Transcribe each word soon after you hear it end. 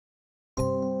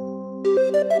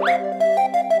Bim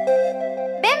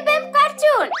Bim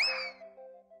cartoon.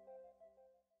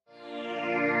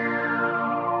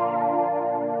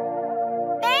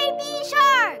 Baby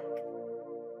shark.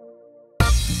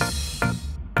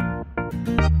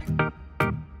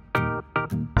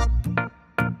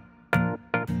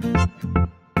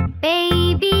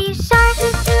 Baby shark,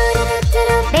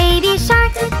 baby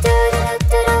shark,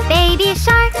 baby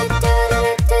shark,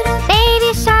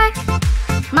 baby shark,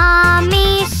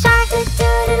 mommy shark,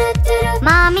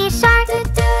 mommy shark,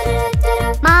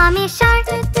 mommy shark,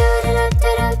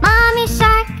 mommy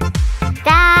shark,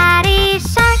 daddy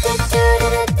shark,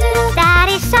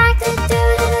 daddy shark,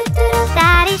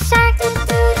 daddy shark,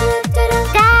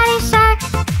 daddy shark,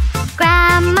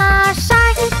 grandma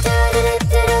shark,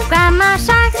 grandma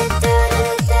shark,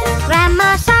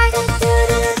 grandma shark,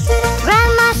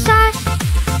 grandma shark,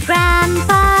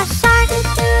 grandpa shark,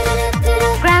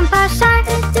 grandpa shark,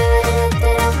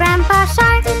 grandpa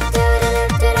shark,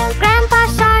 grandpa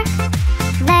shark.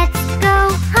 Let's go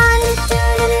hunt,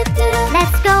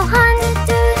 let's go hunt,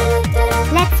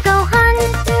 let's go hunt,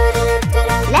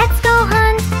 let's go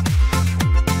hunt.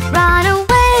 Run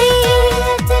away,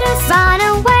 run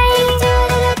away,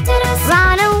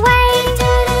 run away,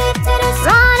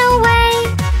 run away.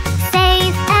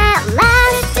 Safe at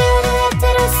last,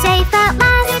 safe at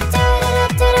last,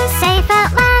 safe at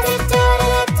last,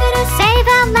 safe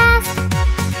at last.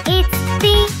 It's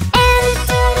the end, it's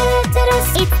the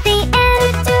end, it's the end,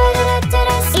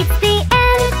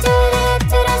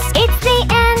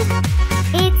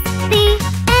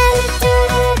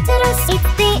 it's the end,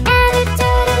 it's the end,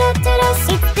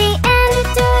 it's the end, it's the end,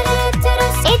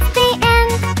 it's the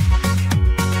end.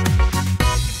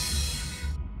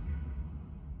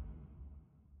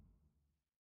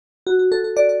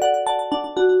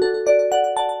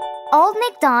 Old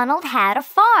MacDonald had a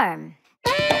farm.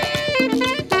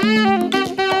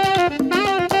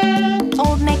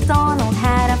 Old MacDonald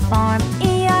had a farm,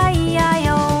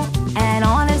 E-I-E-I-O. And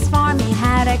on his farm he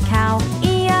had a cow,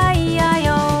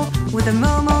 E-I-E-I-O. With a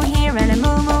moo-moo here and a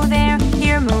moo-moo there,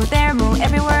 here moo, there moo,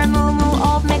 everywhere moo-moo.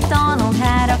 Old MacDonald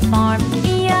had a farm,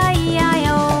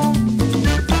 E-I-E-I-O.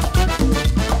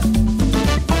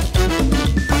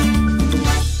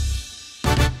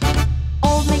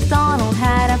 Old MacDonald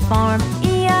had a farm,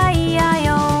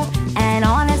 E-I-E-I-O. And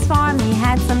on his farm he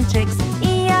had some chicks,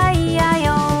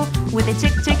 E-I-E-I-O. With a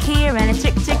chick chick here and a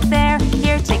chick chick there,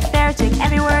 here chick, there chick,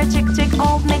 everywhere chick chick.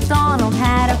 Old MacDonald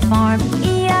had a farm,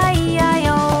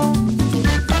 E-I-E-I-O.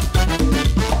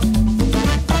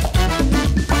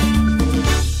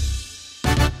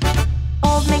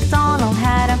 Old MacDonald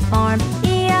had a farm,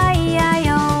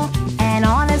 E-I-E-I-O. And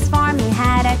on his farm he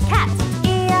had a cat,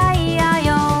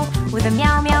 E-I-E-I-O. With a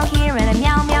meow meow here and a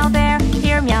meow meow there,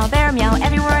 here meow, there meow,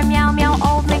 everywhere meow meow.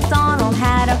 Old MacDonald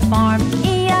had a farm,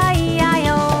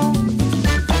 E-I-E-I-O.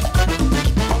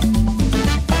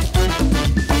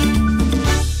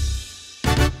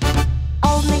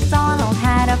 Old MacDonald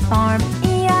had a farm,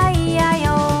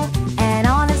 E-I-E-I-O. And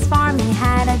on his farm he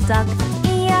had a duck,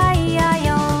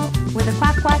 E-I-E-I-O. With a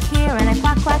quack quack here and a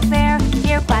quack quack there,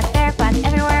 here quack, there quack,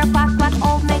 everywhere quack quack.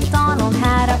 Old MacDonald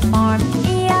had a farm,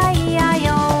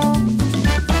 E-I-E-I-O.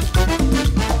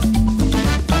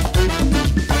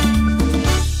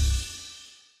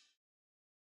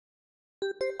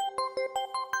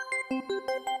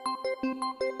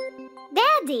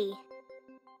 Daddy.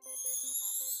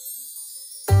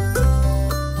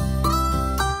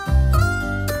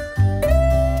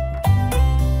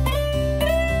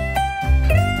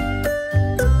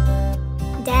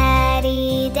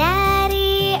 Daddy,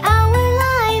 Daddy, our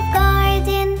life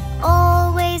garden,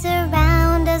 always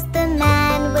around us, the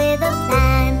man with a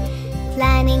plan,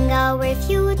 planning our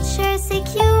future,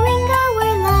 securing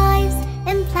our lives,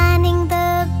 and planning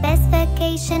the best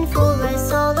vacation for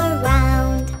us all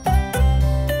around.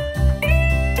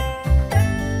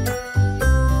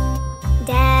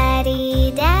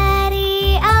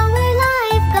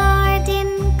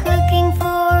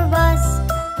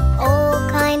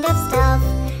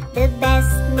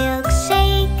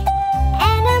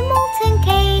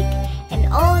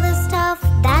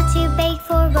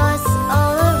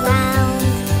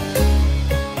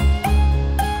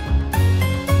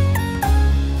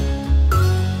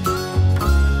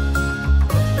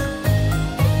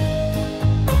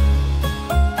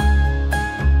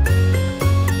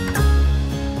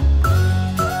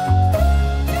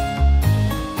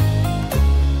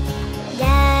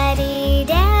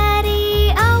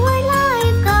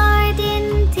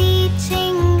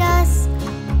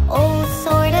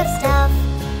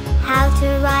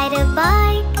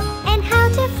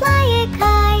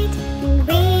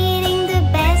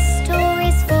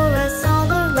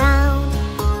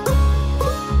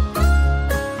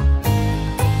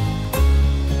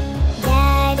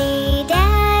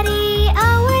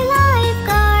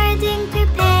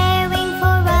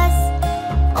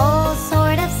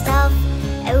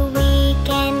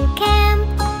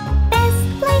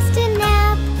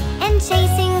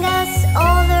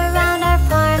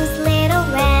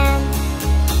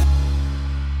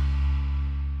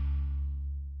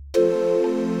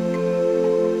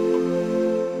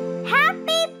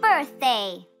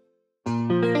 birthday!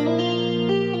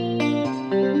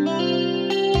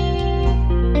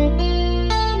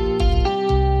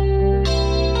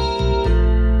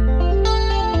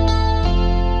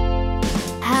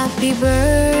 Happy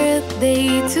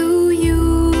birthday to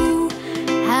you.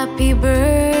 Happy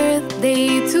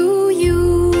birthday to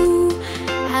you.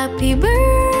 Happy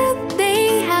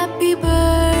birthday, happy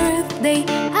birthday,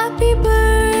 happy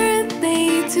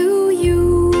birthday to you.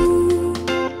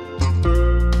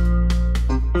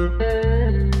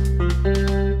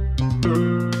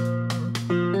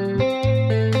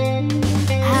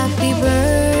 Happy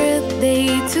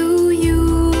birthday to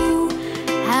you.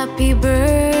 Happy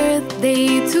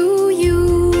birthday to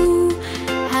you.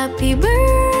 Happy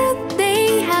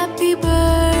birthday, happy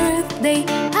birthday,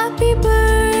 happy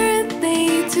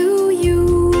birthday to you.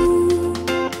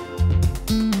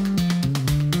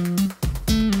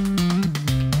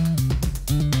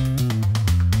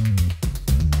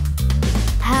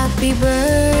 Happy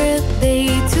birthday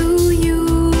to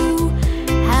you.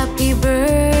 Happy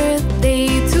birthday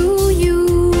to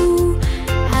you.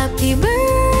 Happy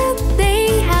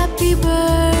birthday, happy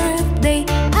birthday,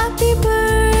 happy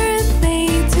birthday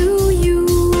to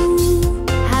you.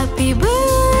 Happy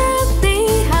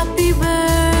birthday, happy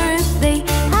birthday,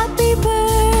 happy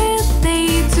birthday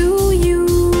to you.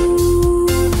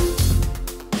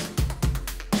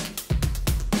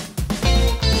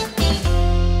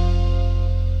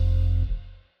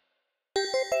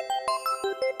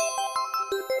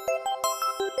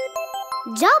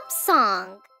 Job song.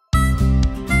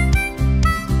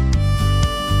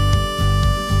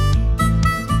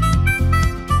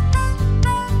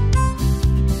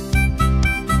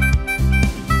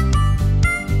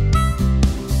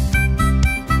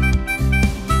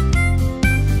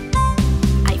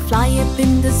 I fly up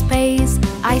into space,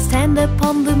 I stand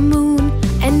upon the moon.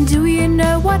 And do you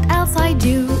know what else I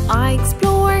do? I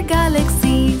explore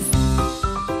galaxies.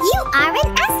 You are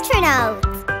an astronaut.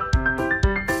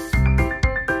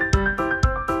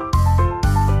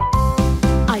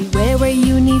 I wear a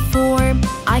uniform,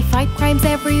 I fight crimes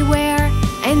everywhere.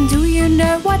 And do you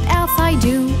know what else I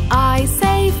do? I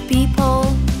save people.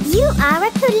 You are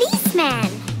a policeman.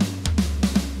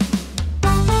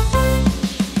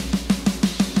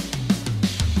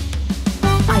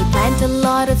 I plant a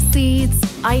lot of seeds,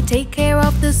 I take care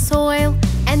of the soil.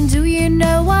 And do you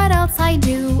know what else I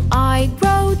do? I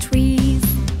grow trees.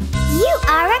 You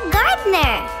are a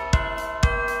gardener.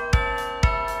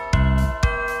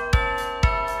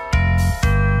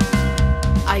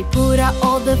 I put out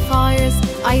all the fires,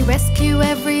 I rescue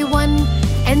everyone.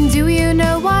 And do you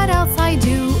know what else I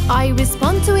do? I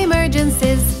respond to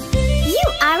emergencies. You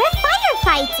are a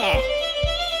firefighter.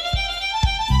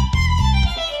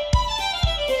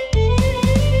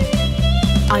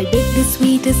 I bake the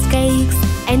sweetest cakes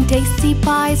and tasty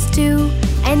pies too.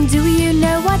 And do you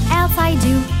know what else I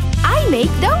do? I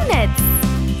make donuts.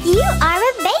 You are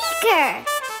a baker.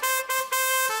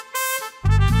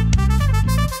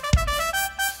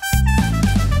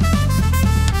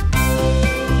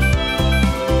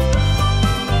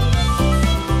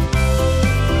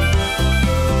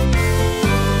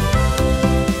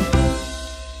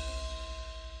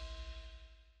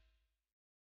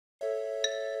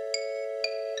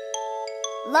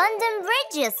 London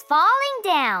Bridge is falling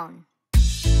down.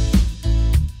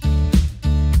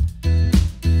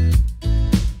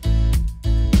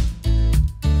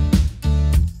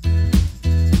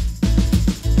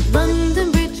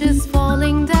 London Bridge is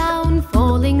falling down,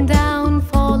 falling down,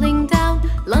 falling down.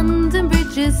 London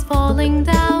Bridge is falling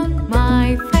down,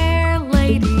 my fair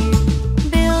lady.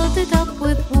 Build it up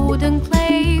with wooden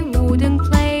clay, wooden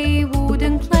clay,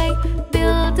 wooden clay.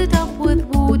 Build it up with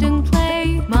wooden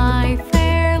clay, my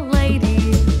fair lady.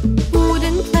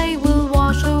 Wooden clay will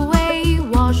wash away,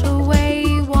 wash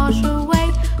away, wash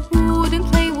away. Wooden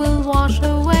clay will wash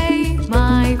away,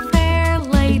 my fair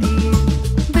lady.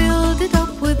 Build it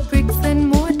up with bricks and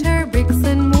mortar, bricks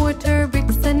and mortar,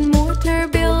 bricks and mortar.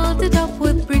 Build it up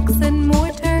with bricks and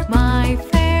mortar, my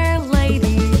fair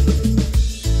lady.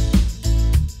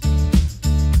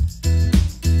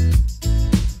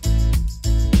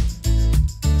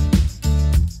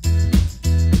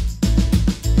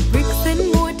 Bricks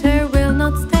and mortar will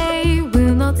not stay,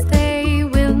 will not stay,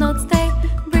 will not stay.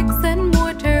 Bricks and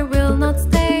mortar will not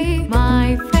stay,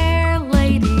 my fair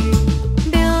lady.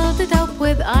 Build it up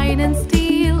with iron and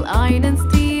steel, iron and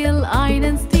steel, iron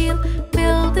and steel.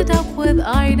 Build it up with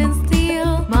iron and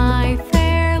steel, my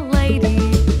fair lady.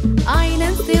 Iron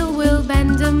and steel will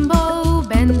bend and bow,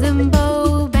 bend and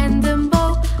bow, bend and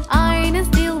bow. Iron and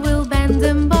steel will bend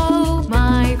and bow,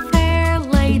 my fair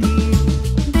lady.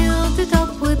 Build it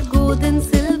up with gold and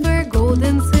silver, gold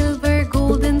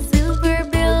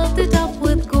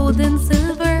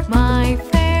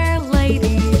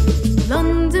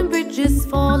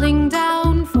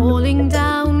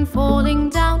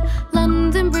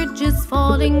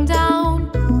falling down.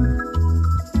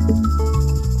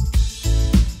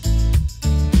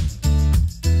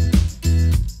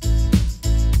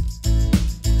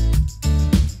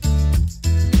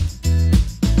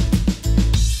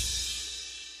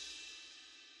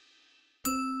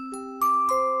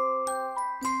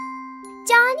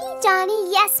 Johnny,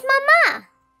 Johnny, yes, Mama.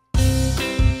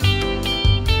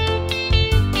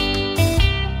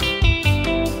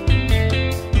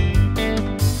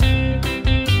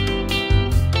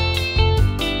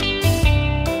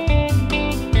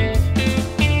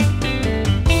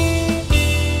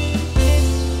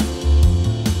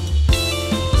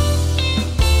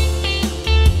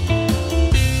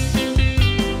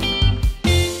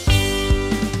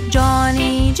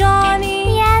 Johnny,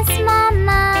 Johnny, Yes,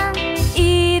 Mama.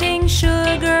 eating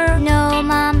sugar, No,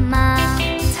 Mama.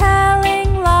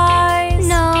 telling lies.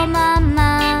 No,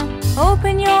 Mama.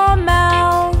 Open your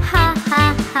mouth. Ha,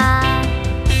 ha, ha.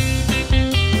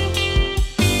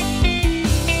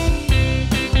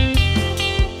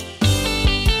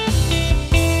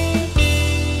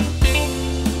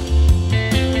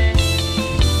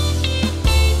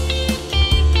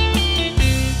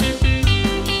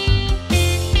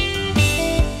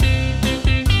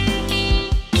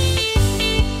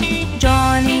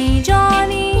 Johnny,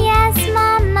 Johnny, Yes,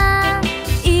 Mama.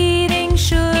 eating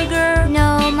sugar,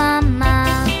 No,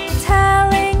 Mama.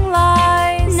 telling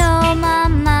lies. No,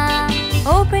 Mama.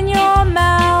 Open your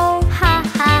mouth. Ha,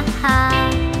 ha,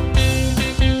 ha.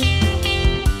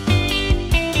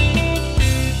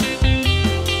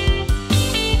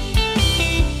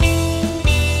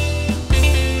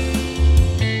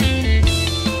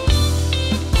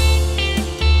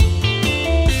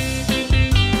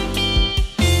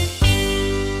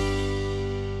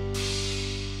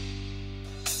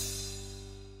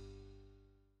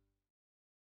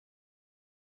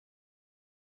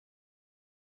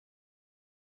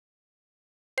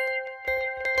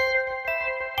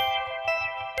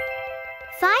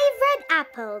 Five red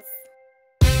apples.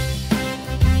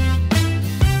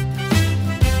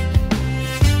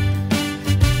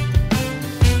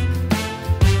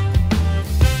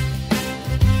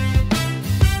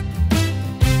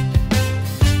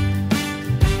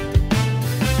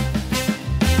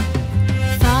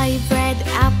 Five red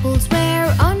apples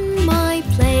were on my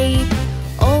plate,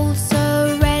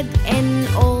 also red and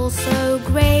also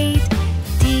great.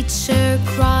 Teacher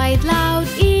cried loud,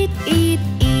 eat, eat,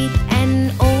 eat,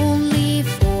 and only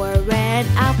four red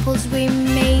apples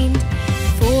remained.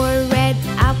 Four red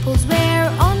apples were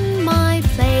on my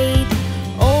plate,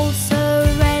 also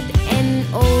red and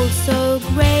also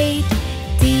great.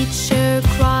 Teacher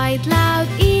cried loud,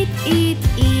 eat, eat,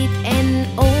 eat, and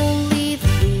only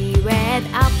three red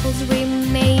apples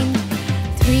remained.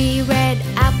 Three red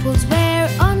apples were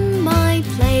on my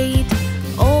plate,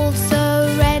 also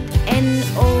red and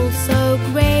also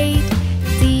great.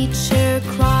 Teacher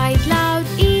cried loud,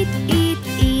 eat, eat,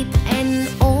 eat, and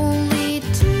only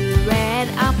two red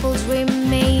apples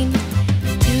remained.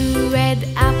 Two red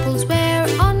apples were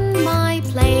on my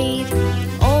plate,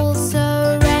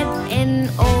 also red and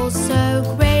also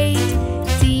great.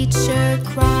 Teacher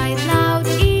cried loud,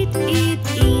 eat, eat,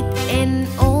 eat, and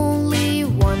only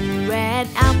one red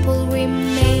apple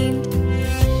remained.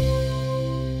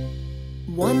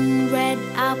 One red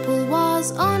apple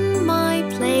was on my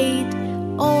plate,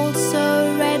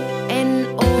 also red and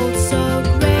also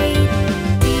great.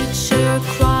 Teacher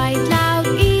cried loud,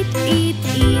 eat, eat,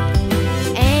 eat,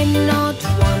 and not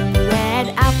one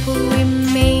red apple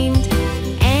remained.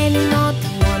 And not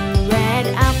one red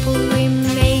apple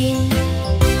remained.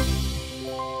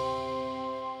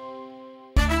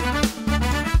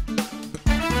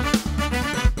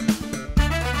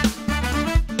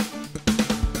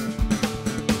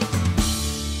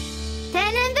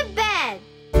 Ten in the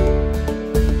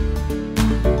bed.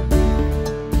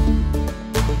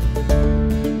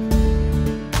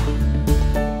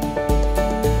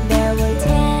 There were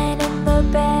 10 in the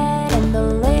bed, and the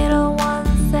little one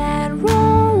said,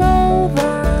 roll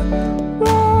over,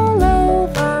 roll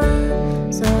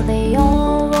over. So they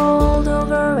all rolled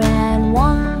over, and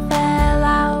one fell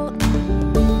out.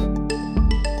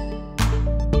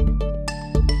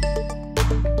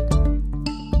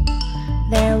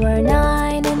 There were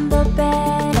 9 in the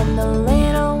bed, and the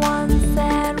little one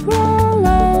said, roll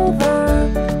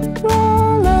over,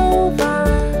 roll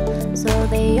over. So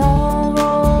they all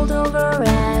rolled over,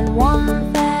 and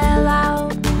one fell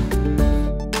out.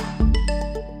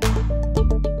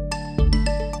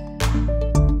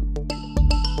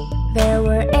 There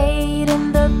were 8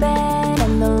 in the bed,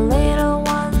 and the little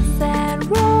one said,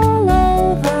 roll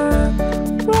over,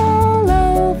 roll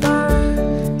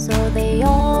over. So they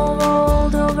all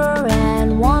rolled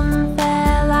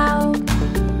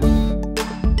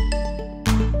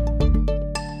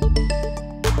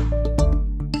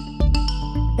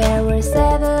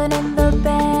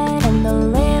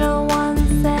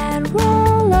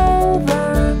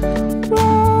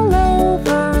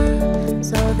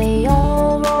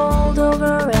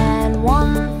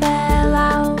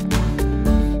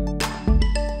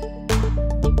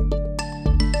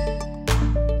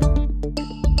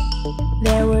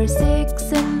were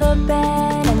 6 in the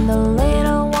bed, and the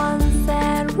little one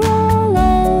said, roll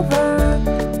over,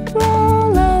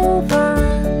 roll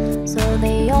over. So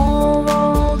they all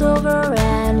rolled over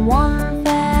and one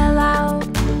fell out.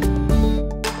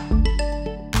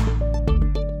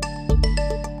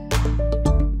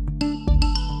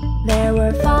 There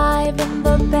were 5 in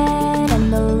the bed,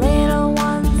 and the little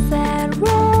one said,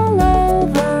 roll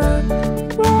over,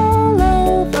 roll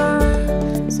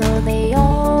over. So they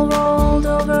all rolled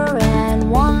over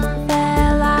and one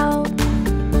fell out.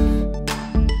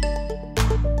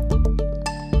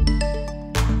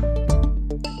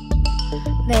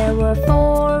 There were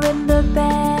 4 in the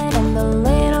bed, and the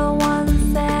little one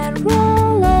said,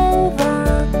 roll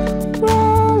over,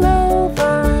 roll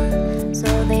over. So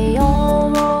they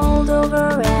all rolled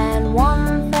over and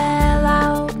one fell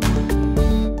out.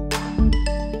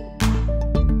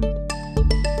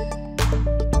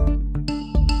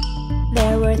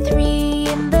 There were 3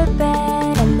 in the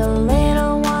bed, and the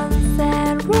little one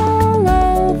said, roll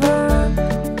over,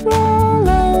 roll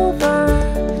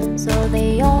over. So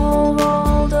they all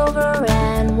rolled over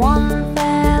and one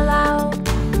fell out.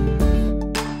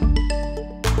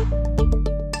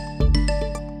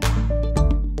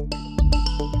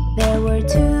 There were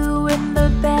 2 in the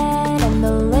bed, and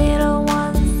the little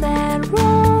one said,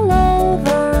 roll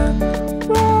over,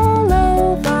 roll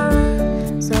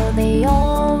over. So they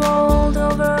all rolled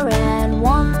over and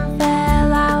one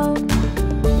fell out.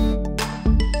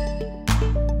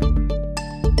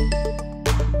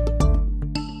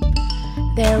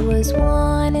 There was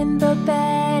 1 in the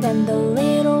bed, and the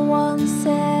little one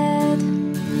said,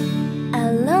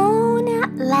 alone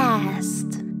at last.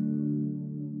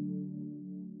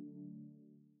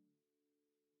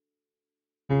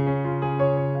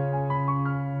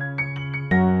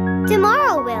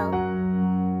 Tomorrow will.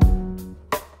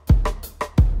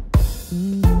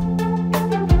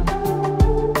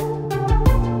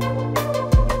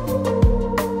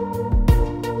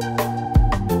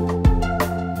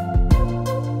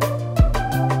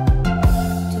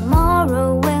 Tomorrow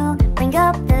will bring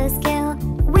up the skill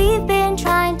we've been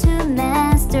trying to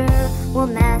master. We'll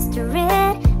master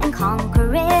it and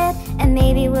conquer it, and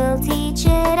maybe we'll teach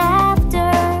it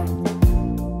after.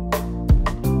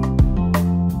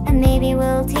 And maybe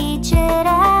we'll teach it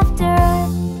after.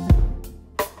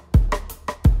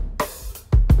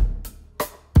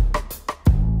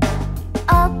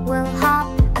 Up we'll hop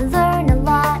and learn a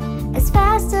lot as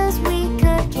fast as we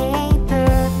could caper,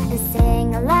 and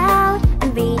sing aloud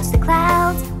and reach the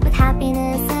clouds with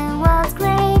happiness and wild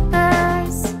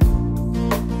scrapers.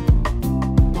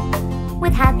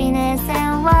 With happiness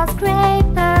and wild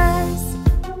scrapers.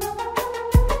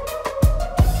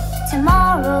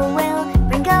 Tomorrow will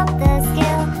bring up the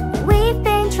skill that we've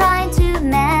been trying to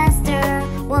master.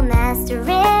 We'll master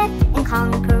it and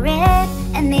conquer it,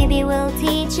 and maybe we'll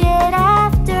teach it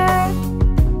after.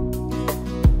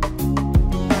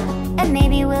 And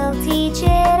maybe we'll teach it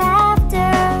after.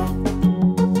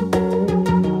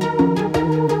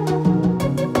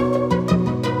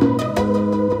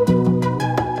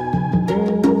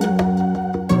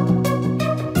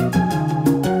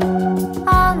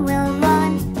 On we'll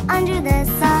run under the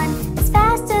sun as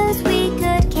fast as we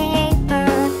could caper,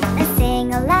 and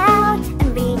sing aloud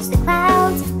and reach the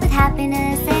clouds with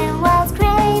happiness and wild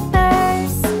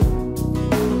scrapers.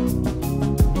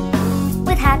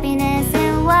 With happiness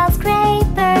and wild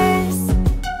scrapers.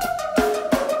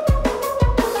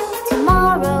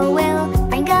 Tomorrow will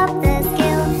bring up the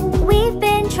skill that we've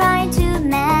been trying to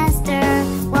master.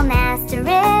 We'll master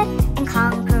it and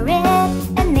conquer it,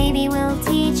 and maybe we'll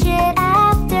teach it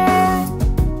after.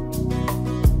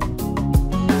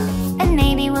 And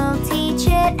maybe we'll teach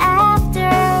it after.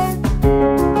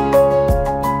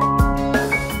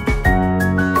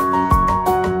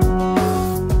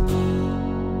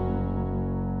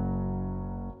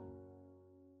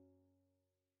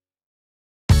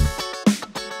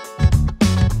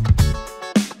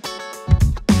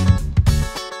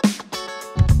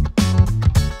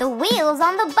 The wheels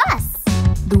on the bus.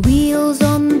 The wheels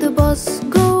on the bus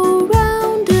go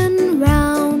round and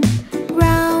round,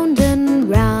 round and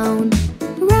round,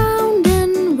 round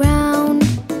and round.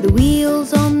 The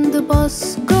wheels on the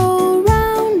bus go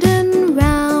round and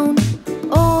round,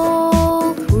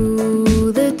 all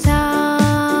through the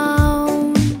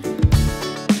town.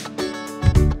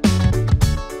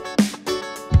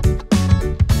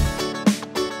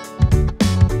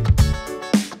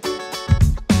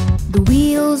 The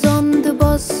wheels on the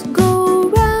bus go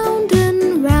round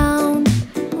and round,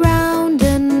 round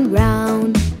and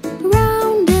round,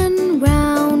 round and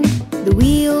round. The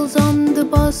wheels on the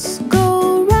bus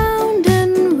go round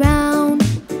and round,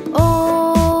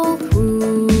 all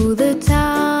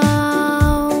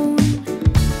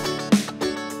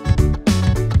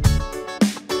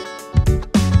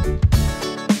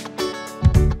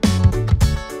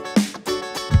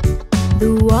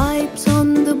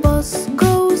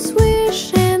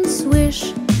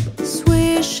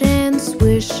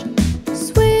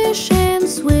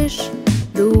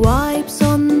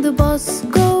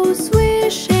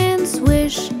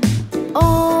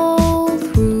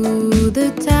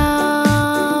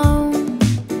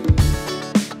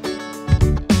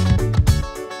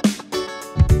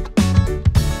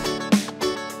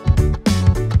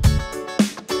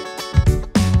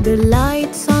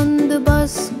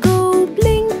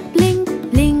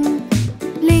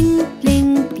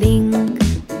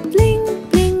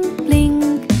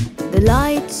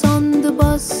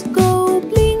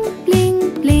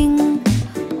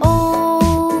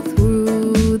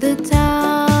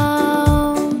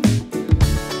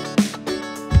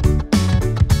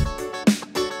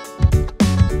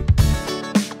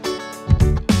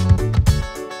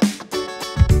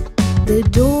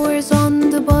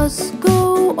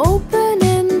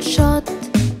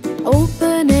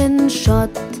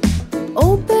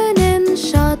open and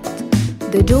shut.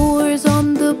 The doors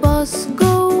on the bus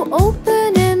go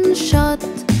open and shut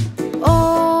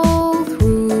all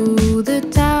through the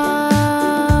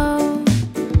town.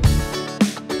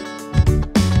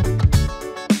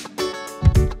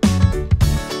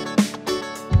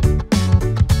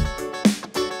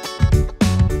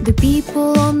 The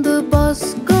people on the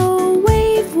bus go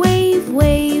wave, wave,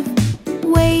 wave,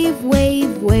 wave,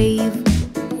 wave, wave,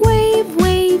 wave,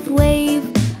 wave,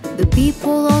 wave. The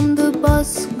people on the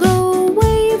bus go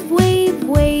wave, wave,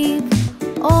 wave,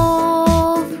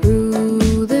 all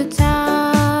through the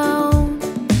town.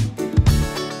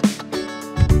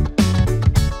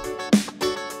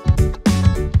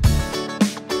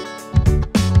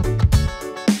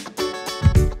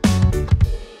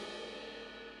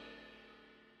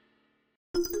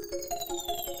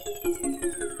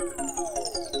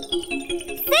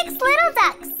 Six little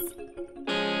ducks.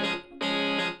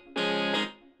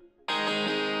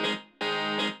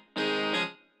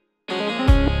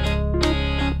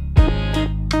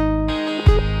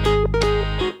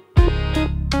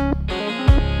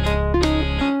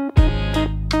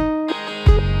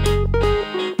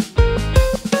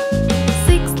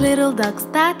 Little ducks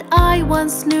that I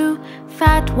once knew,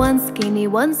 fat, one skinny,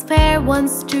 one's fair,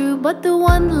 one's true. But the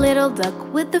one little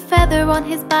duck with the feather on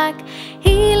his back,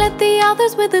 he led the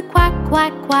others with a quack,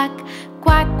 quack, quack,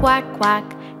 quack, quack, quack,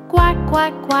 quack,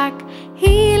 quack, quack.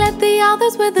 He led the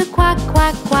others with a quack,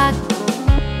 quack, quack.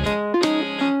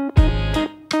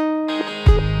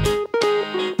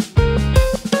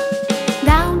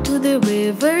 Down to the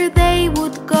river they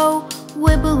would go,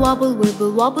 wibble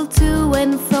wobble to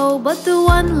and fro. But the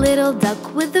one little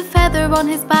duck with the feather on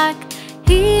his back,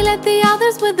 he led the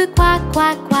others with the quack,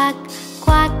 quack, quack,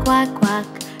 quack, quack, quack,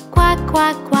 quack,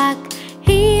 quack, quack.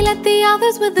 He led the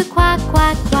others with the quack,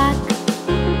 quack, quack.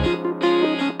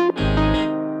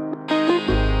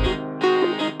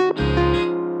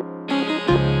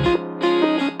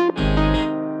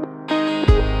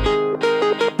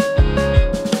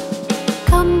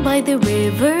 Come by the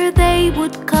river they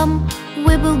would come,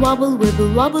 wibble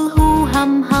wobble, hoo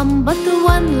hum hum. But the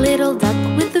one little duck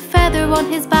with the feather on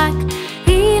his back,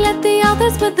 he led the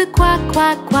others with the quack,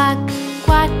 quack, quack,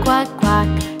 quack, quack, quack,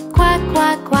 quack,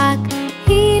 quack, quack.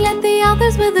 He led the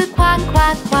others with the quack,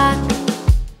 quack, quack.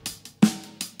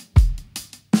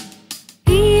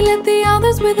 He led the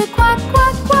others with a quack,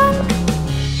 quack, quack.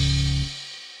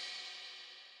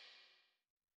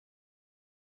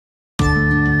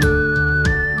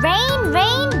 Rain,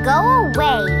 rain, go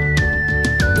away.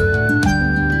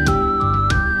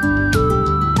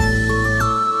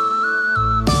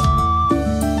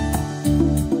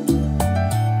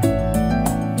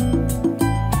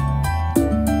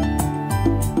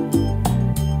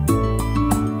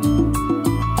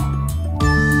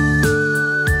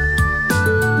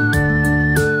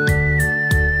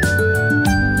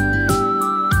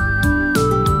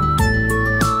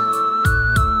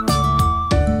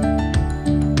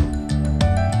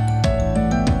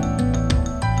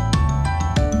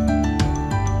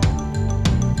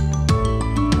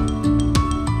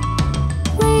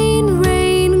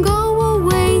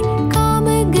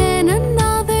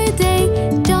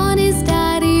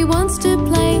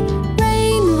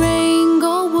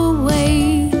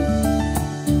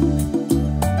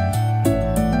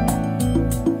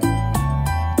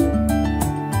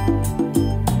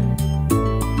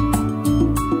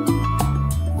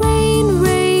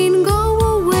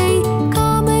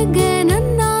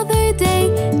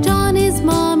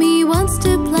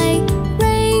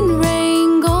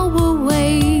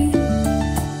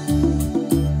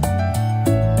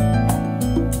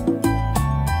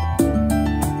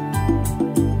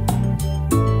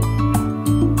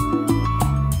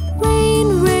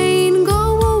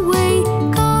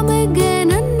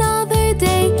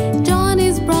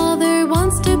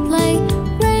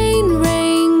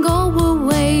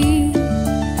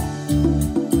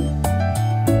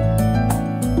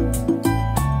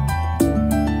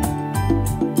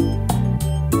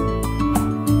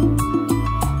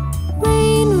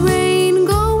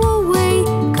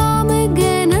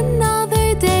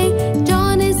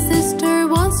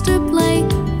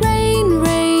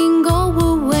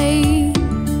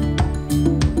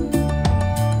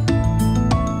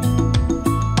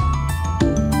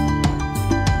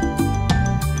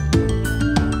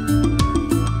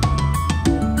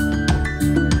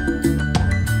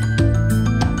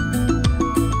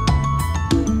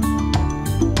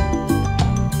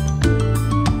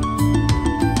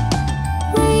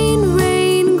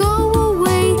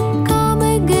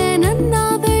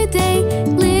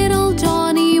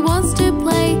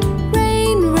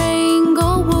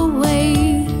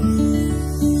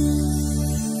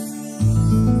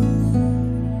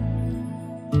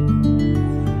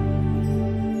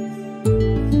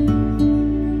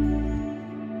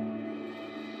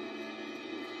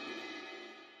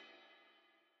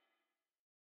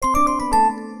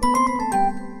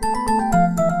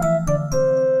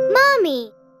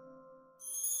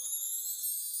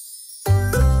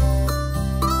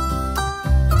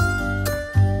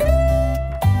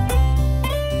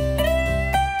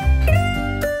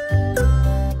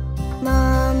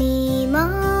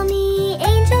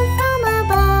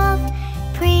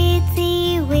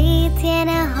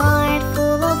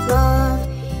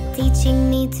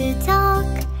 teaching me to talk,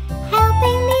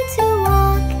 helping me to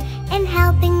walk, and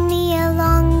helping me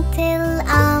along till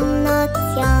I'm not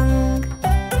young.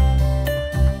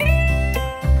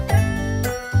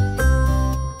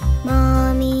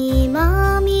 Mommy,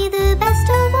 Mommy, the best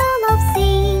of all I've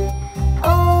seen,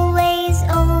 always,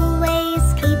 always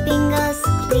keeping us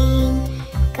clean,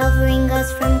 covering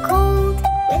us from cold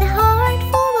with a heart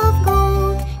full of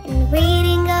gold, and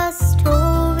reading us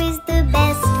stories the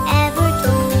best ever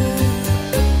told.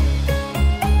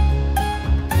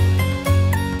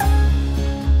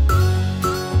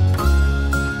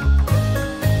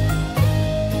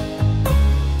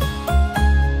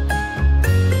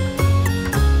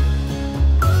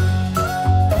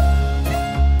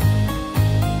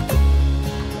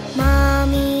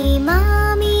 Mommy,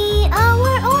 Mommy,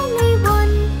 our only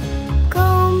one,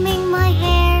 combing my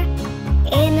hair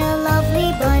in a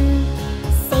lovely bun,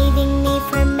 saving me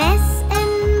from mess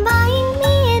and buying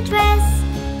me a dress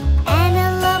and a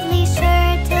lovely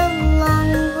shirt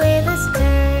along with a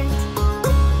skirt.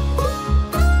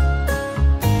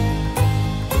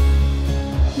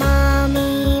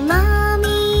 Mommy,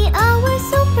 Mommy, our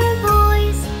super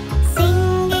voice,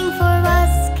 singing for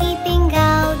us, keeping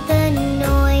out the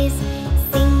noise,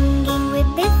 singing with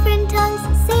different tongues,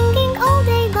 singing all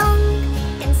day long,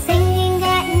 and singing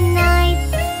at night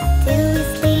till we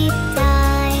sleep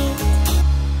tight.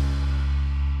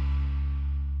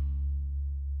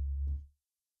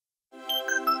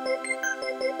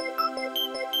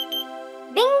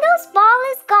 Bingo's ball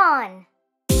is gone.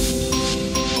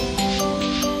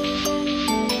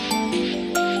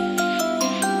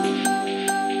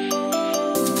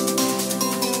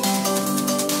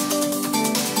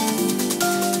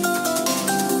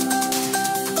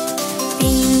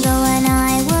 Bingo and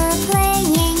I were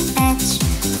playing fetch,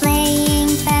 playing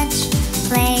fetch,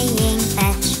 playing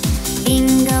fetch.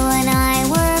 Bingo and I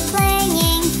were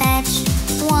playing fetch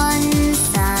one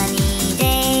sunny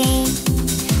day.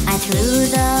 I threw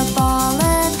the ball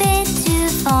a bit too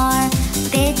far,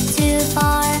 bit too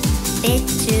far, bit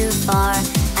too far.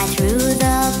 I threw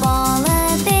the ball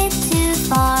a bit too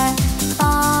far,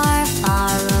 far,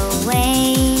 far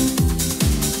away.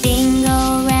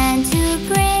 Bingo ran to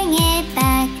bring it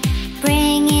back,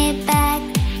 bring it back,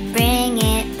 bring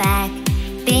it back.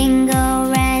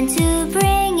 Bingo ran to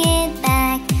bring it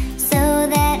back so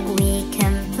that we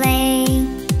can play.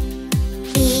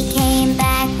 He came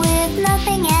back with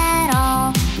nothing at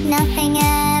all, nothing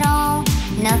at all,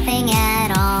 nothing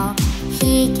at all.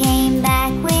 He came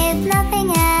back with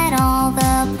nothing at all.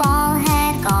 The ball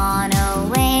had gone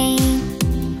away.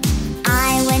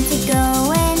 I went to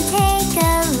go and take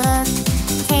a look,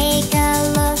 take a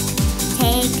look,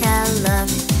 take a look.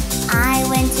 I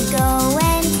went to go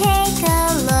and take a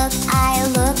look. I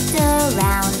looked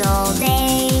around all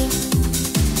day.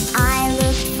 I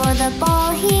looked for the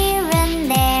ball here and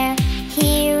there,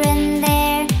 here and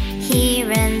there,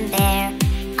 here and there.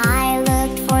 I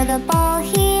looked for the ball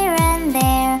here and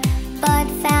there, but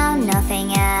found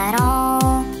nothing at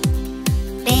all.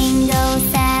 Bingo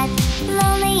sat,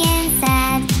 lonely and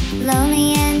sad,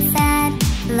 lonely and sad,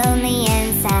 lonely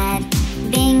and sad.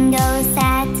 Bingo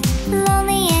sat,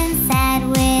 lonely and sad,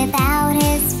 without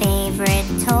his favorite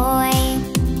toy.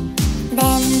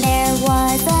 Then there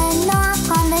was a knock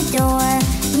on the door,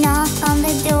 knock on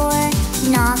the door,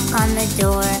 knock on the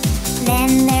door.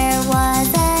 Then there was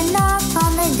a knock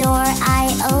on the door. I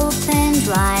opened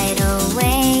right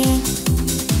away.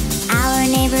 Our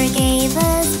neighbor gave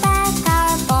us back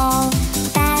our ball,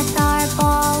 back our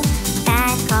ball,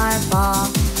 back our ball.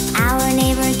 Our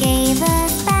neighbor gave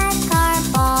us back our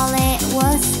ball. It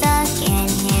was stuck in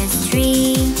his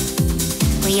tree.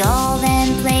 We all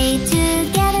then played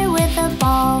together with the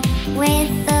ball,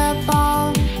 with the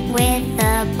ball, with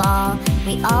the ball.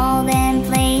 We all then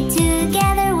played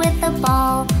together with the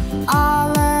ball,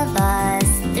 all of us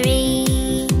three.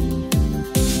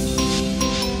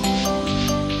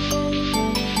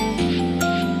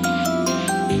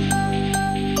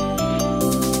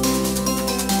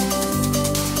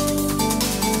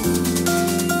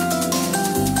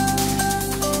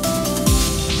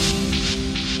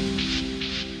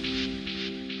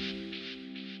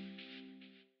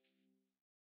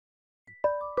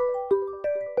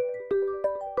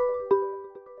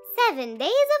 7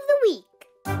 days of the week.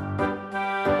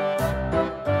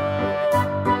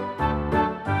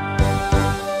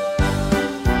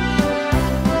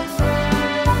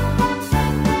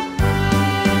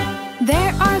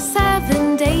 There are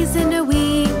 7 days in a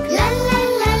week. La la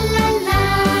la la la.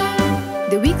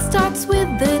 The week starts with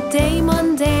the day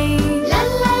Monday. La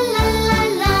la la la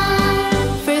la.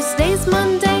 First day's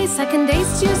Monday, second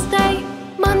day's Tuesday.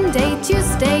 Monday Monday,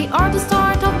 Tuesday are the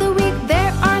start of the week.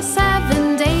 There are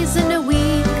 7 days in a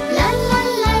week. La la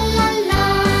la la la.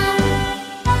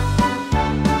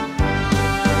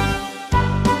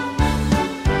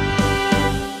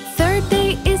 Third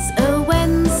day is a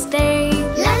Wednesday.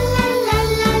 La la la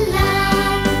la la.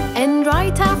 And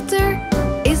right after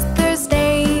is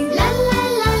Thursday. La la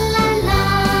la la la.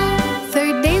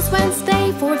 Third day's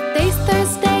Wednesday, fourth day's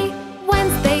Thursday.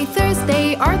 Wednesday,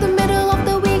 Thursday are the middle of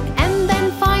the week. And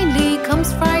then finally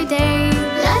comes Friday.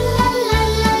 La la la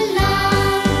la la.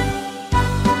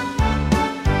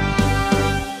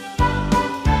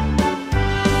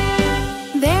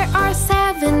 There are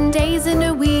 7 days in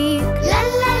a week. La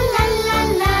la la la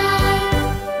la.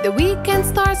 The weekend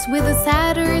starts with a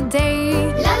Saturday.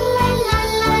 La la la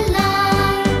la la.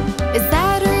 A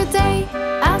Saturday,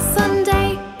 a Sunday,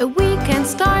 a weekend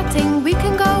starting. We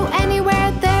can go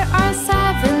anywhere. There are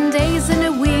 7 days in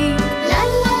a week. La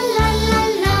la la la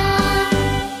la.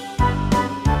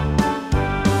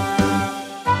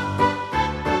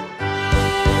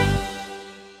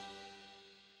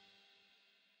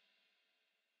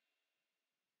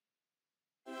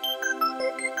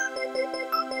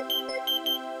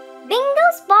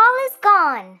 Bingo's ball is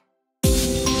gone.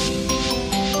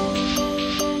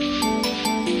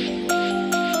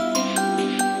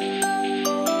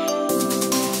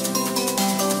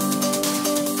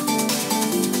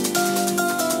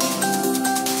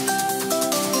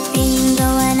 Bingo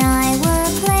and I were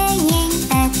playing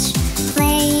fetch,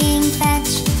 playing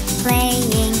fetch,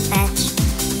 playing fetch.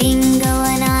 Bingo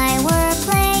and I were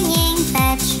playing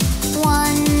fetch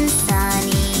one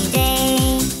sunny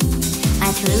day. I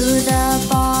threw the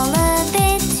ball a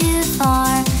bit too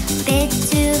far, bit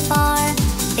too far,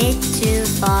 bit too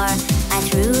far. I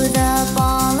threw the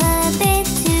ball a bit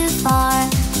too far,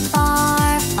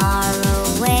 far, far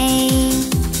away.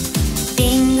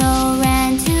 Bingo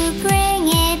ran to bring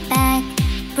it back,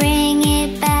 bring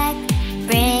it back,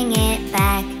 bring it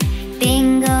back.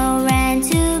 Bingo ran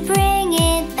to bring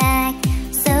it back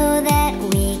so that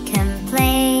we can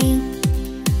play.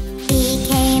 He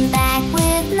came back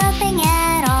with nothing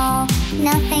at all,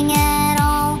 nothing at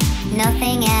all,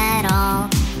 nothing at all.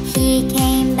 He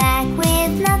came back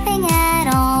with nothing at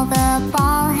all. The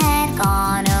ball had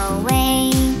gone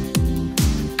away.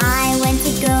 I went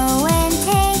to go and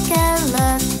take a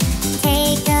look,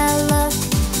 take a look,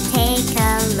 take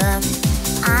a look.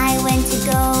 I went to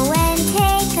go and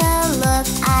take a look.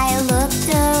 I looked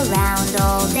around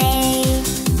all day.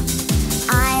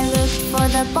 I looked for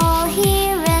the ball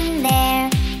here and there,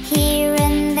 here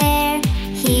and there,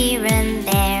 here and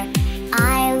there.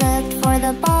 I looked for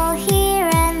the ball here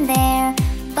and there,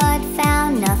 but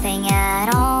found nothing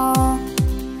at all.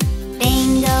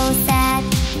 Bingo sat,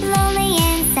 lonely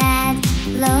and sad,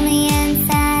 lonely and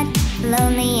sad,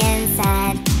 lonely and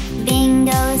sad.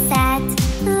 Bingo sat,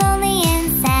 lonely and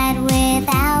sad,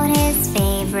 without his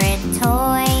favorite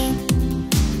toy.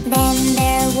 Then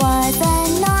there was a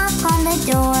knock on the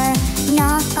door,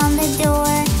 knock on the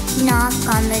door, knock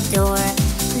on the door.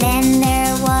 Then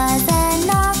there was a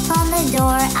knock on the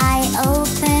door. I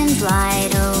opened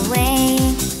right away.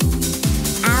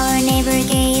 Our neighbor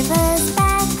gave us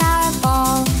back our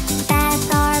ball, back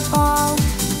our ball,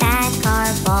 back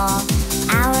our ball.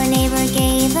 Our neighbor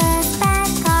gave us back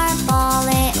our ball.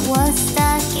 It was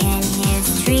stuck in his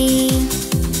tree.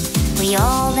 We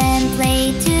all then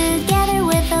played together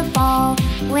with the ball,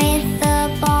 with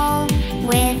the ball,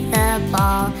 with the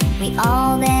ball. We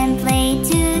all then played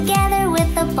together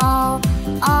with the ball,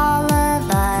 all of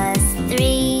us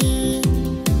three.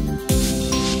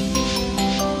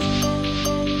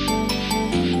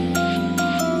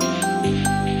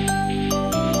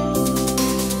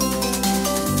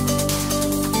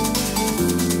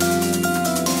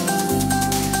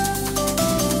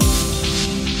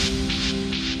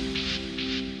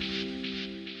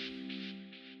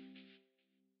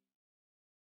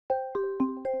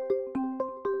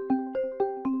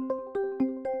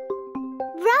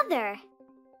 Brother.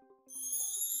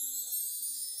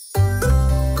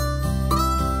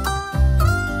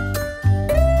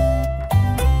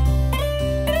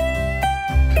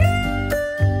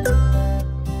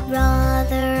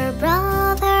 Brother,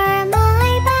 brother, my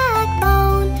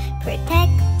backbone,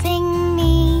 protecting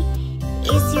me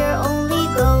is your only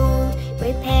goal.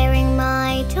 Repairing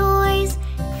my toys,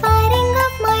 fighting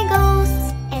off my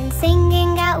ghosts, and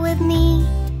singing out with me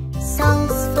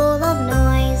songs full of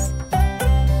noise.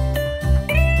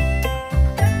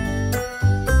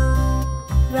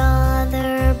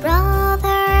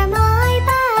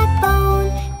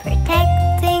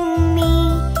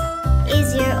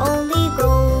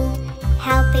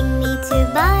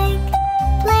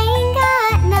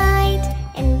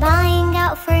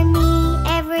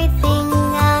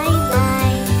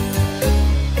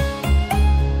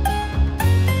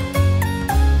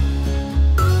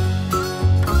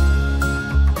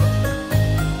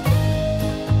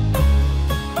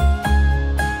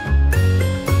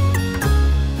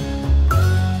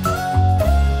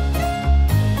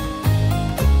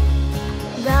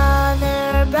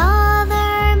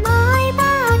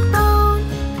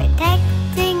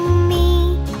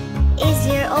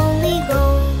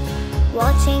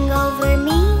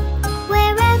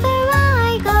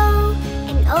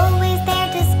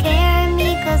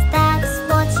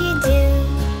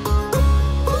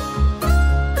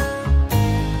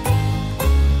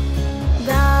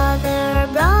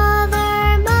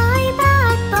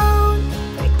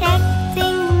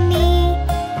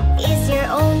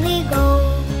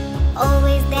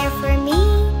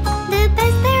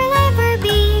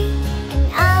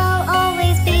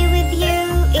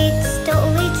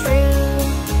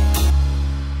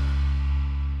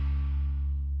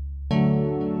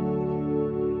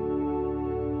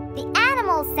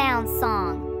 animal sound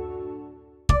song.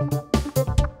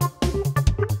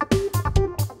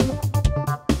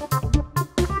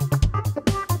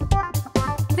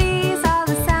 These are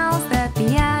the sounds that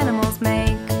the animals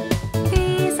make.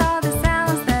 These are the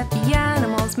sounds that the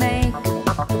animals make.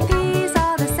 These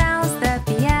are the sounds that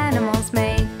the animals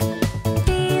make.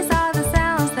 These are the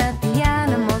sounds that the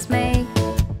animals make.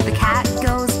 The cat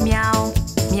goes meow,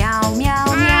 meow, meow,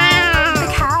 meow. The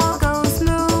cow goes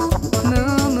moo,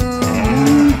 moo, moo,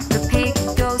 moo. The pig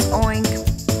goes oink,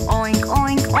 oink,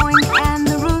 oink, oink. And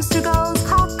the rooster goes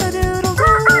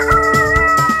cock-a-doodle-doo.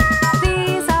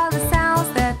 These are the sounds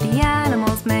that the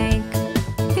animals make.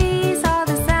 These are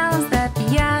the sounds that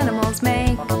the animals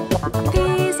make.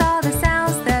 These are the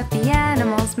sounds that the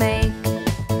animals make.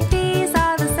 These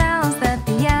are the sounds that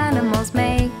the animals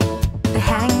make. The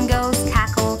hen goes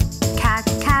cackle, cack,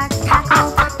 cack,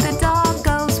 cackle. The dog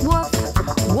goes woof,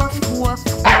 woof, woof,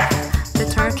 woof. The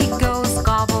turkey goes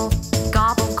gobble,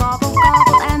 gobble, gobble,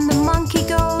 gobble. And the monkey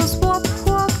goes whoop,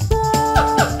 whoop, whoop.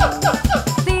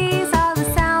 These are the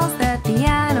sounds that the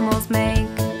animals make.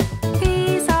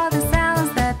 These are the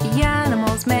sounds that the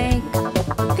animals make.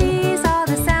 These are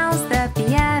the sounds that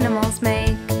the animals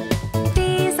make.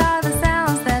 These are the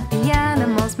sounds that the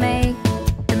animals make.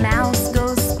 The mouse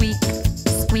goes squeak,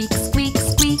 squeak, squeak,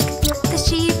 squeak. The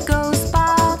sheep goes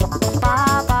ba, ba,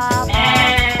 ba, ba.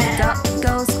 The duck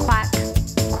goes quack,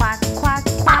 quack, quack,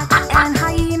 quack. And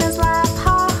hyenas laugh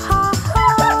ha, ha, ha.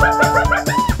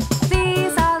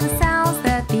 These are the sounds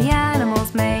that the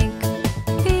animals make.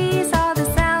 These are the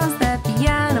sounds that the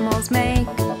animals make.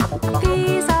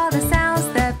 These are the sounds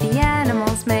that the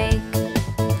animals make.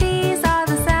 These are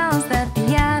the sounds that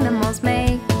the animals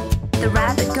make. The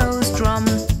rabbit goes drum,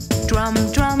 drum,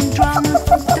 drum, drum.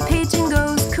 The pigeon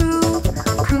goes coo,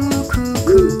 coo, coo,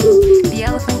 coo. The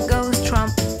elephant goes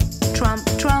trump, trump,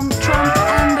 trump, trump.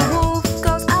 And the wolf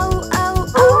goes ow, ow,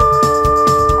 ow.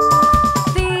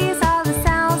 These are the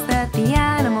sounds that the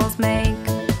animals make.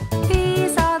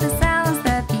 These are the sounds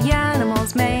that the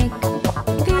animals make.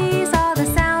 These are the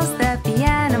sounds that the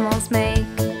animals make.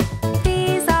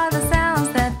 These are the sounds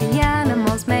that the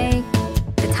animals make.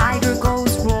 The tiger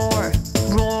goes roar,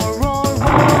 roar, roar,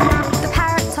 roar. The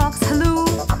parrot talks hello,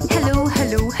 hello,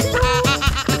 hello, hello.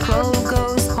 The crow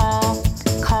goes caw,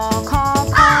 caw, caw,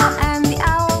 caw. And the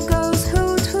owl goes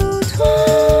hoot, hoot,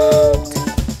 hoot.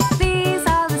 These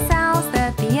are the sounds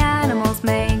that the animals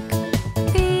make.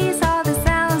 These are the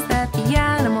sounds that the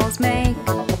animals make.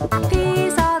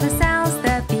 These are the sounds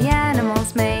that the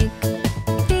animals make.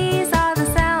 These are the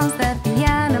sounds that the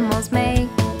animals make.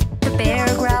 The bear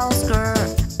growls grr,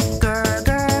 grr,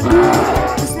 grr,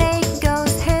 grr. The snake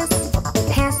goes hiss,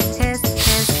 hiss, hiss,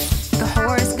 hiss. The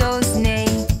horse goes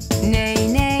neigh, neigh,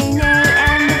 neigh, neigh.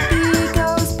 And the bee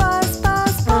goes buzz,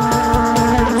 buzz,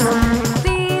 buzz.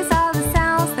 These are the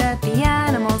sounds that the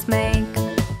animals make.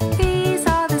 These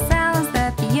are the sounds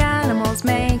that the animals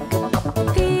make.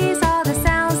 These are the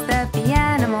sounds that the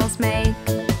animals make.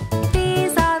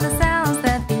 These are the sounds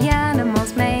that the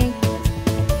animals make.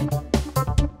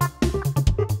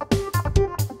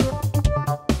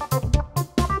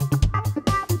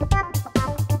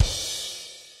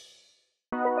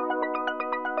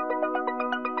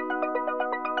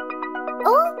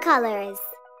 All colors.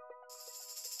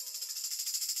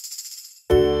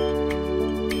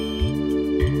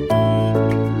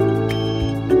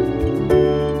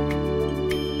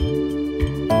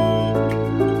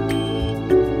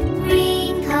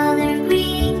 Green color,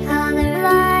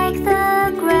 like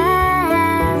the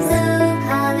grass.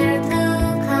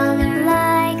 Blue color,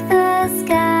 like the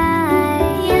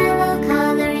sky. Yellow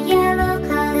color,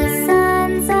 the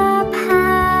sun's up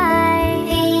high.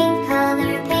 Pink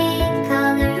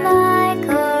color, like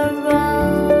a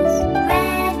rose.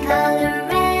 Red color,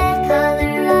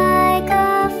 like a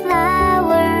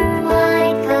flower.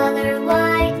 White color,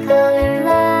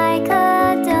 like a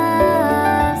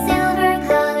dove.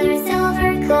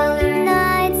 Silver color,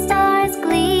 night stars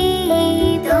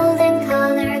gleam. Golden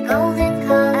color,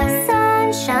 a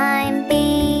sunshine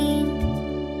beam.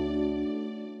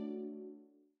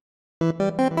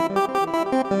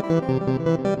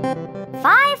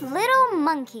 5 little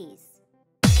monkeys.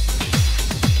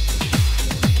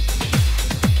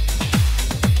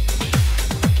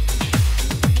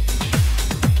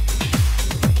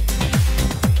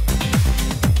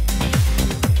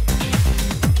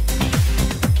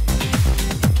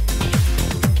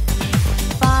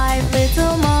 Five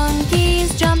little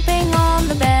monkeys jumping on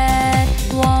the bed.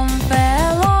 One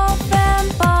fell off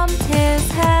and bumped his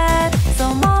head.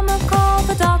 So Mama called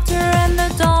the doctor and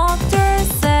the doctor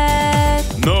said,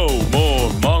 No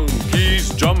more monkeys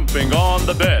jumping on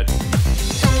the bed.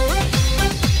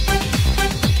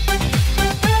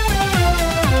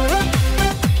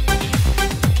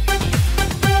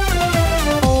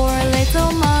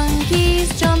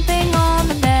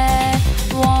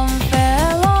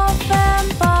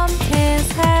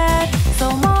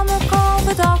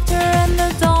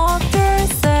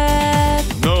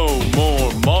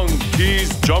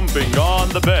 jumping on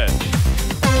the bed.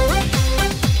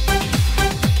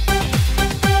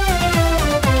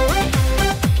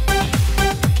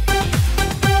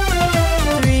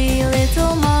 Three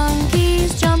little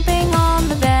monkeys jumping on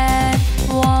the bed.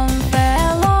 One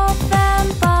fell off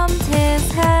and bumped his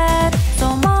head.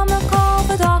 So Mama called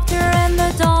the doctor and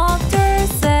the doctor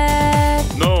said,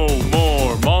 No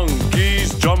more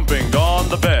monkeys jumping on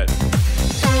the bed.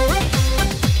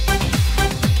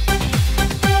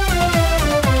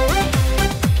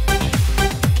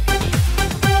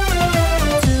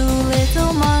 Two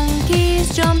little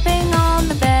monkeys jumping on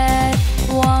the bed.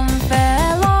 One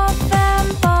fell off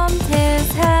and bumped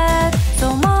his head.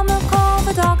 So Mama called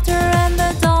the doctor and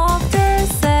the doctor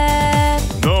said,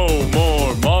 No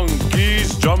more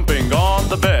monkeys jumping on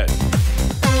the bed.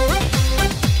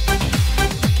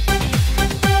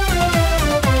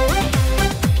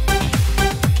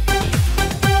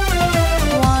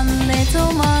 One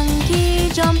little monkey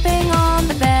jumping on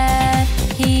the bed.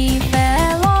 He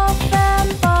fell off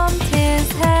and bumped his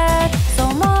head. So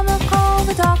Mama called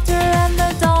the doctor and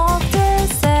the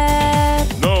doctor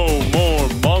said, No more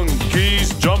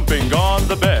monkeys jumping on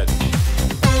the bed.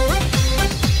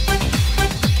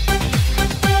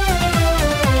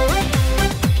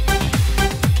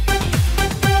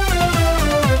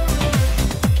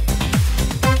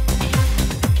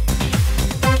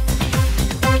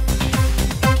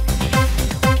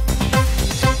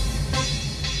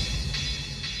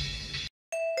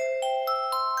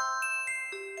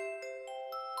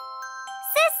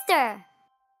 Sister.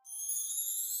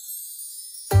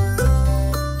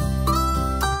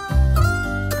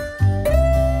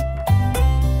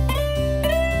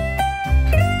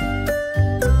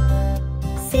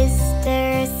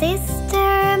 Sister,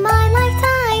 sister, my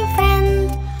lifetime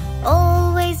friend,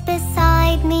 always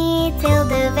beside me till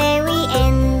the very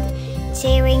end,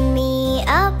 cheering me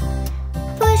up,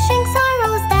 pushing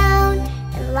sorrows down,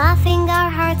 and laughing our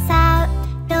hearts out,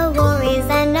 no worries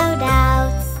and no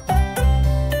doubts.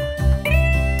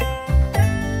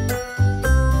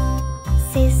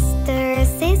 Sister,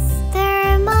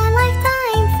 sister, my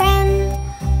lifetime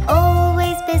friend,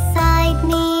 always beside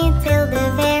me till the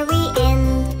very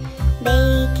end,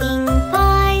 baking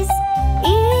pies,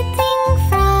 eating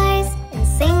fries, and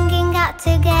singing out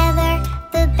together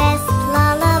the best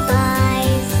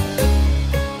lullabies.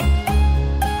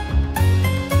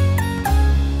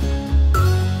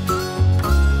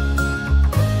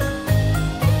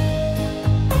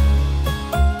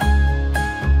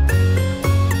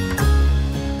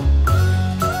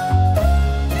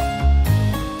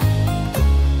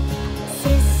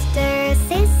 Sister,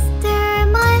 sister,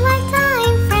 my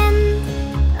lifetime friend,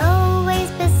 always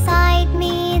beside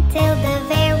me till the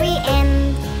very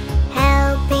end,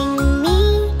 helping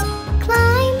me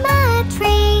climb a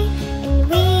tree and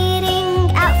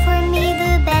reading out for me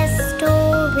the best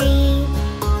story.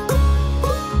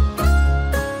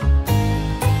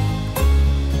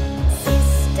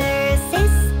 Sister,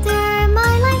 sister,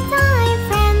 my lifetime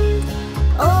friend,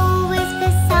 always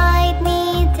beside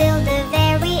me till the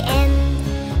very end,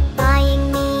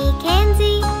 buying me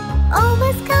candy,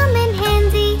 always come in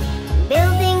handy,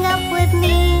 building up with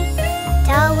me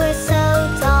towers so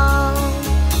tall.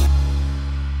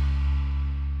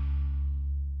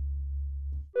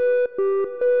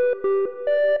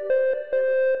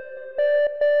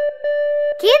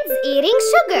 Kids eating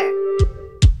sugar.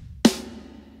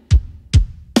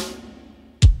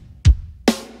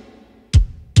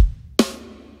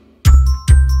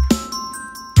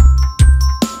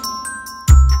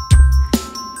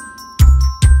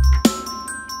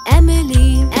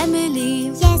 Emily,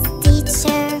 Emily, Yes,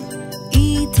 teacher.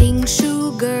 eating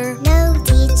sugar, No,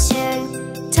 teacher.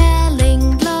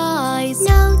 telling lies.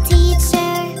 No,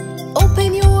 teacher.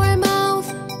 Open your mouth.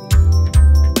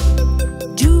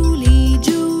 Julie,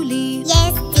 Julie,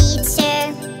 Yes, teacher.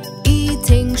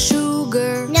 eating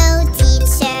sugar, No,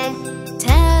 teacher.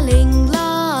 telling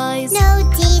lies. No,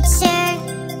 teacher.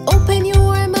 Open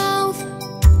your mouth.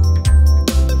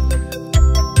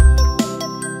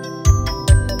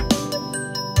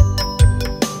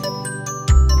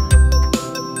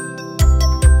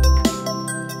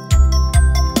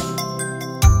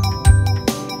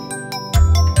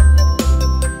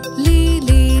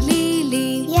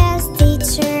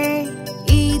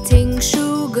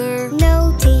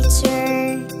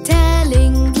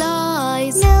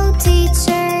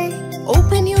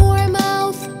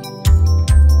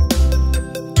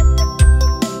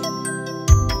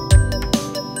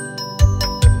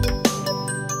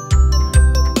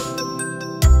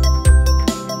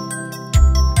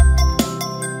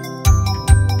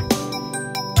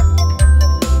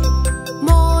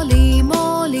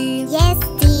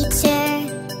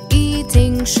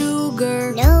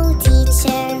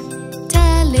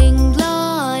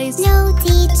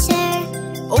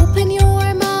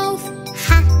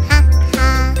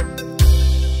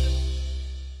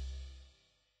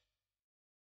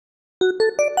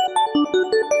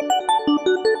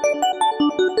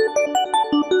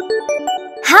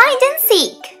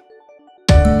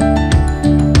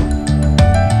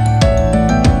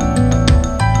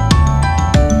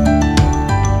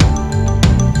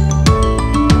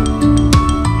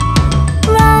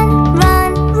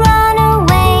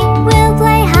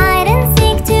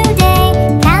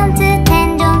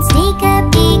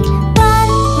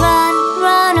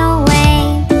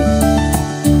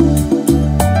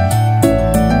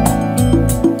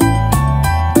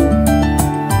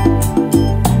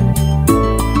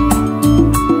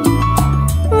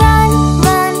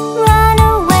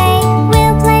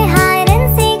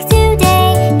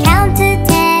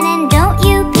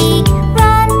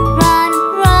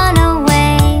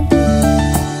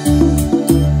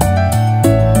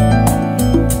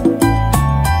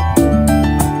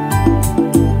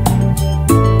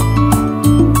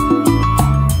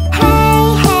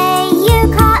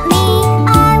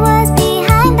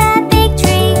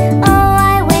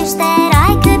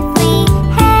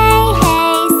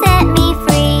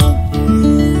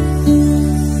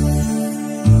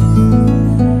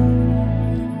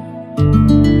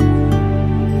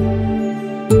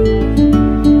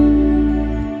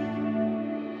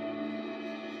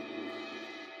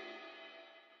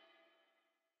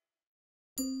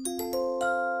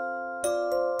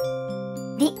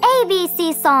 The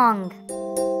ABC song.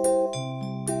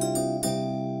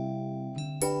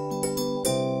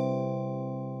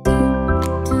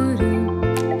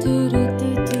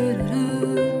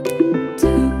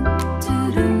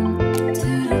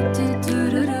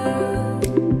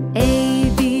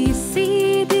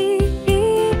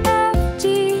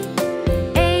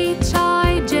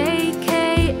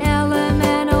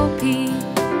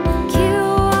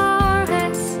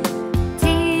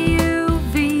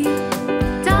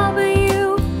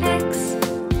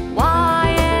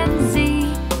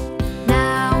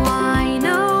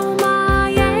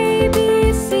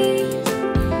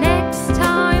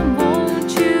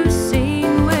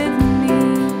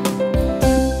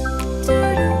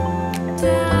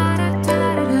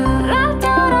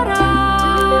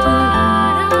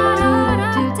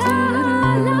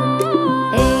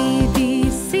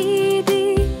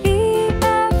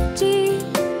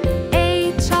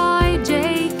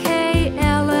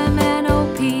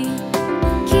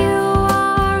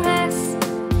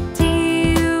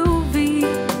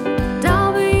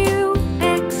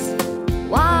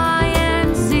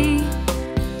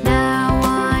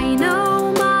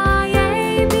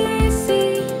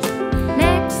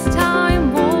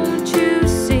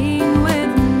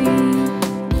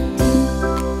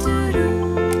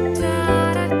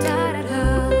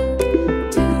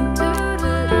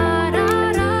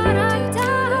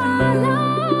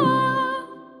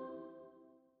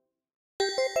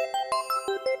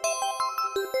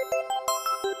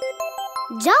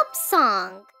 Job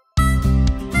song.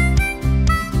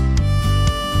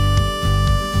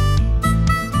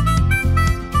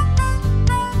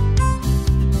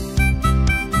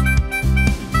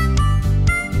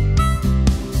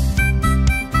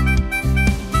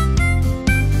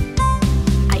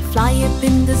 I fly up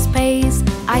into space,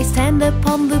 I stand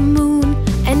upon the moon,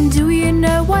 and do you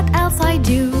know what else I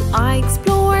do? I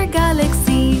explore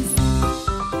galaxies.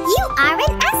 You are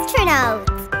an astronaut.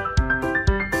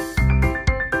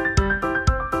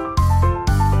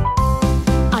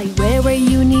 I wear a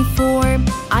uniform,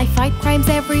 I fight crimes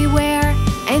everywhere,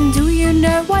 and do you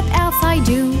know what else I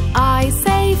do? I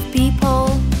save people.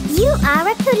 You are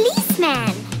a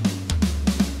policeman.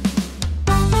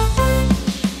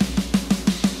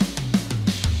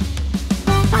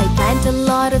 I plant a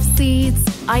lot of seeds,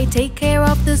 I take care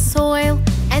of the soil,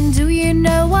 and do you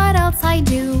know what else I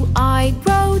do? I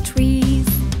grow trees.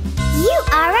 You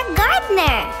are a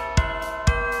gardener.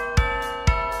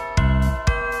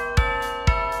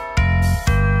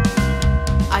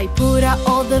 I put out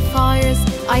all the fires,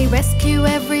 I rescue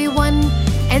everyone,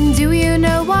 and do you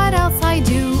know what else I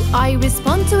do? I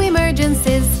respond to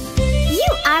emergencies. You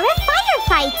are a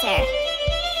firefighter.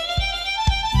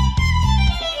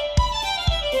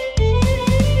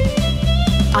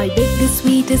 I bake the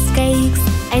sweetest cakes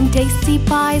and tasty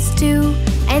pies too.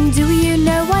 And do you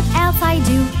know what else I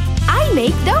do? I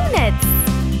make donuts.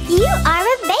 You are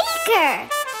a baker.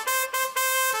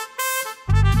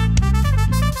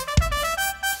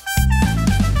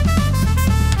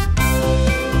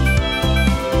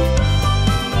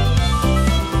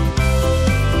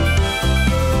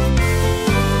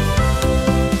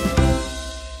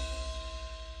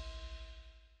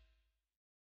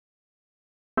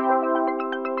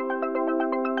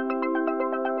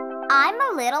 I'm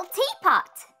a little teapot.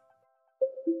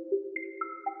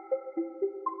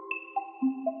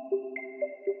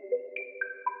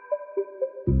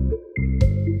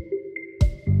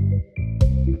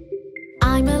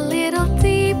 I'm a little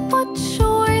teapot,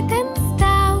 short and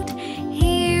stout.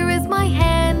 Here is my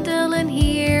handle and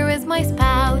here is my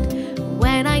spout.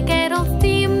 When I get all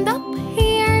steamed up,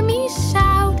 hear me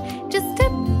shout. Just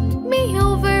tip me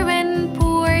over and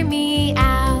pour me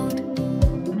out.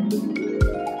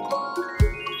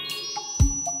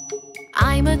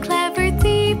 I'm a clever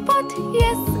teapot,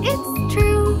 yes, it's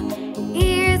true.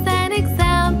 Here's an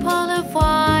example of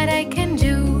what I can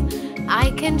do.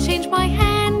 I can change my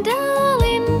handle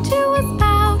into a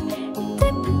spout.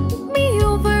 Tip me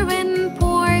over and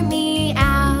pour me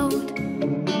out.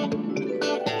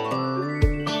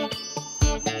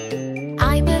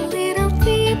 I'm a little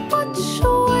teapot,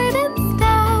 short and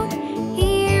stout.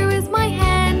 Here is my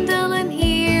handle and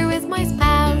here is my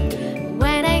spout.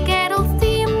 When I get all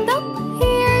steamed up,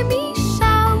 hear me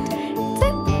shout.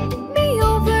 Tip me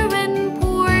over and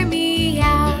pour me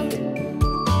out.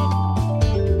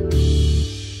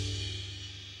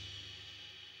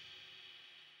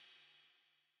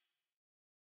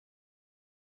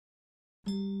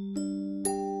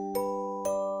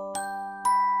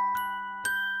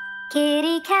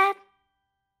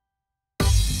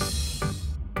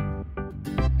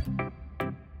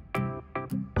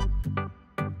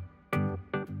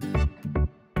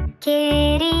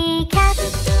 Kitty cat,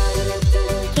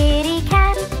 kitty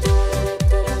cat,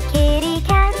 kitty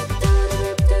cat,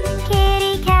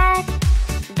 kitty cat.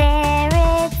 There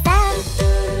it sat,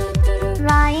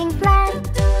 lying flat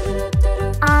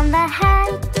on the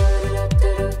hat.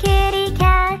 Kitty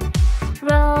cat,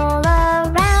 roll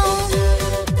around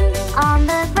on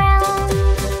the ground.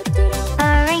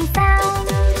 Purring sound,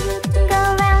 go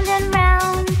round and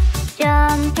round.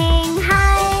 Jumping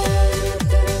high,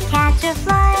 catch a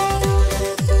fly.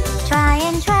 Try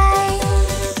and try,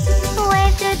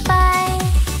 wave goodbye.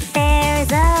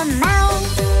 There's a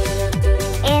mouse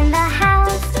in the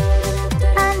house,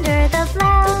 under the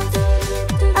blouse.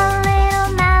 A little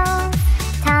mouse,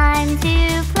 time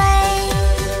to play.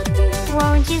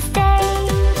 Won't you stay?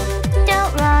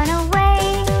 Don't run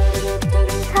away.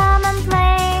 Come and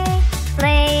play,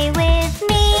 play with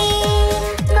me.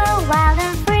 Go wild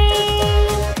and free.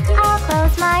 I'll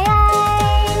close my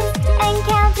eyes and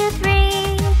count to 3.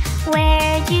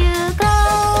 Where'd you go?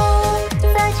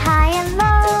 Search high and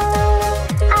low.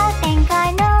 I think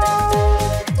I know.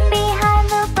 Behind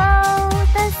the boat,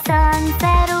 the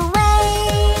sunset away.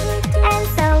 And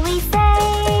so we say,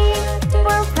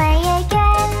 we'll play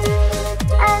again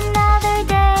another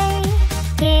day.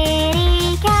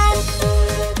 Kitty cat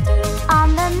on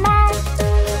the mat,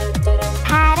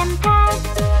 pat and pat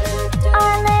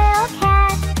our little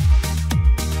cat.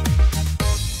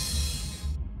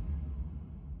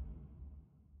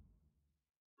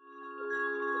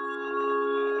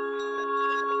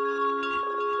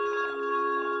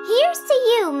 Here's to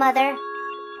you, Mother.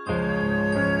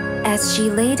 As she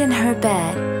laid in her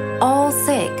bed, all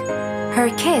sick, her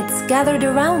kids gathered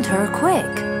around her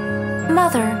quick.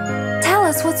 Mother, tell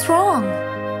us what's wrong.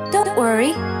 Don't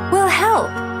worry, we'll help.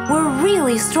 We're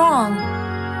really strong.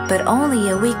 But only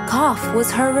a weak cough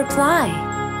was her reply.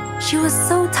 She was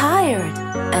so tired,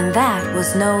 and that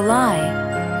was no lie.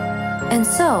 And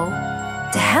so,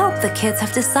 to help, the kids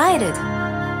have decided,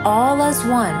 all as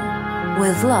one,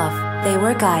 with love they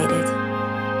were guided.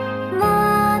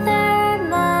 Mother,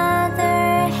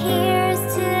 Mother, here's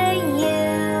to you.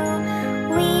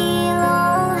 We'll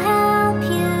all help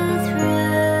you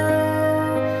through,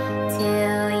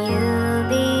 till you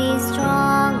be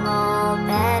strong, all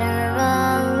better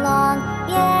along.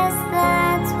 Yes,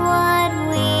 that's what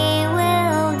we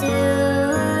will do.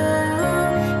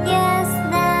 Yes,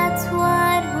 that's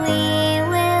what we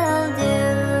will do.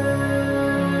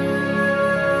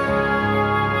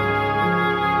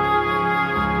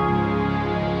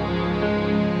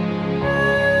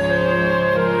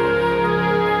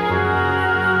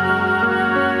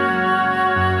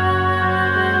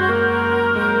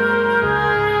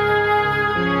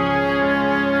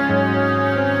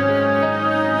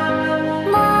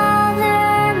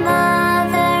 Mother,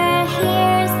 Mother,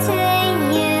 here's to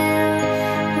you.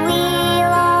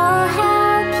 We'll all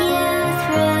help you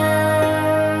through.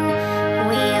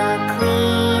 We'll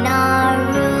clean our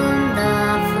room, the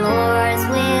floors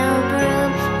will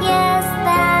broom. Yes,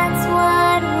 that's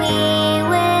what we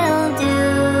will do.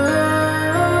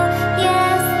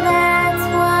 Yes, that's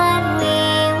what we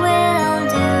will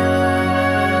do.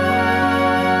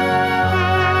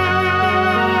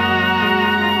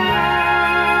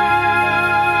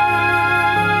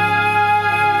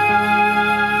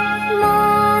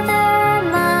 Mother,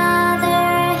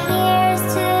 Mother, here's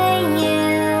to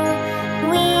you.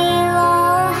 We'll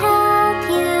all help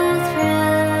you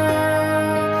through.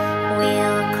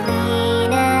 We'll clean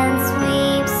and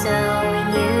sweep so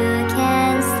you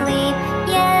can sleep.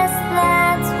 Yes,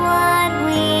 that's what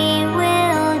we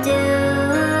will do.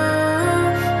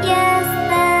 Yes,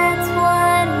 that's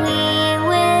what we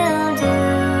will do.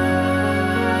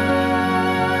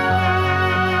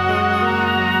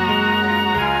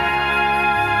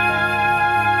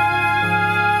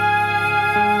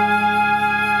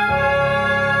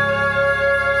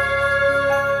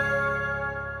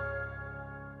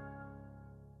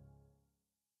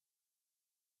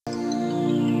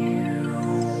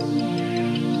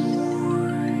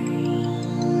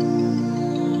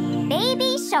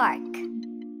 Baby shark.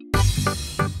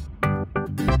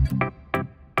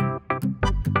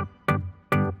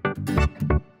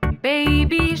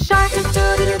 Baby shark,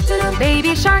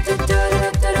 baby shark,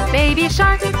 baby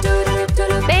shark,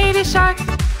 baby shark.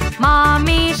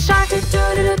 Mommy shark,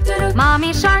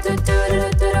 mommy shark,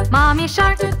 mommy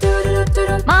shark,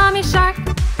 mommy shark.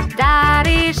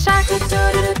 Daddy shark,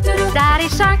 daddy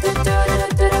shark,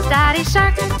 daddy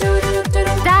shark,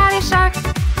 daddy shark.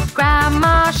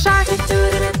 Grandma shark,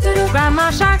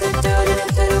 grandma shark,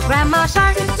 grandma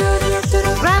shark,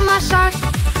 grandma shark.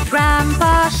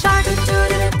 Grandpa shark,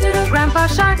 grandpa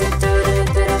shark,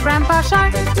 grandpa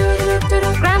shark,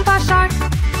 grandpa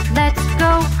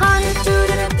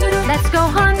go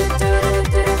hunt.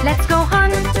 Let's go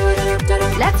hunt.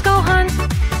 Let's go hunt.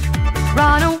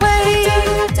 Run away.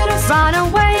 Run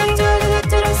away.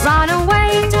 Run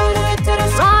away.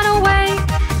 Run away.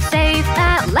 Safe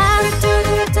at last.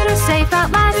 Safe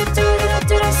at last.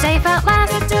 Safe at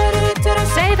last.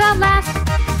 Safe at last.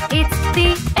 It's the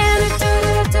end.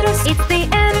 It's the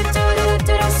end.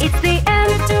 It's the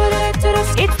end.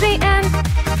 It's the end.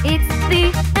 It's the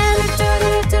end. It's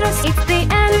the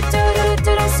end.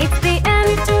 It's the end.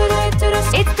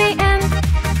 It's the end.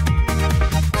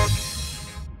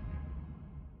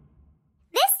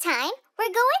 This time,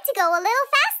 we're going to go a little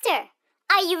faster.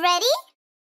 Are you ready?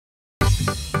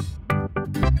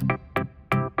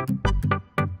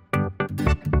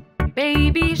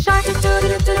 Baby shark,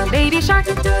 baby shark,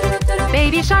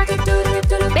 baby shark,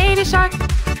 baby shark.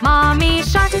 Mommy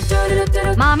shark,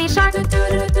 mommy shark,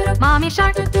 mommy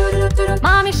shark,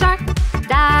 mommy shark.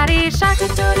 Daddy shark,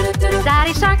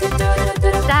 daddy shark,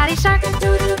 daddy shark,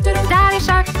 daddy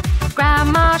shark.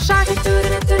 Grandma shark,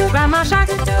 grandma shark,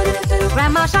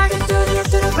 grandma shark,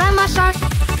 grandma shark.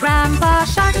 Grandpa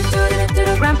shark,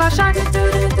 grandpa shark,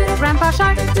 grandpa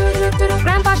shark,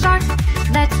 grandpa shark.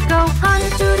 Let's go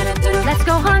hunt, let's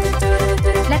go hunt,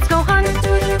 let's go hunt,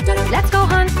 let's go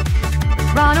hunt.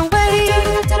 Run away,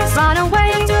 run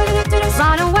away,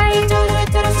 run away,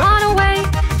 run away.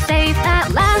 Safe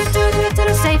at last,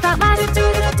 safe at last,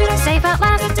 safe at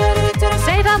last,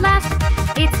 safe at last.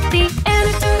 It's the end,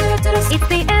 it's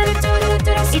the end,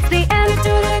 it's the end,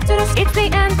 it's the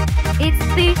end, it's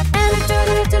the end,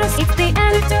 it's the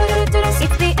end,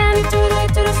 it's the end,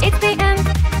 it's the end.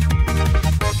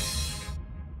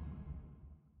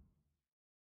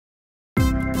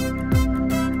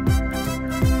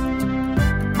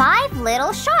 Five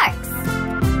little sharks.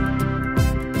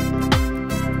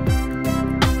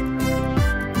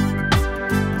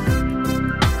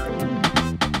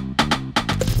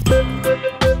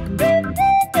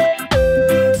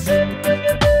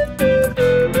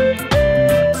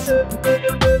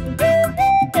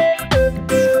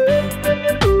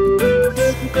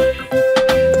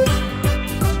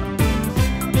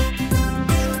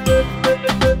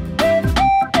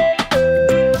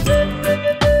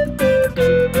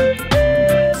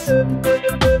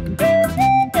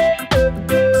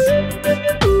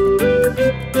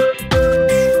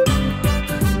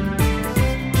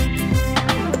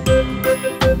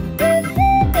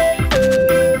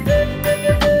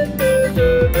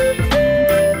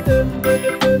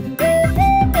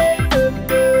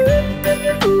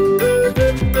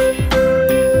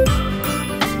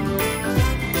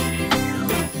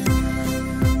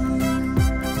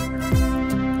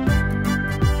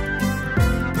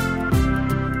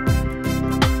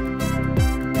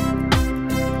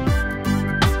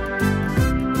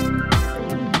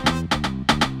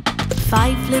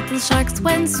 Five little sharks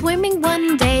went swimming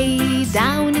one day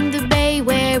down in the bay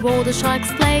where all the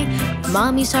sharks play.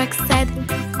 Mommy shark said,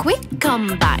 "Quick,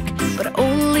 come back." But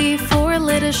only four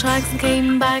little sharks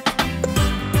came back.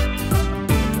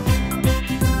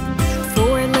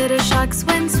 Four little sharks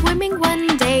went swimming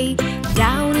one day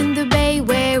down in the bay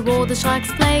where all the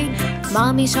sharks play.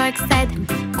 Mommy shark said,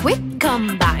 "Quick,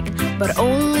 come back." But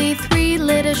only three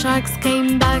little sharks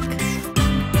came back.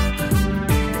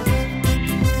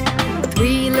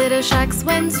 Three little sharks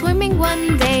went swimming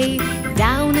one day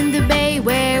down in the bay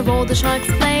where all the sharks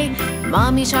play.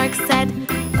 Mommy shark said,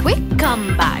 "Quick,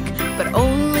 come back." But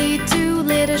only two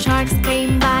little sharks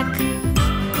came back.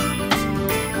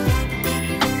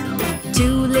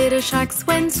 Two little sharks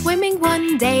went swimming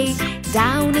one day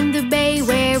down in the bay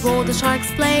where all the sharks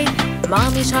play.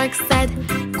 Mommy shark said,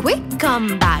 "Quick,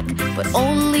 come back." But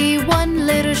only one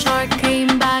little shark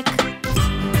came back.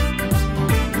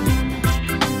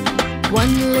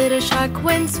 One little shark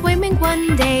went swimming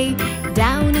one day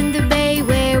down in the bay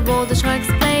where all the sharks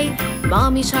play.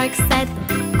 Mommy shark said,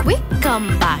 "Quick, come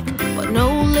back." But no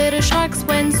little sharks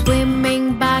went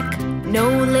swimming back. No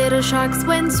little sharks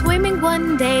went swimming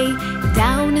one day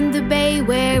down in the bay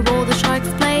where all the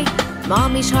sharks play.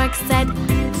 Mommy shark said,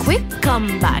 "Quick, come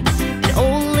back." And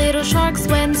all little sharks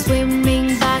went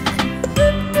swimming back.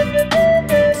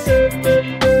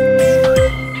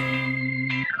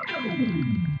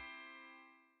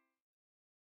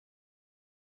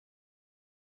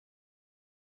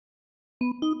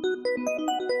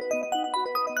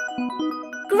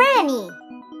 Granny.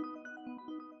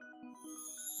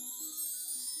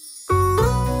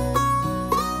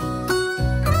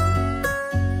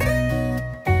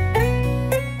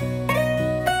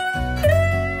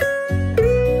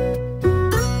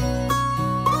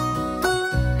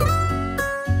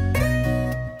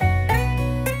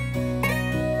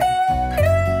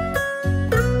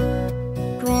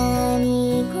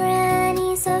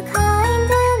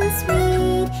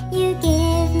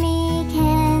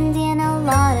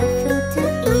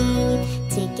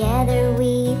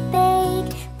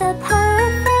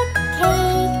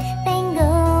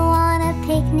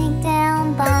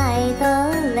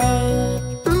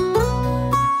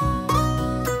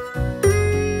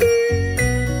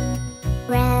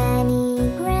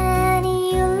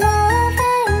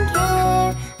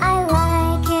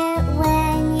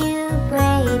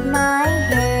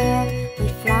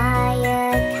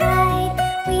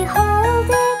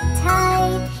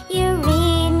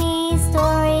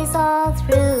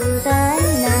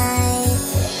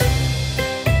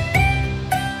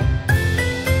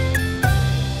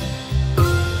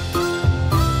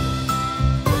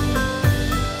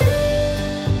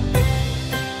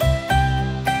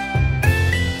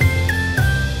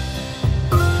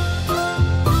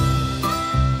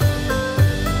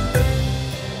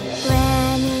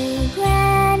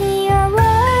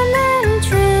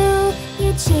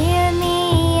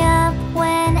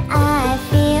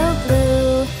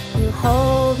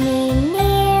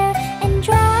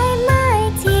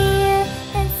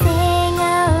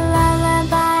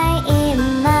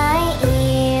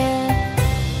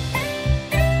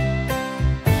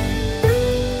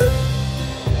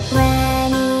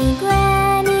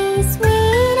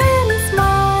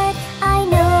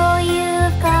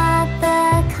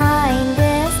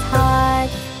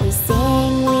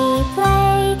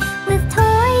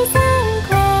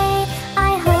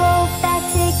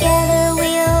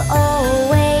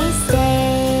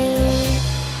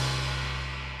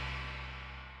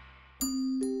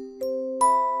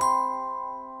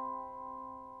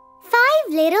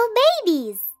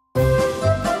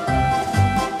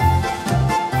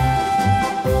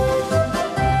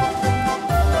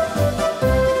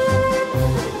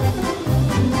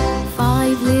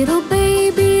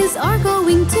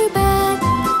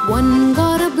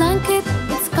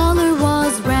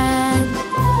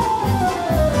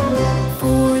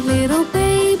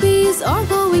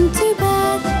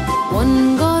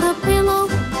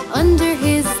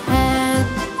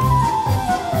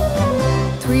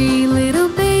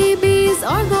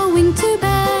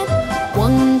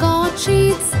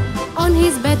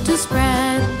 his bed to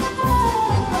spread.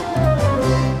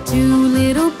 Two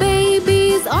little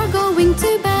babies are going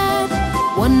to bed.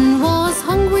 One was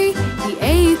hungry, he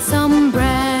ate some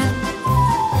bread.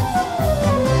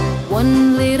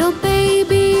 One little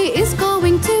baby is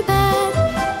going to bed.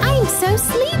 I'm so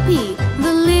sleepy,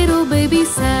 the little baby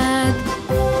said.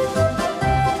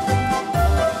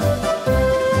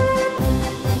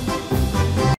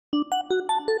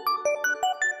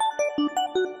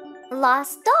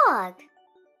 Lost dog.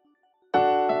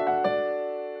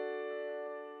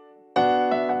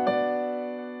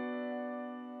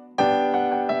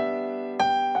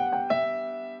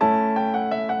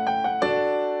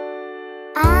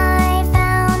 I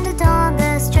found a dog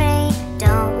astray.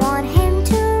 Don't want him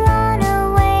to run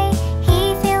away.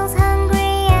 He feels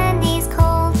hungry and he's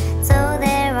cold, so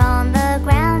there on the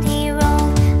ground he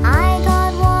rolled. I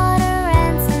got water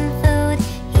and some food.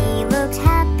 He looked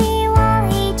happy while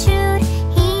he chewed.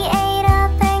 He ate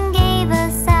up and gave a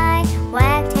sigh,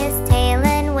 wagged his tail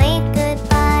and waved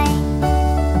goodbye.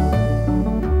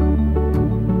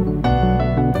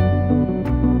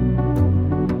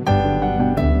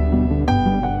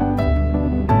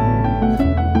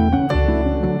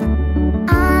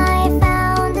 I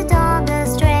found a dog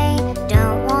astray.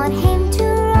 Don't want him to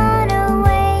run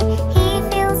away. He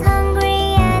feels hungry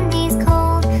and he's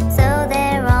cold, so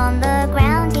there on the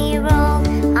ground he rolled.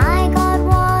 I got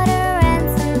water and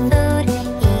some food.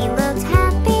 He looked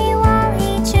happy while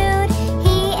he chewed.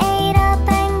 He ate up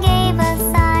and gave a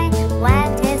sigh,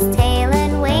 wagged his tail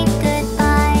and waved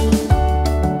goodbye.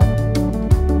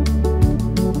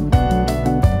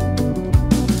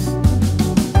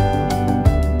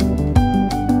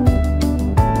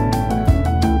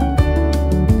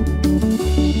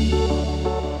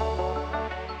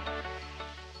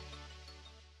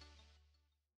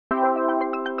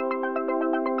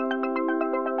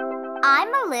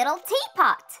 I'm a little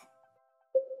teapot.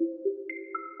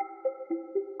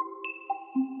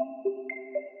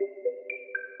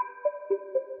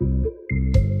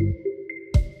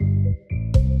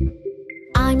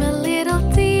 I'm a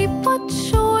little teapot,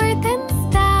 short and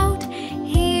stout.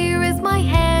 Here is my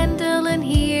handle and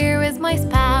here is my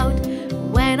spout.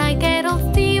 When I get all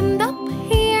steamed up,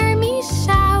 hear me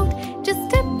shout. Just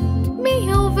tip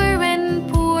me over and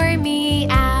pour me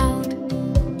out.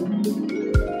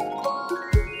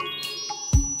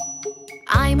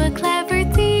 I'm a clever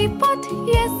teapot,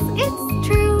 yes, it's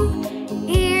true.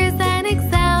 Here's an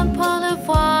example of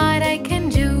what I can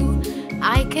do.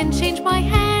 I can change my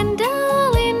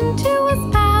handle into a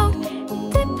spout.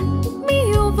 Tip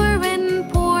me over and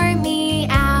pour me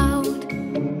out.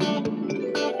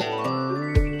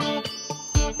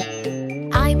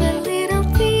 I'm a little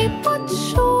teapot,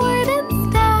 short and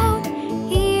stout.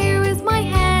 Here is my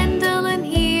handle and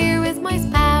here is my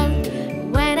spout.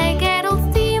 When I get all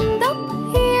steamed up,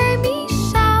 hear me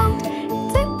shout.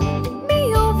 Tip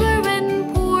me over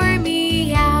and pour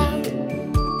me out.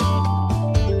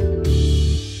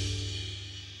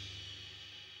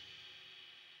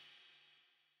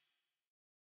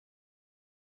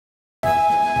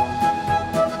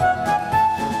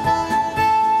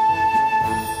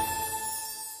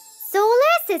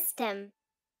 Solar system.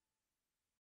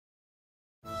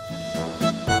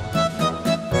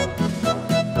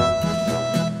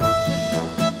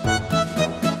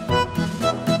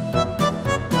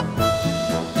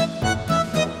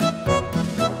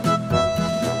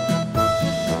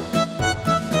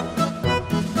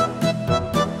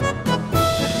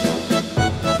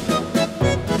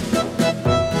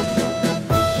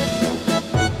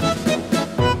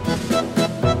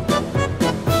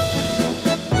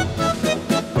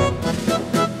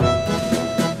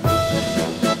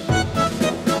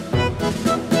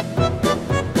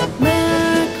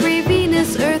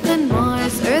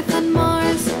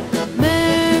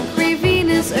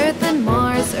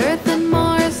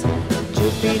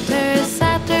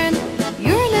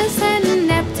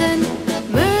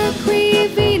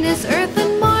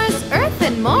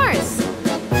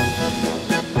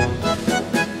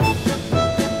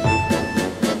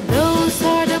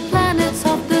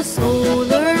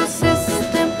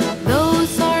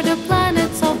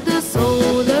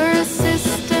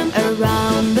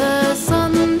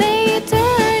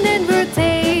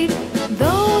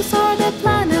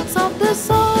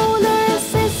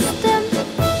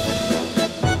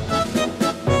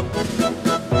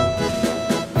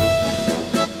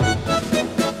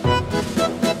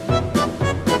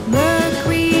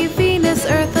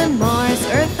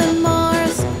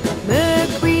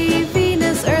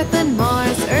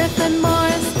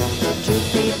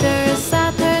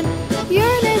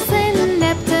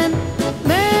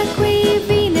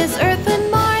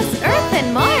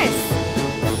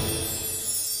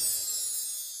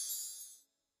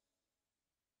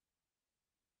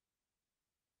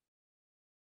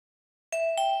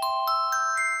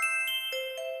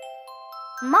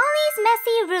 Molly's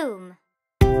Messy Room.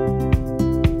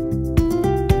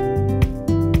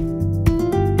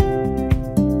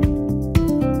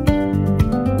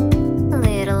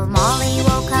 Little Molly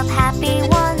woke up happy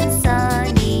one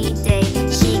sunny day.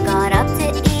 She got up to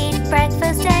eat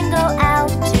breakfast and go out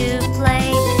to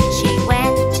play. She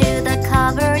went to the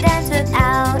cupboard and took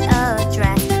out a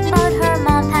dress, but her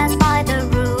mom passed by the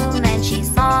room and she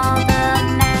saw the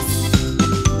mess.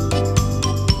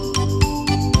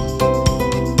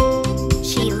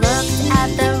 She looked at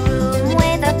the room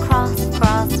with a cross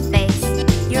face.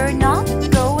 You're not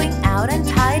going out and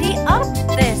tidy up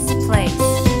this place.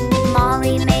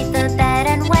 Molly made the bed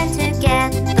and went to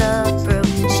get the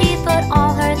broom. She put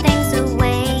all her things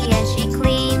away and she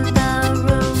cleaned the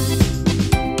room.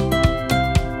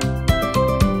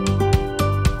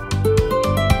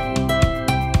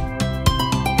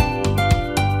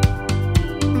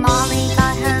 Molly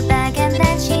got her bag and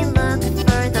then she looked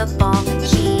for the ball.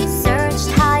 She searched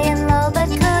high and low but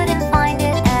couldn't find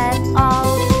it at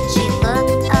all. She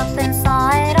looked up and saw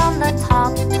it on the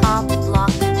top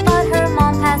block, but her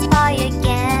mom passed by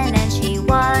again and she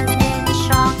was in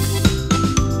shock.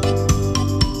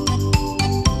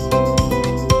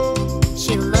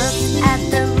 She looked at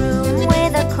the room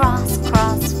with a cross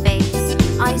face.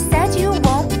 I said you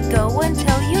won't go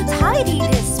until you tidy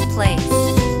this place.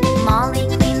 Molly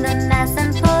cleaned the mess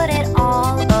and put it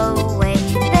all away.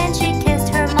 Then she kissed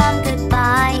her mom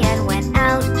goodbye and went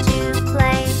out to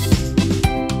play.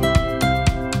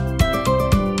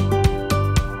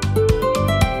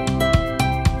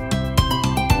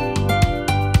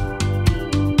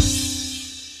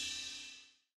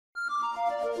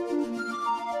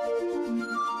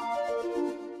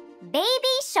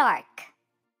 Baby Shark.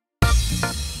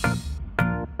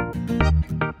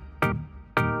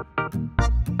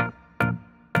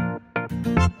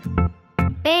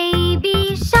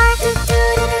 Baby shark,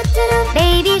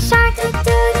 baby shark,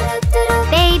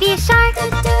 baby shark,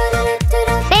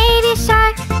 baby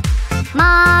shark,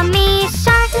 mommy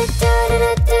shark,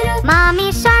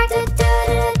 mommy shark,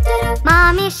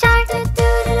 mommy shark,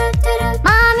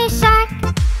 mommy shark,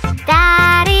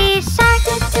 daddy shark,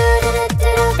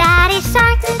 daddy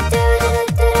shark,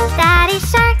 daddy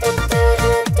shark,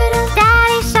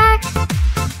 daddy shark,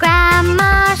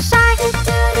 grandma shark,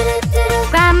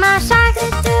 grandma shark,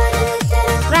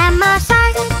 grandma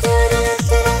shark,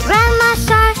 grandma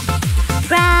shark,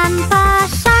 grandpa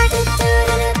shark,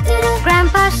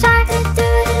 grandpa shark,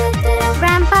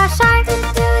 grandpa shark,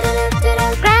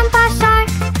 grandpa shark.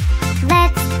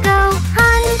 Let's go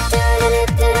hunt,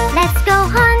 let's go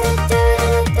hunt,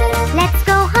 let's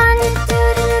go hunt,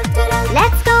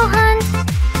 let's go hunt.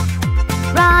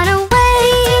 Run away,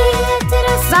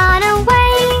 run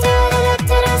away,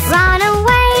 run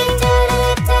away,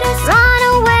 run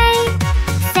away.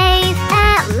 Safe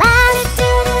at last,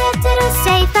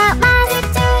 safe at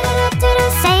last,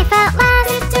 safe at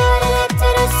last,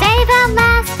 safe at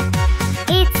last.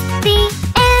 It's the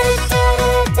end,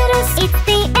 it's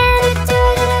the end, it's the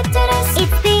end, it's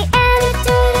the end, it's the end, it's the end, it's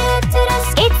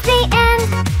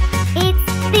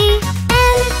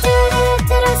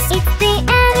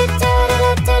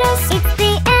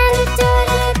the end,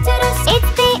 it's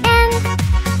the end.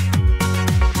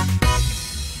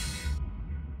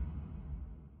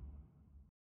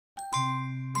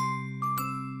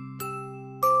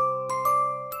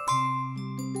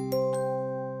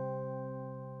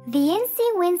 The Incy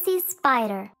Wincy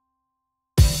Spider.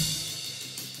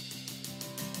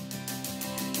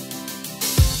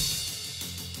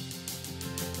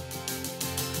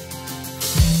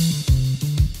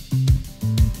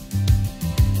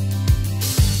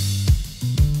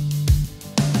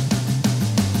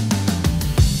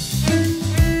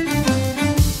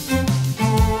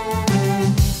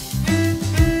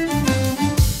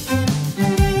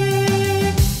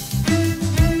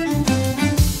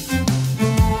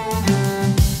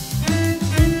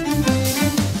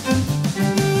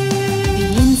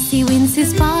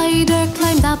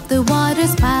 Up the water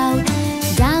spout,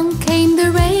 down came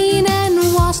the rain and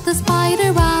washed the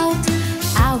spider out.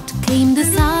 Out came the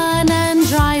sun and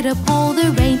dried up all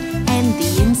the rain, and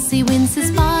the Incy Wincy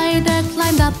Spider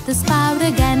climbed up the spout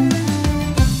again.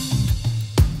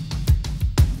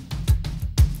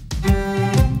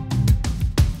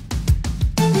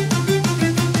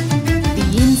 The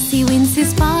Incy Wincy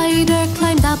Spider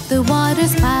climbed up the water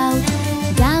spout,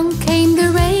 down came the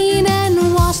rain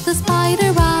and washed the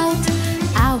spider out.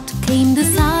 Out came the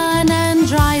sun and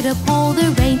dried up all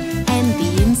the rain, and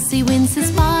the Incy Wincy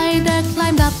Spider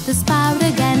climbed up the spout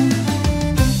again.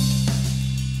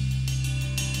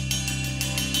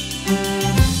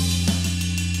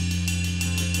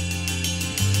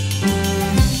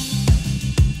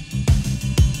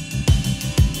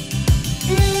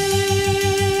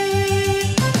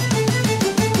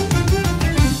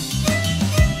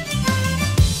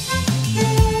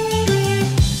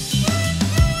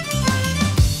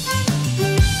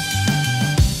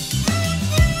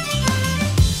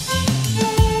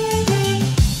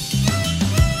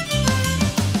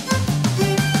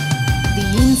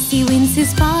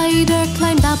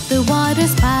 the water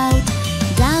spout.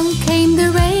 Down came the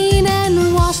rain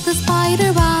and washed the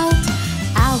spider out.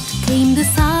 Out came the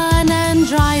sun and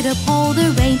dried up all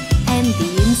the rain. And the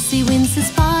incy-wincy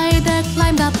spider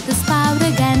climbed up the spout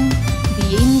again. The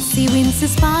incy-wincy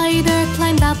spider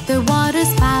climbed up the water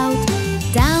spout.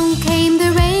 Down came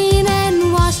the rain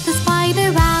and washed the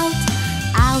spider out.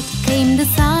 Out came the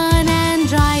sun and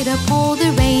dried up all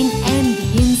the rain. And the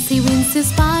incy-wincy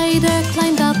spider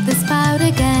climbed up the spout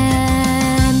again.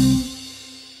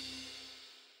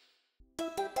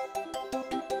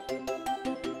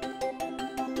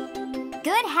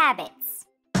 Good habits.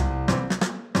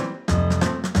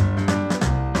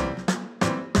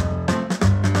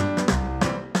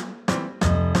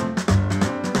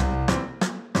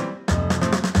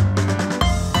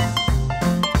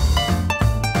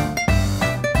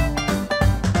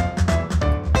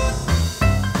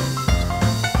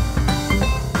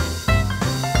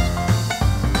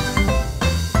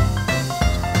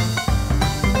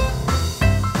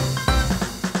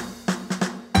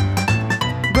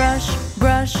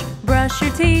 Brush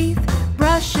your teeth,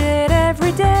 brush it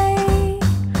every day.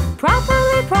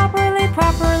 Properly, properly,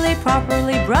 properly,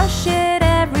 properly brush it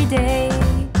every day.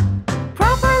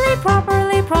 Properly,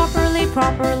 properly, properly,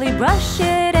 properly brush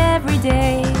it every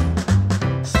day.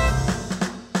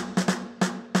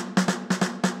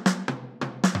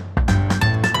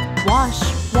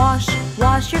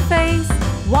 Wash your face,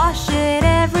 wash it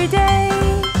every day.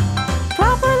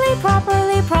 Properly,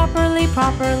 properly, properly,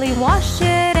 properly wash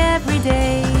it every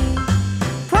day.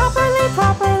 Properly,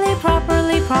 properly,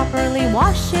 properly, properly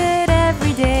wash it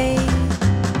every day.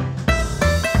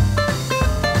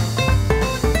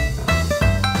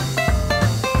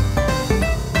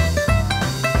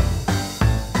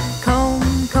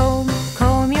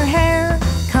 Comb your hair,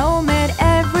 comb it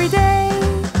every day.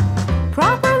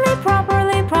 Properly,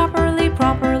 properly, properly,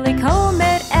 properly comb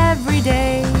it every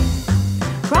day.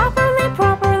 Properly,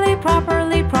 properly,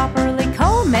 properly, properly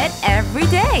comb it every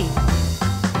day.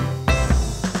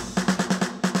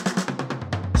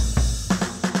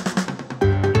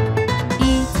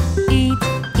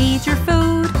 Eat your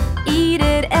food, eat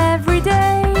it every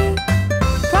day.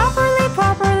 Properly,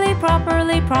 properly,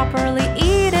 properly, properly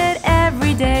eat it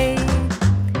every day.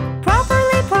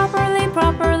 Properly, properly,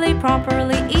 properly,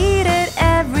 properly eat it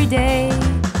every day.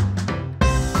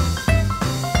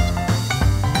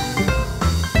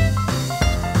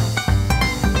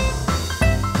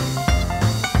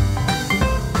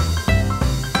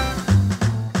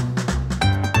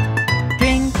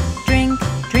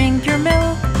 Drink your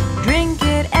milk, drink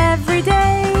it every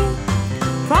day.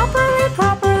 Properly,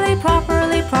 properly,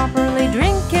 properly, properly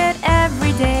drink it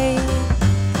every day.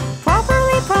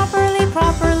 Properly, properly,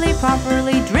 properly,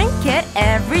 properly drink it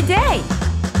every day.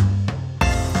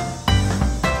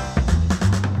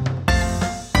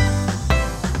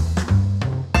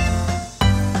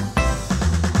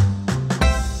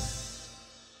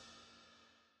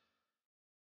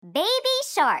 Baby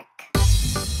shark.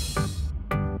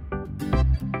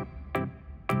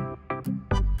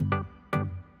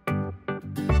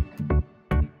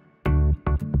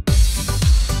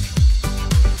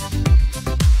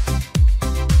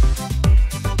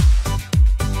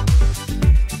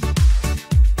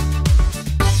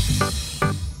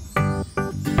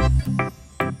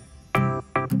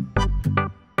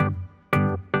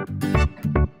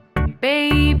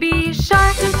 Baby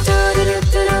shark,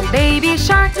 baby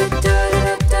shark,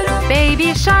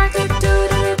 baby shark,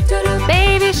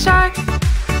 baby shark,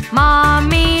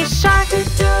 mommy shark,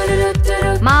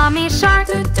 mommy shark,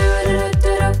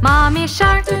 mommy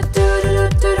shark,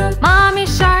 mommy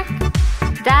shark,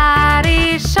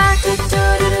 daddy shark,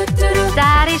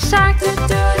 daddy shark,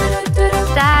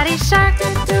 daddy shark,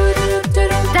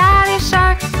 daddy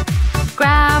shark,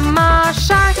 grandma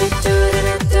shark,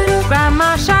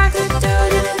 grandma shark,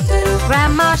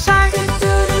 grandma shark,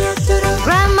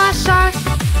 grandma shark,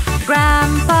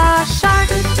 grandpa shark,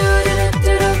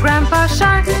 grandpa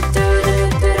shark,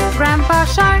 grandpa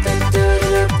shark,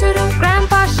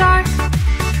 grandpa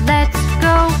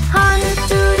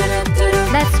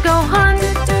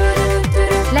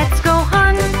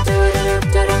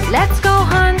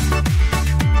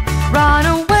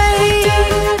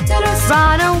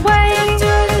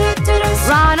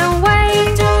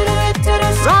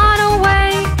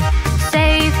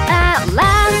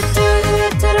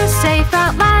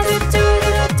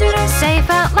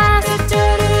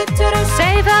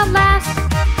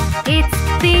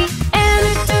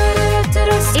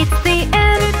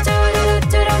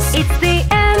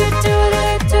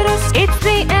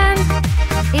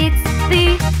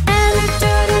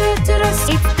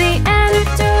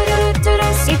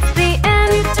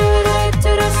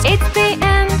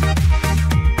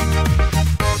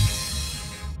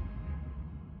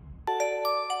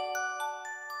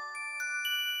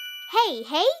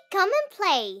hey, come and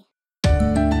play.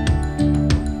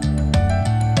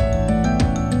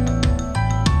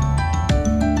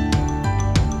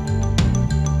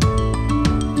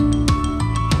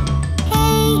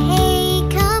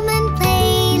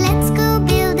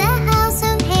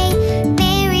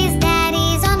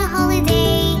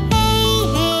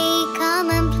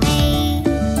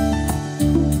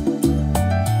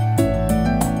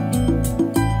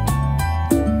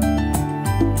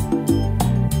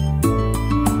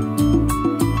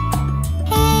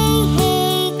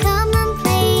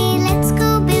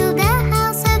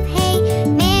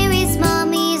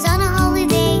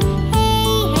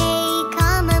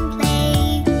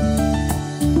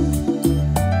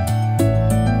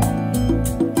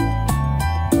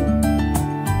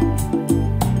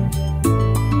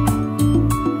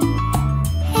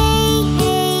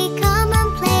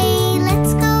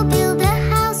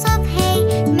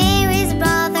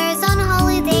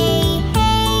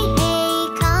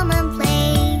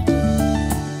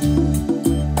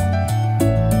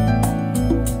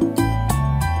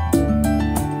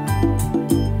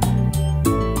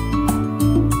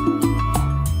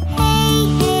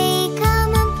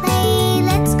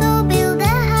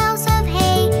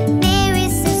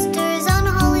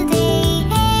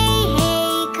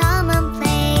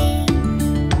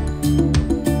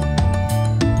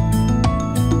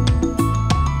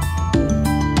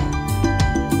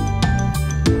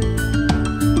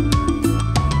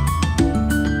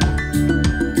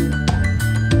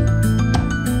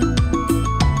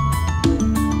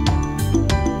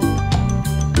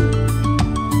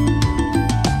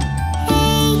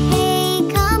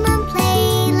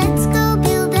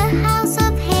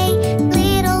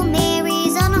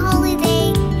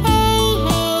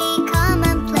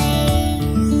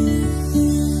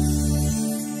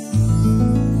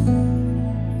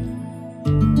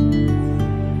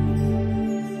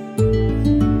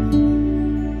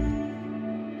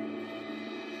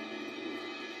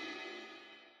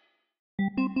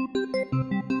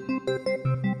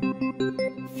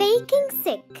 Faking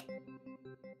sick.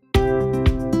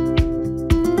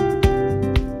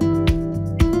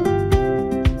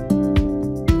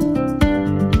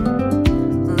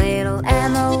 Little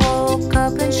Emma woke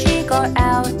up and she got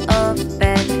out of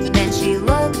bed. Then she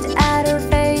looked at her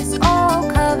face all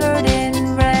covered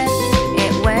in red.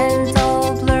 It went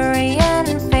all blurry and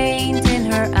faint in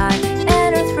her eye,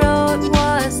 and her throat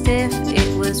was stiff,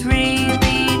 it was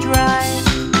really dry.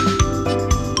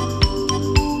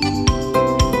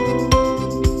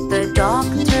 The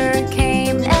doctor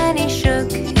came and he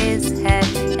shook his head,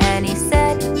 and he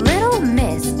said, "Little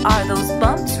miss, are those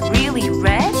bumps really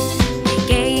red?" He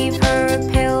gave her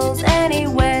pills and he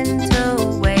went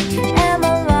away.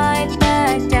 Emma lied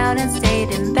back down and stayed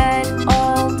in bed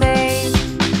all day.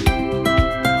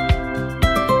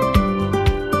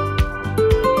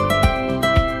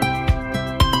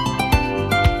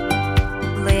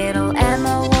 Little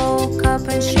Emma woke up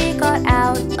and she got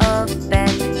out of bed.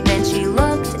 Then she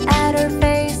looked at her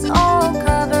face all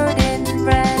covered in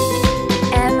red.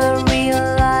 Emma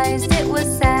realized it was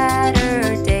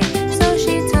Saturday, so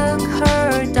she took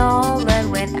her doll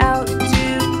and went out to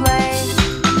play.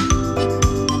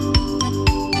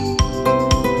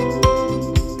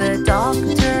 The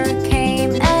doctor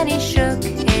came and he shook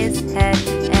his head,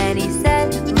 and he said,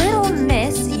 "Little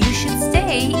miss, you should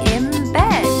stay in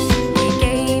bed." He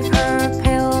gave her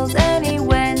pills and he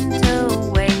went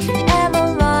away. Emma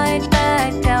lied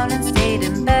back down and stayed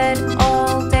in bed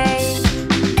all day.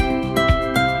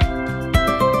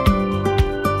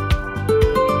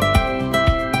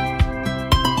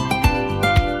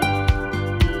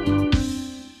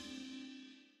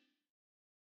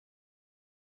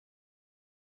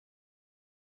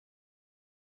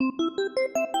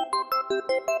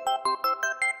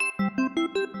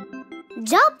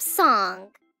 Job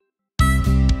song.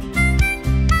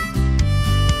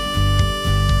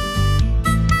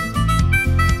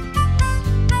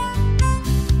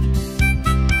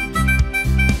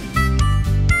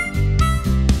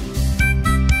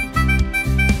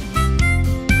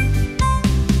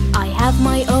 I have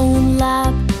my own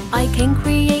lab, I can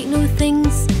create new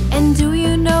things. And do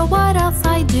you know what else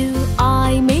I do?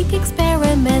 I make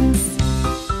experiments.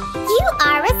 You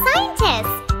are a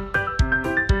scientist.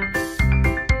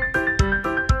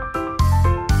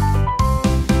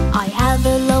 I have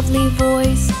a lovely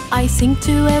voice, I sing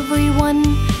to everyone.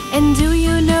 And do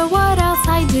you know what else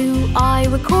I do? I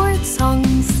record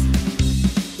songs.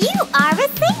 You are a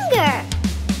singer.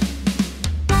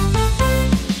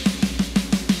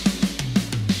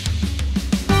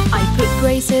 I put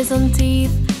braces on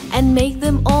teeth and make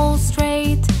them all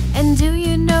straight. And do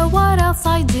you know what else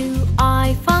I do?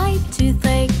 I fight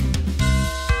toothache.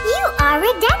 You are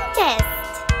a dentist.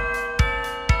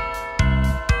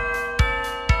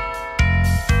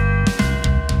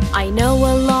 I know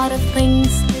a lot of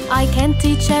things, I can't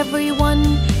teach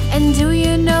everyone. And do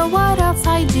you know what else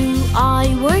I do?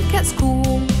 I work at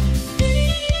school.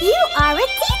 You are a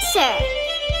teacher.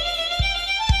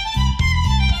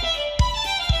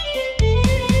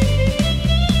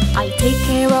 I take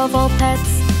care of all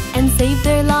pets and save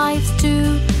their lives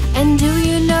too. And do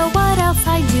you know what else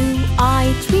I do?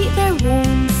 I treat their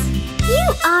wounds.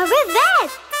 You are a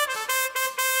vet.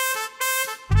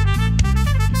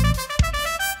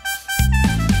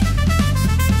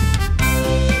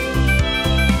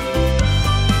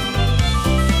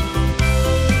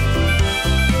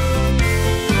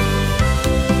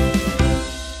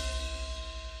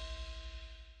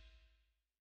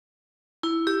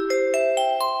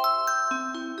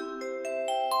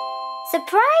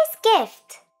 Surprise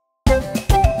gift.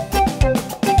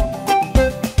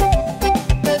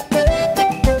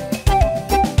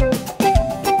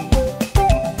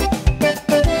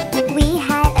 We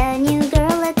had a new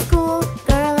girl at school,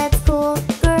 girl at school,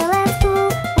 girl at school.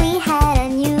 We had a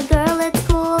new girl at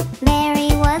school,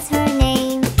 Mary was her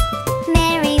name.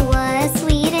 Mary was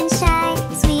sweet and shy,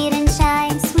 sweet and shy,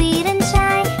 sweet and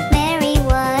shy. Mary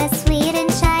was sweet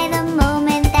and shy the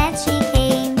moment that she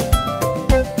came.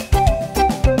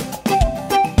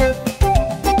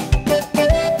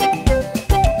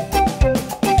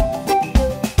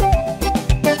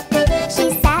 She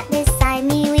sat beside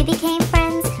me, we became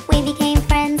friends, we became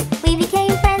friends, we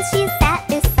became friends. She sat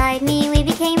beside me, we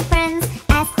became friends,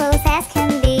 as close as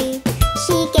can be.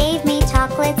 She gave me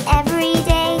chocolates every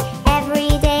day,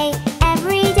 every day,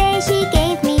 every day. She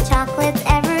gave me chocolates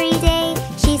every day.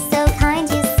 She's so kind,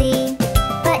 you see.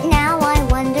 But now I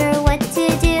wonder what to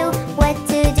do, what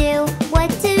to do, what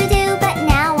to do. But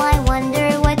now I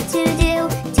wonder what to do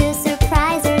to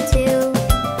surprise her too.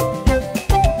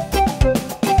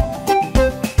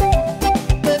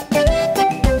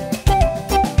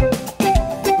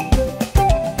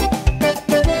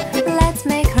 Let's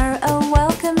make her a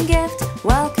welcome gift,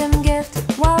 welcome gift,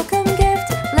 welcome gift.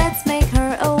 Let's make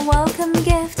her a welcome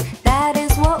gift, that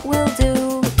is what we'll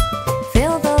do.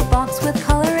 Fill the box with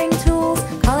coloring tools,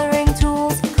 coloring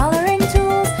tools, coloring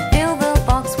tools. Fill the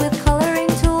box with coloring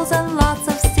tools and lots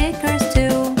of stickers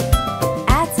too.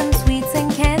 Add some sweets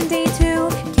and candy too,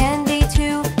 candy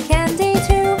too, candy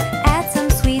too. Add some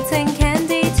sweets and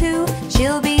candy too,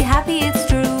 she'll be happy, it's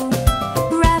true.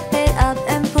 Wrap it up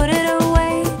and put it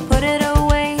away, put it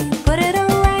away, put it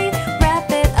away. Wrap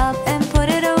it up and put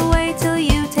it away till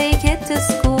you take it to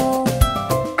school.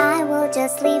 I will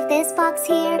just leave this box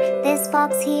here, this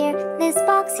box here, this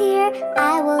box here.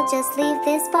 I will just leave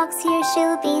this box here,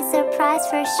 she'll be surprised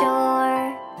for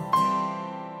sure.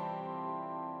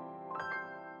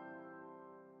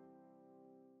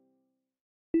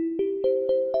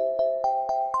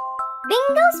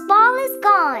 Bingo's ball is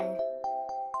gone.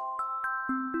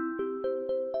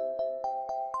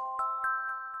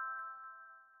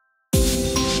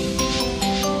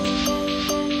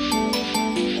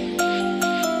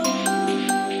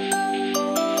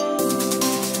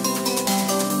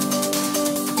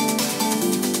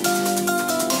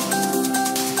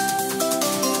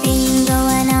 Bingo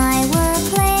and I were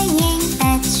playing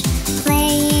fetch,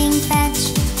 playing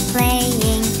fetch,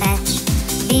 playing fetch.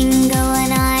 Bingo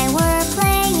and I were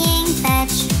playing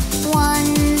fetch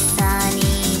one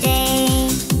sunny day.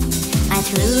 I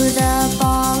threw the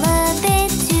ball a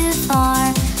bit too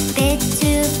far, bit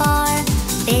too far,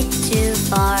 bit too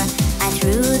far. I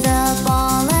threw the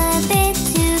ball a bit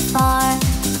too far,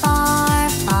 far,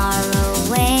 far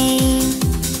away.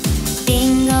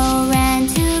 Bingo ran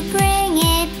to bring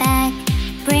it back,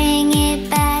 bring it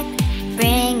back,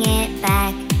 bring it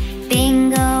back.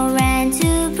 Bingo ran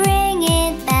to bring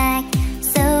it back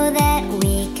so that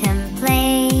we can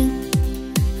play.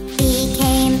 He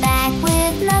came back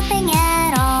with nothing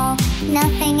at all,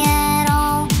 nothing at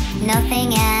all,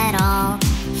 nothing at all.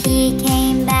 He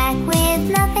came back with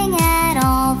nothing at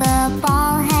all, the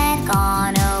ball had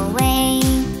gone away.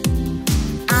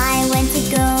 I went to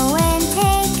go and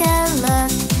take a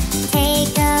look,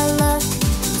 take a look,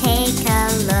 take a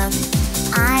look.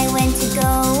 I went to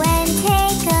go and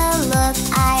take a look.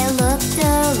 I looked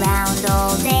around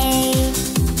all day.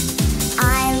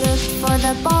 I looked for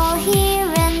the ball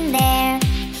here and there,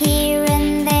 here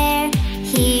and there,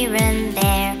 here and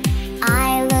there.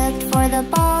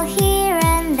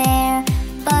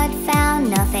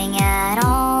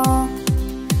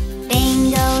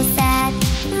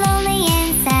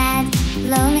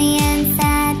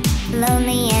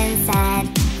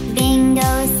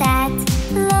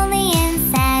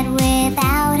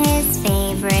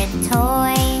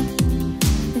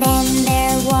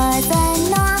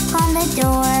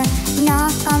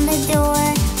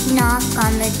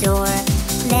 the door.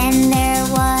 Then there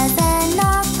was a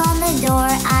knock on the door.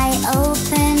 I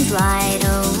opened right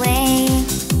away.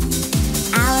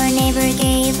 Our neighbor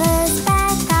gave us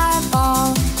back our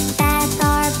ball, back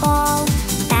our ball,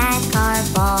 back our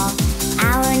ball.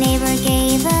 Our neighbor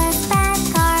gave us back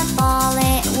our ball.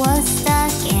 It was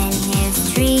stuck in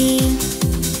his tree.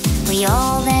 We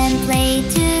all then played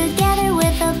together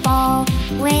with the ball,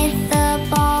 with the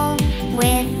ball,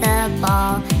 with the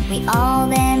ball. We all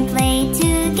then played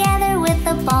together with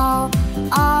the ball,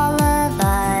 all of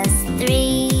us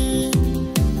three.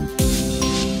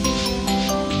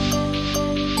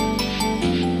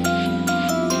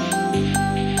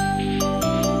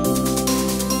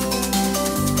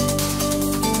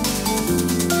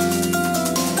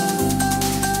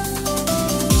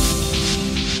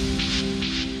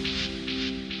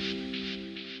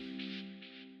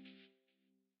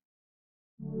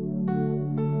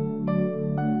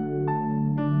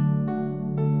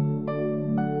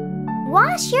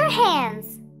 Wash your hands.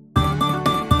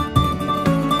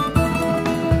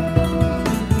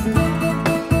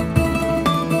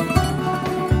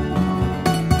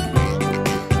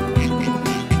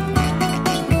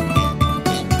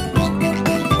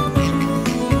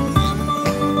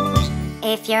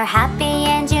 If you're happy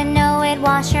and you know it,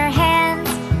 wash your hands.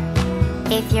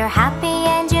 If you're happy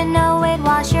and you know it,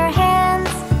 wash your hands.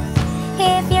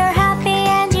 If you're happy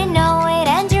and you know it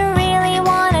and you really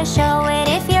want to show it,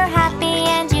 if you're happy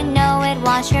and you know it,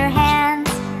 wash your hands.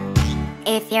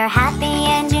 If you're happy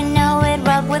and you know it,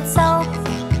 rub with soap.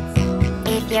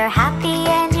 If you're happy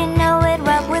and you know it,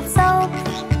 rub with soap.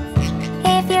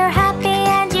 If you're happy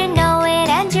and you know it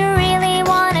and you really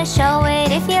want to show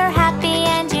it, if you're happy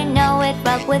and you know it,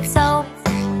 rub with soap.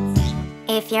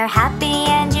 If you're happy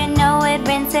and you know it,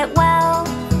 rinse it well.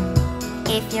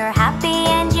 If you're happy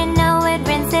and you know it,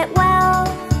 rinse it well.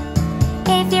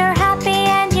 If you're happy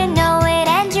and you know it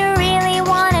and you really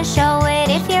want to show it,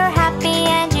 if you're happy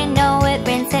and you know it,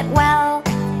 rinse it well.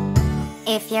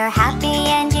 If you're happy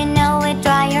and you know it,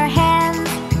 dry your hands.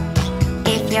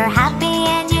 If you're happy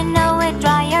and you know it,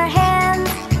 dry your hands.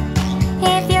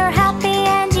 If you're happy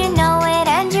and you know it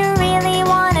and you really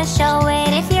want to show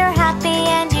it, if you're happy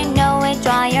and you know it,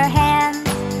 dry your hands.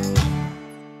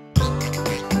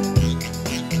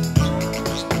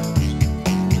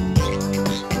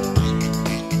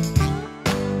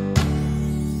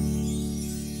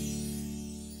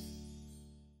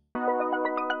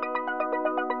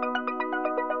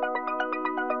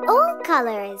 All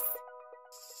colors.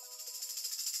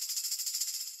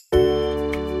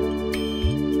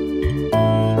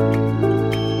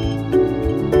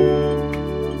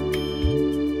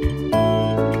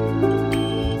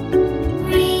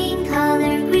 Green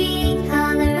color,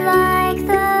 like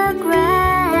the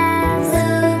grass.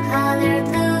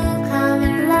 Blue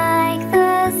color, like the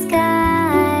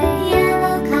sky.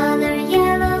 Yellow color,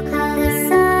 the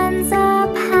sun's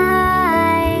up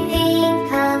high. Pink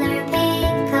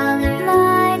color,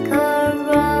 like a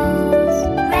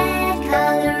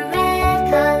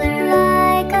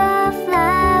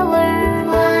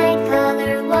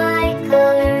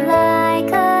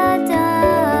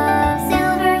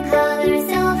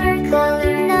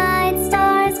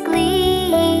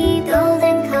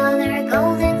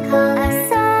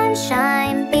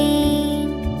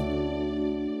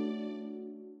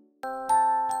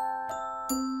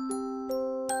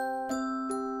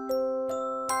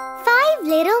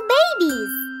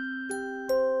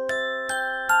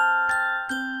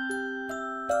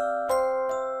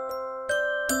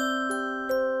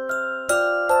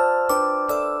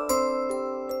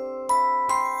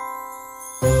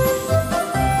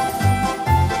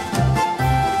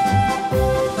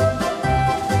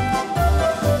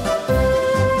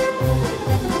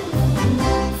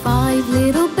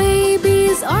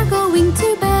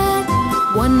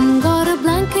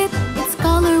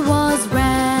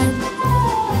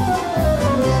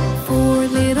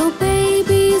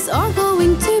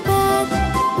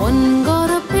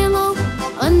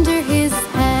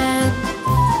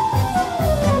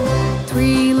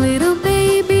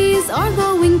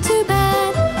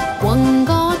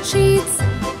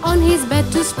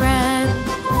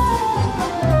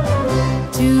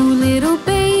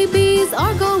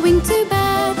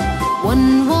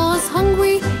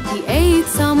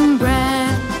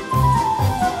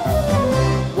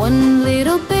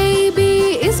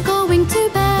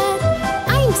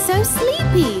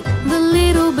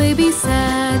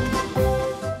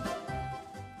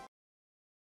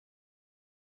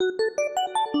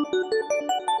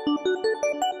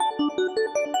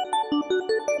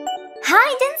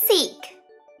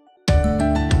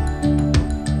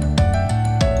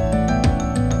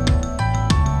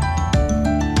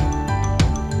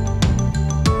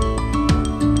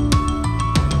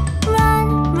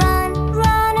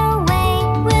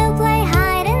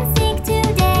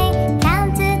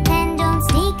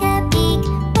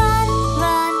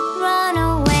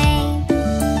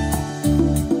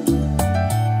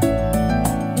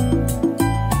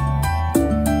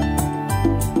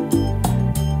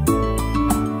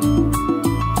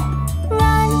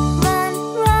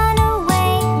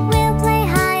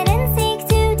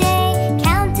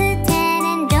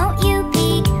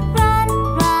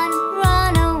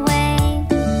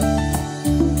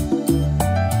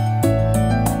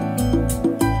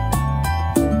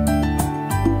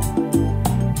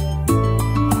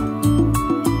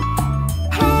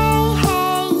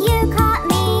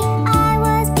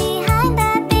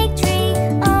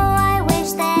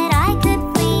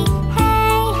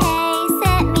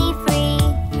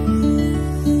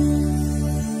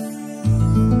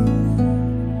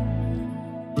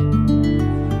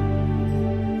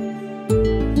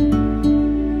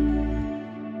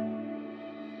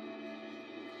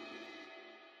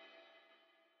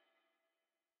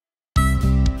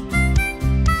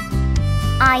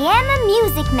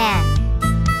Music Man.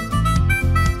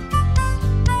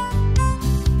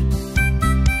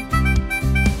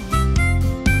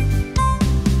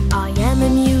 I am a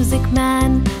music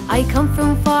man, I come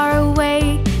from far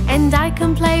away, and I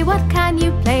can play. What can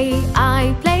you play?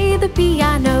 I play the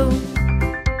piano.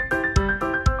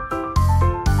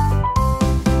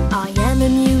 I am a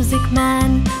music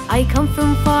man, I come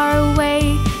from far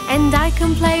away, and I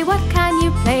can play. What can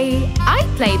you play? I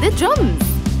play the drums.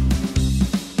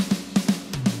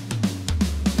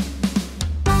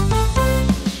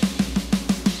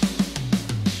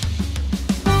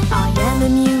 I am a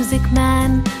music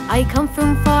man, I come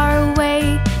from far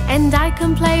away, and I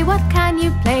can play. What can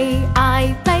you play?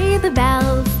 I play the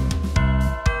bells.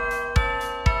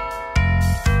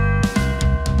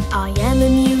 I am a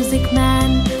music man,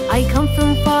 I come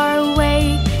from far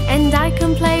away, and I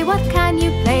can play. What can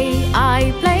you play?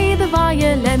 I play the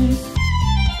violin.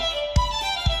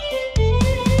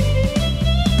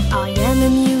 I am a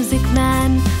music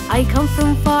man, I come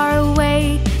from far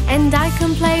away, and I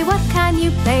can play. What can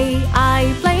you play?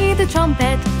 I play the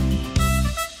trumpet.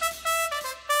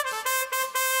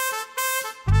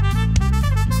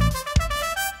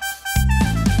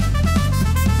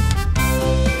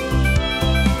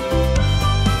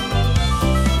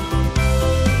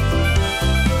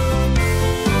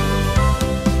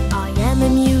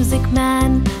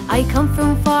 I come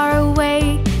from far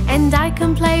away, and I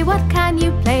can play. What can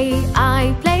you play?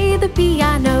 I play the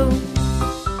piano.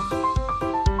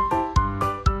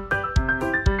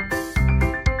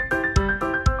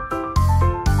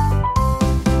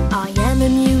 I am a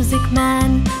music man,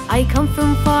 I come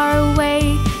from far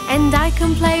away, and I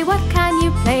can play. What can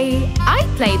you play? I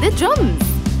play the drums.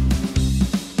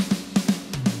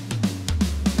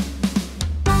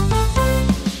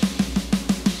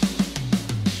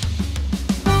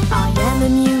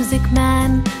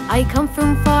 I come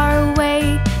from far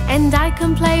away, and I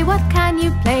can play. What can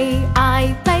you play?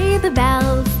 I play the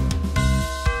bells.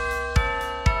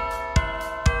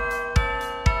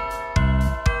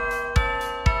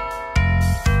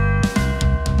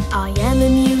 I am a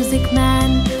music man,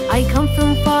 I come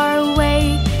from far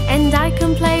away, and I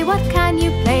can play. What can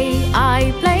you play?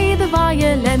 I play the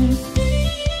violin.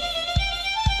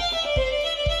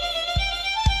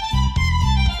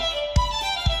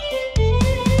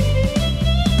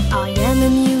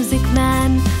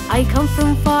 I come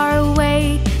from far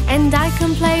away, and I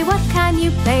can play. What can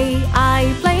you play?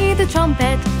 I play the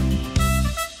trumpet.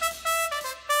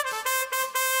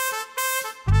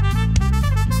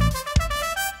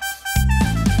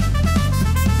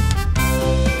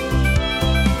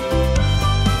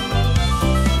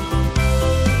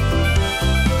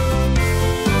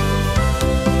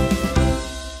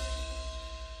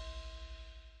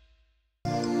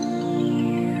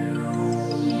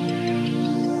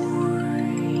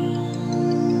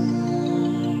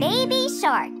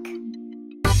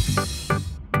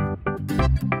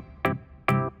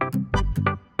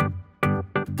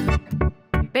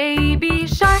 Baby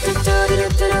shark,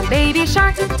 baby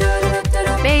shark,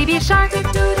 baby shark,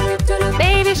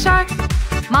 baby shark,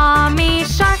 mommy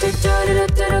shark,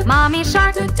 mommy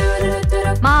shark,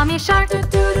 mommy shark,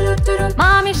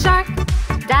 mommy shark,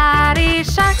 daddy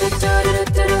shark,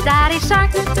 daddy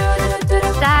shark,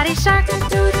 daddy shark,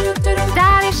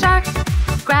 daddy shark,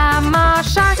 grandma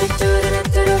shark,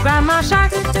 grandma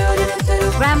shark,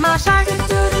 grandma shark,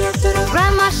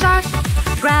 grandma shark,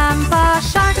 grandpa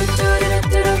shark,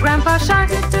 grandpa shark,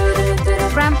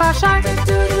 grandpa shark,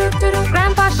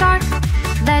 grandpa shark.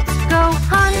 Let's go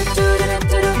hunt,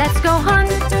 let's go hunt,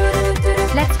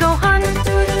 let's go hunt,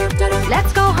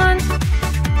 let's go hunt.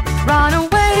 Run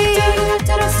away,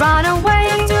 run away,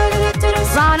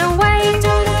 run away,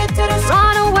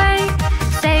 run away.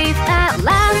 Safe at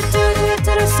last,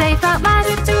 safe at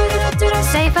last,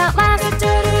 safe at last,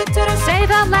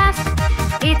 safe at last.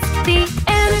 It's the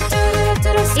end,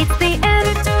 it's the end,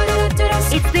 it's the end,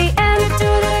 it's the end, it's the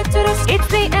end,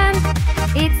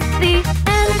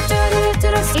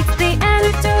 it's the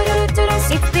end,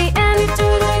 it's the end,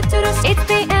 it's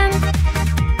the end.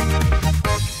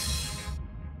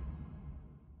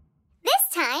 This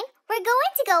time, we're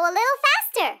going to go a little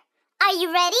faster. Are you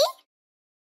ready?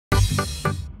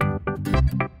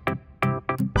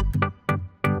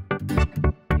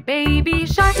 Baby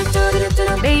shark,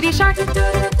 baby shark,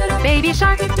 baby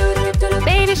shark,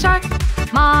 baby shark,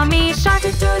 mommy shark,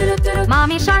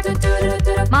 mommy shark,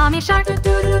 mommy shark,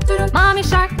 mommy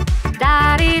shark,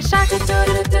 daddy shark,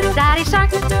 daddy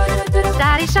shark,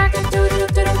 daddy shark,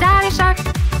 daddy shark,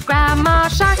 grandma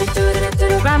shark,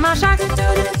 grandma shark,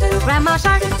 grandma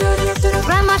shark,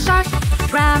 grandma shark,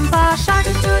 grandpa shark. Shark,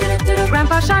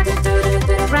 Grandpa Shark,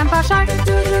 Grandpa Shark,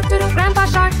 Grandpa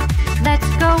Shark. Let's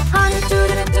go hunt,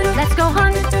 let's go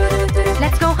hunt,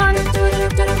 let's go hunt,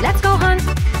 let's go hunt.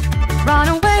 Run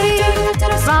away,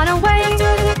 run away,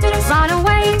 run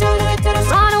away,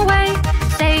 run away.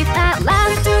 Safe at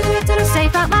last,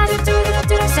 safe at last,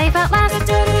 safe at last,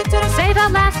 safe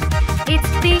at last. It's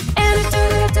the end,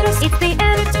 it's the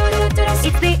end,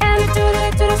 it's the end,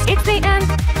 it's the end,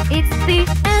 it's the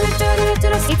end,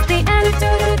 it's the end,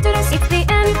 it's the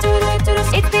end,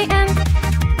 it's the end.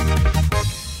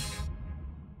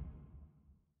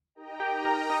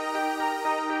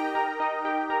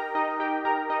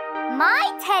 My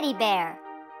teddy bear.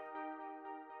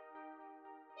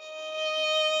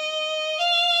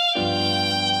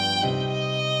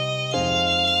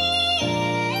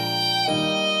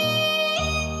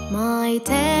 My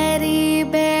teddy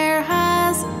bear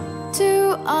has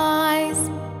two eyes,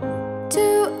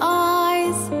 two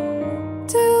eyes,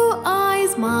 two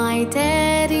eyes. My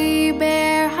teddy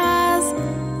bear has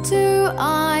two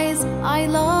eyes. I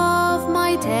love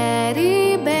my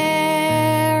teddy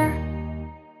bear.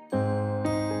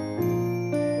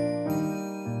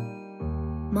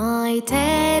 My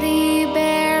teddy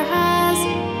bear has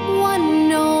one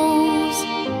nose,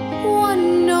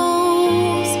 one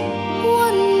nose,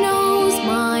 one nose.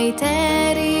 My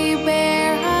teddy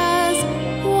bear has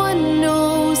one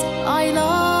nose. I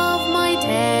love my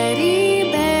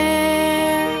teddy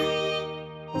bear.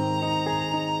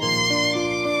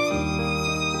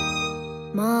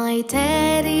 My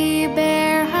teddy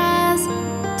bear has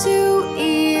two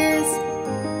ears,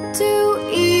 two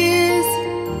ears,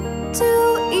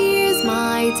 two ears.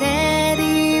 My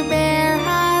teddy bear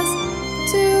has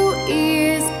two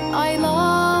ears. I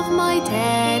love my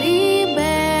teddy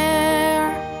bear.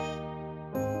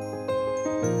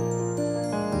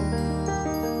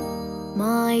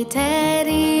 My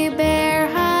teddy bear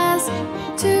has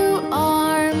two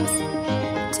arms,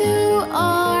 two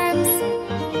arms,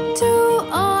 two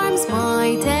arms.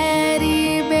 My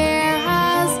teddy bear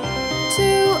has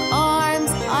two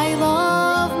arms. I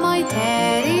love my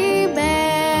teddy bear.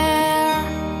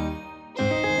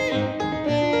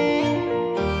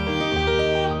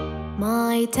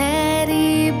 My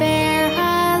teddy bear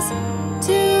has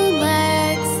two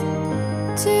legs,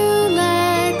 two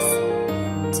legs,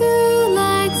 two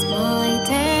legs. My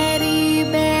teddy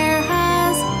bear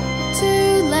has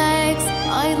two legs.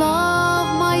 I love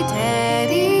my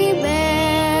teddy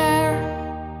bear.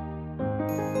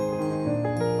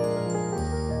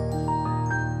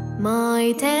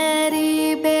 My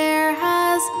teddy bear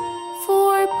has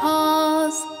four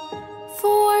paws,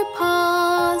 four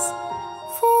paws,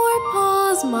 four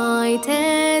paws. My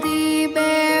teddy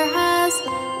bear has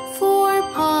four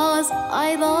paws.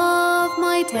 I love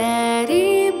my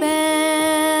teddy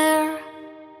bear.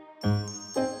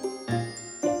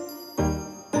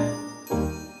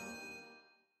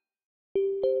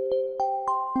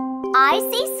 I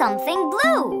see something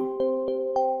blue.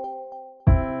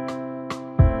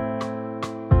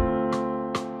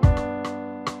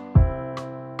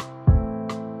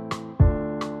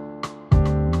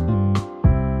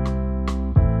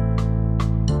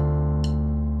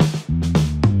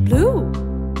 Blue.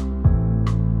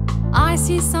 I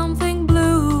see something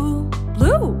blue,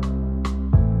 blue.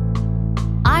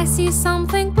 I see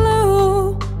something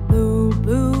blue, blue,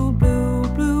 blue, blue,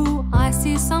 blue. I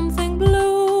see something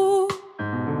blue.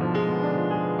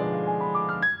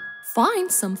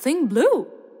 Find something blue.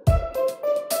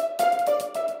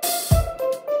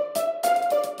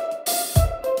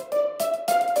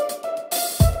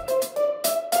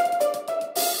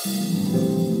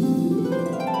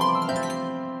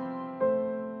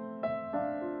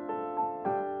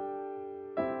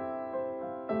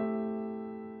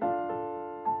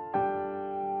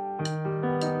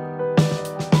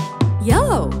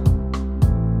 Yellow.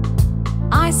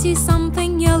 I see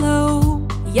something yellow,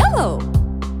 yellow.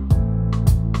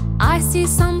 I see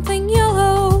something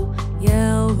yellow,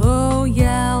 yellow,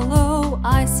 yellow.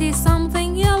 I see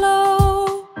something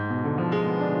yellow.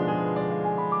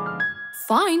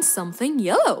 Find something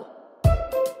yellow.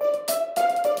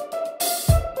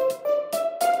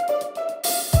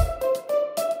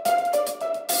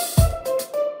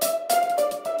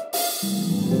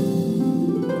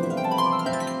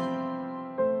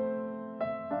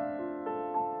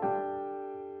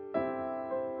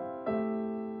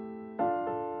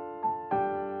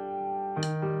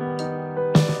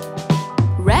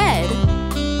 Red.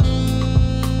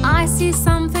 I see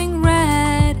something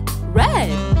red, red.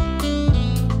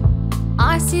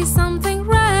 I see something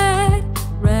red,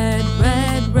 red,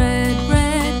 red, red,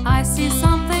 red. I see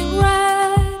something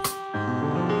red.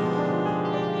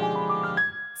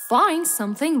 Find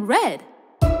something red.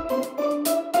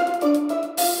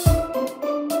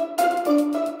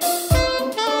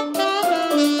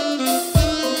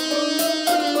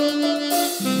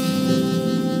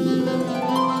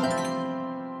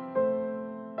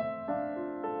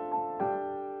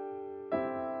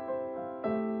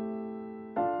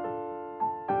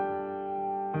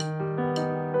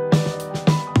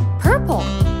 Purple.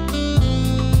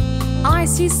 I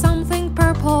see something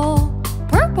purple.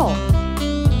 Purple.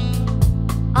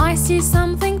 I see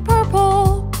something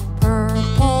purple.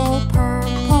 Purple,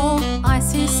 purple. I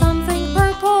see something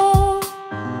purple.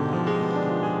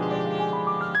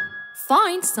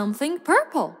 Find something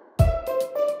purple.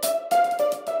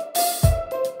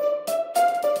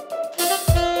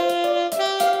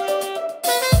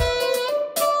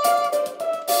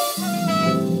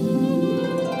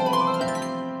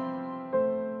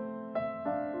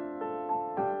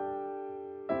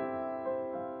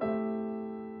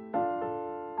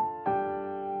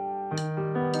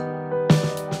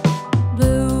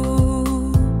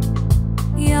 Blue,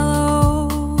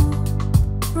 yellow,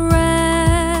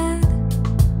 red,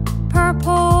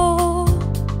 purple.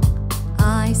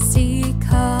 I see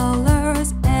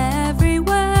colors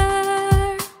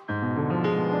everywhere.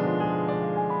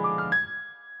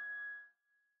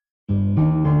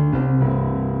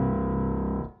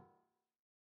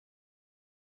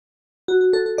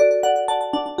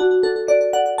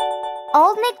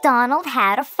 Old MacDonald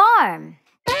had a farm.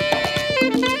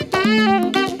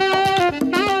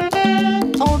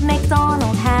 Old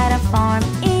MacDonald had a farm,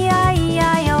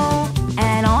 E-I-E-I-O.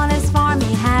 And on his farm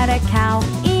he had a cow,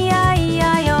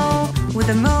 E-I-E-I-O. With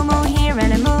a moo-moo here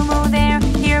and a moo-moo there,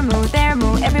 here moo, there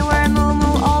moo, everywhere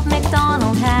moo-moo. Old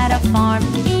MacDonald had a farm,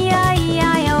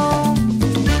 E-I-E-I-O.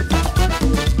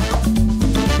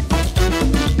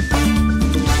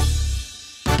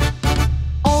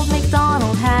 Old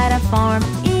MacDonald had a farm,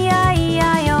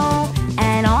 E-I-E-I-O.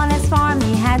 And on his farm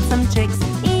he had some chicks,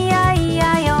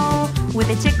 E-I-E-I-O. With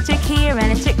a chick chick here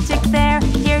and a chick chick there,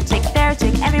 here chick, there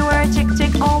chick, everywhere chick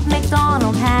chick. Old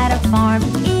MacDonald had a farm,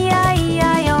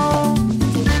 E-I-E-I-O.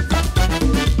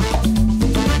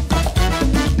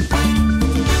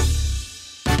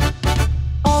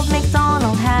 Old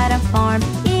MacDonald had a farm,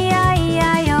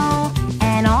 E-I-E-I-O.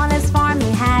 And on his farm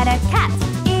he had a cat,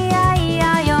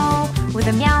 E-I-E-I-O. With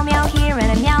a meow meow here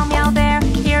and a meow meow there,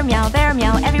 here meow, there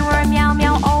meow, everywhere meow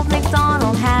meow. Old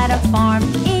MacDonald had a farm,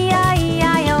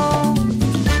 E-I-E-I-O.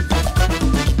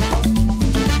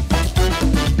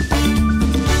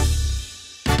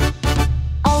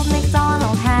 Old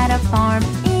MacDonald had a farm,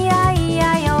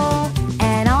 E-I-E-I-O.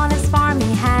 And on his farm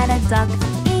he had a duck,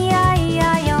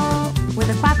 E-I-E-I-O. With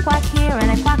a quack quack here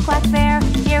and a quack quack there,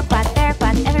 here quack, there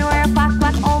quack, everywhere quack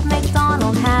quack. Old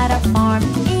MacDonald had a farm,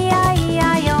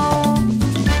 E-I-E-I-O.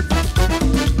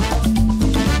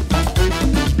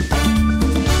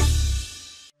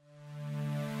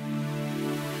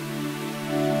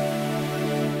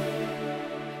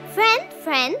 Friend,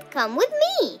 friend, come with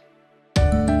me.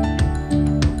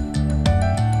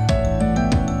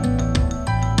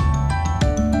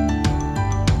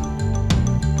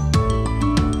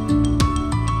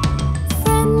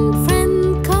 Friend,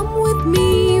 friend, come with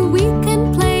me. We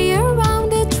can play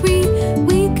around a tree.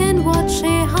 We can watch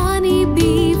a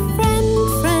honeybee.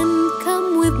 Friend, friend,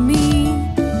 come with me.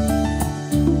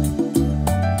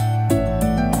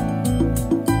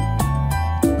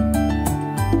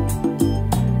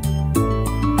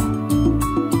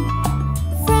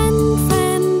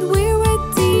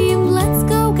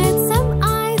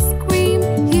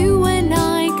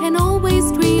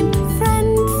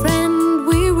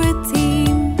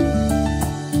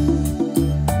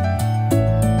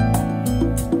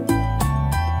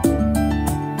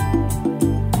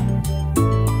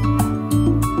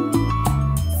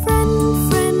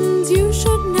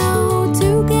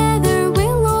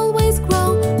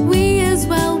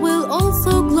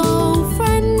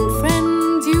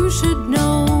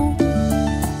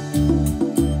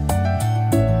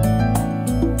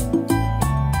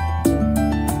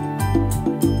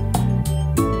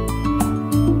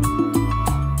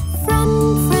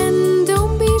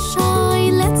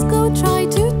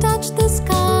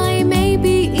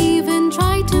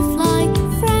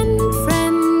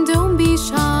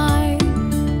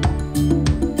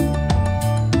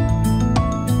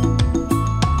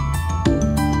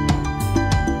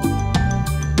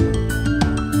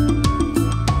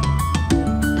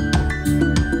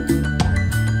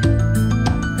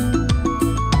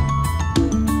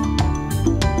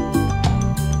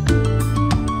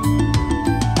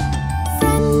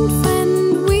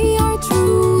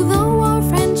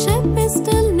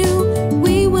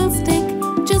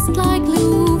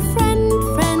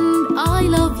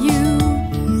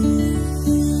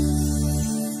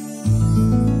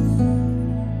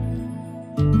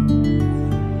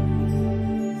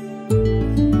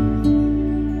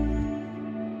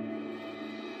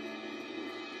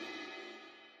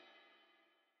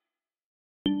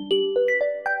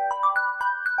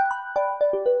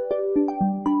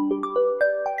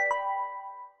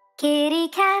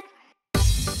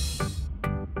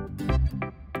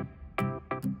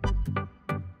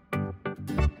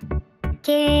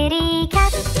 Kitty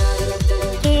cat,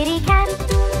 kitty cat,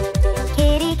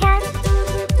 kitty cat,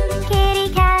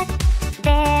 kitty cat.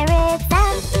 There it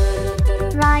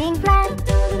sat, lying flat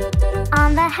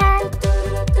on the hat.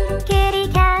 Kitty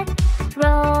cat,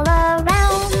 roll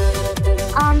around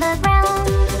on the ground.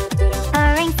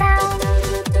 Purring sound,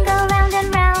 go round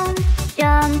and round.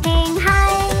 Jumping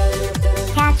high,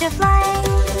 catch a fly.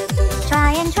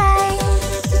 Try and try,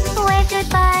 wave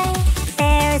goodbye.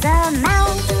 There's a mouse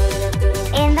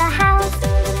in the house,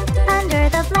 under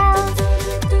the blouse.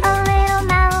 A little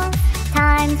mouse,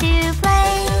 time to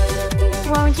play.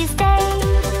 Won't you stay?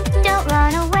 Don't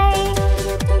run away.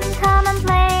 Come and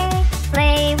play,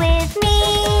 play with me.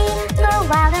 Go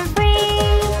wild and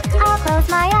free. I'll close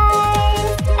my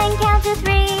eyes and count to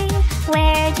 3.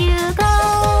 Where'd you go?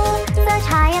 Search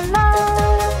high and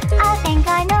low. I think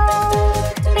I know.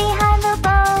 Behind the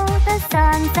bow, the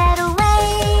sunset away.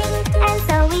 And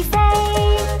so we say,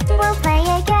 we'll play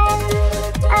again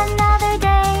another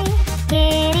day.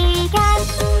 Kitty cat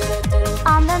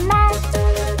on the mat,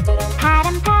 pat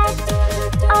and pat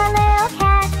our little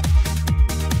cat.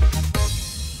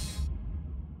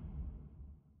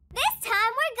 This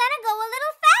time we're gonna go a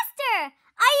little faster.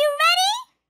 Are you ready?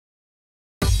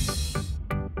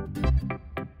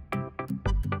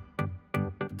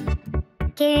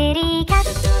 Kitty cat,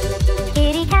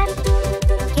 kitty cat,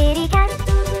 kitty cat,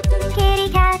 kitty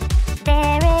cat.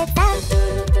 There it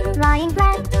sat, lying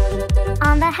flat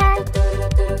on the hat.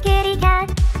 Kitty cat,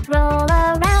 roll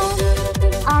around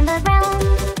on the ground.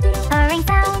 Purring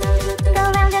sound, go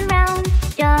round and round.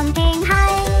 Jumping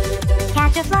high,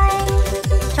 catch a fly.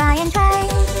 Try and try,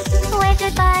 wave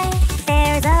goodbye.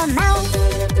 There's a mouse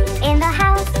in the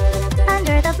house,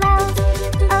 under the blouse.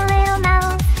 A little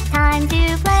mouse, time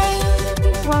to play.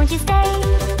 Won't you stay?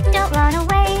 Don't run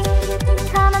away.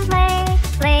 Come and play,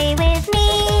 play with me.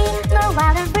 Go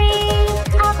wild and free.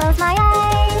 I'll close my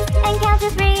eyes and count to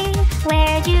 3.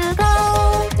 Where'd you go?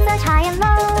 Search high and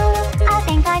low. I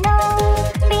think I know.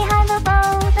 Behind the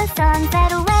bow, the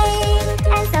sunset away.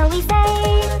 And so we say,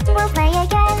 we'll play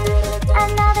again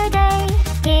another day.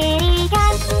 Kitty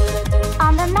cat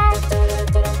on the mat,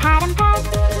 pat and pat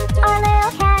our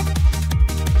little cat.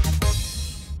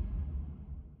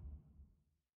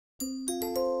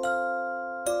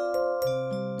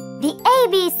 The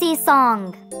ABC song.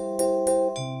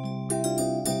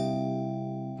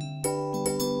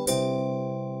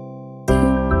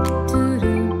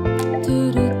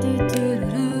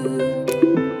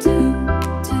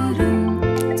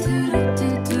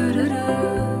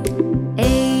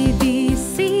 A, B,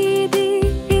 C, D,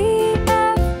 E,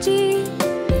 F, G,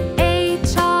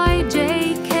 H, I,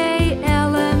 J, K,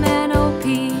 L, M, N, O,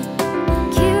 P,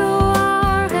 Q,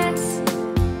 R, S,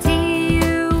 T,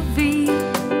 U, V,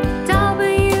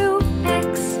 W,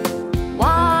 X,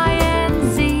 Y, and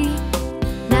Z.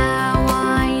 Now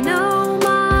I know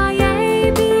my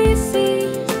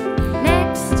ABCs.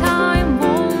 Next time,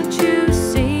 won't you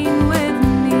sing with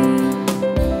me?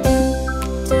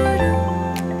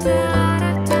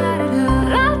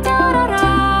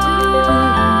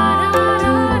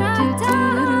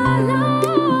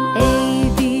 A,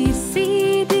 B,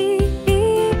 C, D,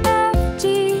 E, F, G,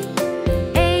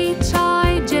 H,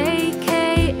 I, J,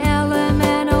 K, L, M,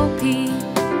 N, O, P,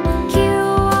 Q,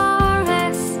 R,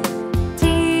 S, T,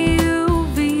 U,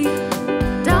 V,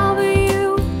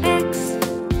 W, X,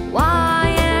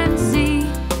 Y, and Z.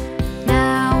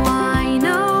 Now I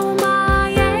know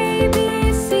my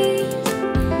ABCs.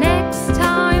 Next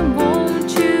time, won't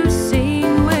you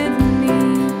sing with me?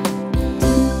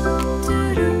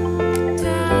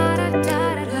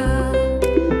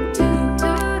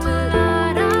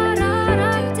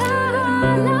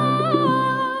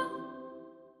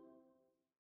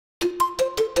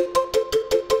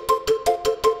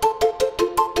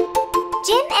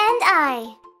 Jim and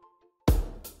I.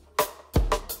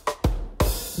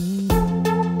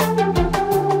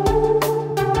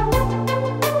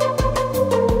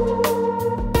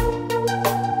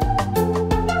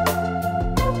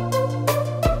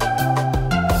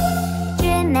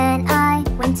 Jim and I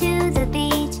went to the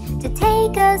beach to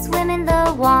take a swim in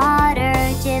the water.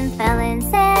 Jim fell in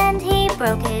sand, he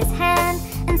broke his hand,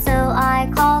 and so I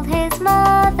called his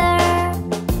mother.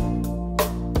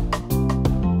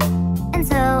 And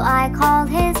so I called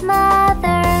his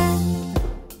mother.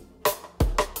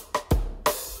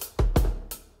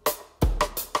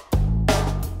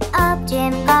 Up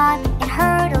Jim got and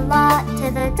hurt a lot.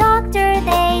 To the doctor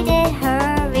they did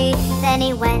hurry. Then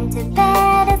he went to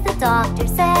bed as the doctor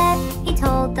said. He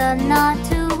told them not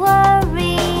to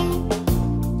worry.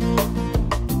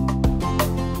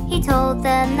 He told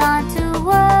them not to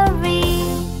worry.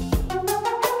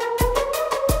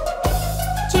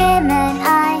 Jim and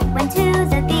I went to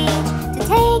the beach to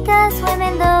take a swim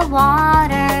in the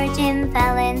water. Jim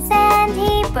fell in sand,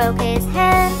 he broke his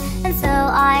hand, and so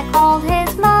I called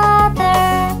his mother.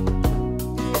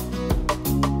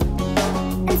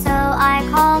 And so I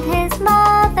called his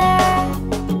mother.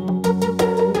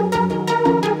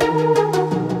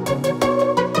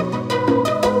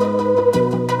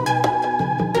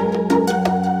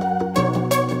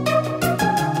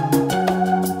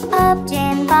 Up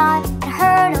Jim got and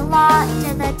hurt a lot.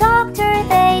 To the doctor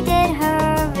they did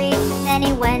hurry. Then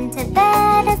he went to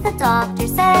bed as the doctor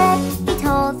said. He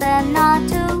told them not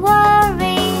to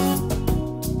worry.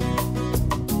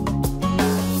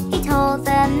 He told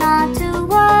them not to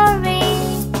worry.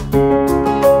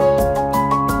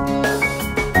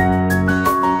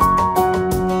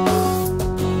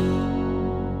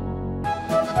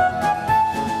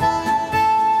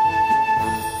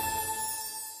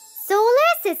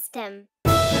 Solar system.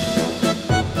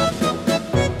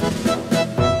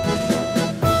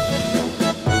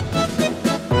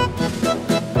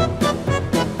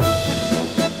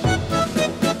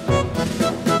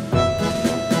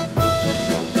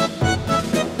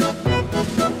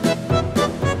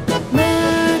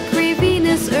 Mercury,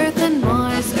 Venus, Earth and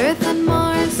Mars, Earth and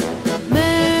Mars.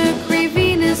 Mercury,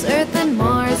 Venus, Earth and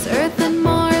Mars, Earth and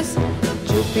Mars.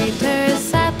 Jupiter,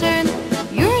 Saturn,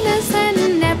 Uranus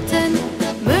and Neptune.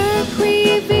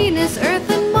 Mercury, Venus, Earth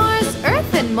and Mars,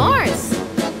 Earth and Mars.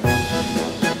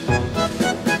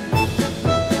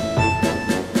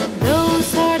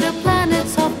 Those are the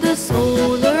planets of the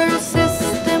solar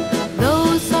system.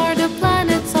 Those are the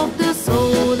planets of the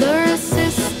solar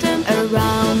system.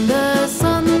 Around the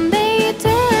sun they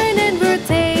turn and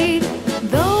rotate.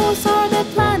 Those are the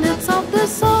planets of the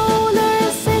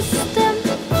solar system.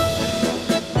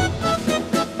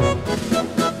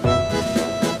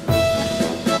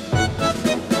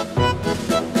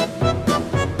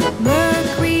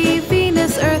 Mercury,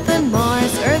 Venus, Earth and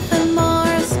Mars, Earth and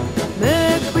Mars.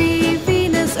 Mercury,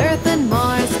 Venus, Earth and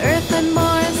Mars, Earth and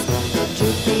Mars.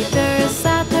 Jupiter,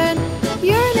 Saturn,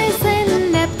 Uranus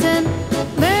and Neptune.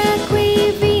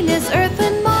 Mercury, Venus, Earth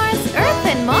and Mars, Earth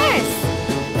and Mars.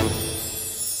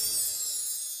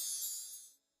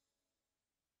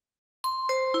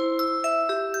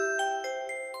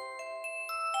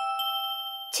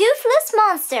 Toothless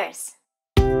monsters.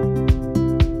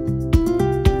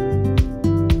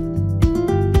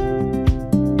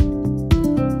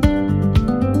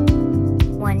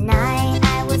 One night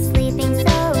I was sleeping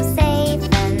so safe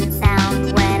and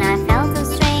sound when I felt a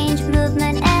strange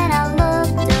movement and I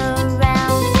looked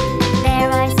around.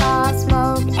 There I saw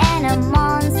smoke and a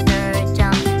monster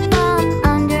jump from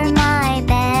under my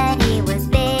bed. He was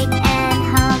big and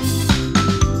humped.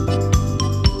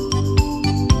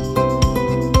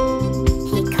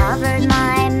 He covered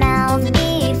my mouth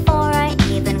before I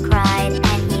even cried,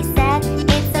 and he said,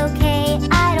 "It's okay,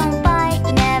 I don't bite,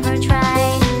 never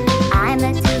try. I'm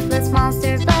a toothless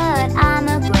monster, but I'm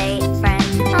a great friend.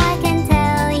 I can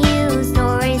tell you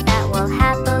stories that will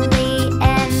happily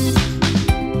end."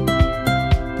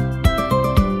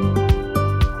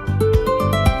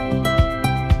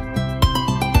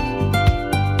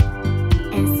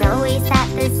 And so he sat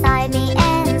beside me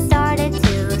and started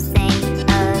to sing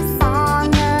a song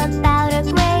about a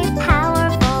great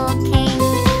powerful king.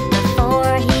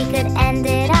 Before he could end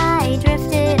it, I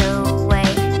drifted away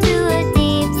to a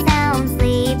deep sound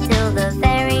sleep till the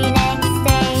very next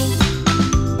day.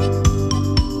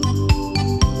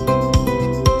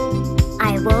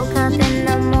 I woke up in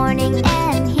the morning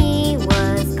and he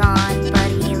was gone, but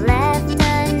he left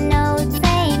a note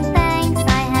saying thanks,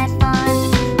 I had fun.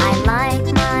 I like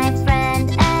my friend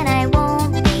and I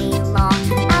won't be long.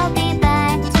 I'll be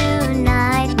back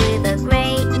tonight with a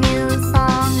great new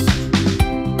song.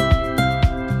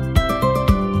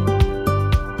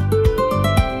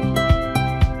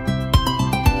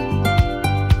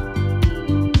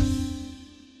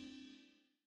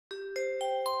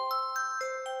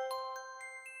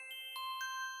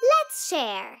 Let's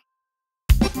share.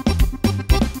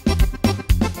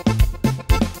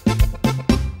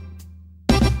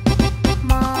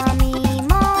 Mommy,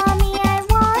 Mommy, I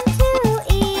want to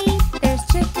eat. There's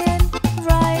chicken,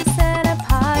 rice, and a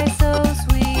pie so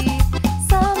sweet.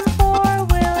 Some for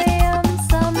William,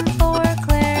 some for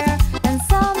Claire, and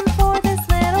some for this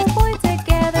little boy.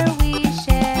 Together we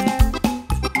share.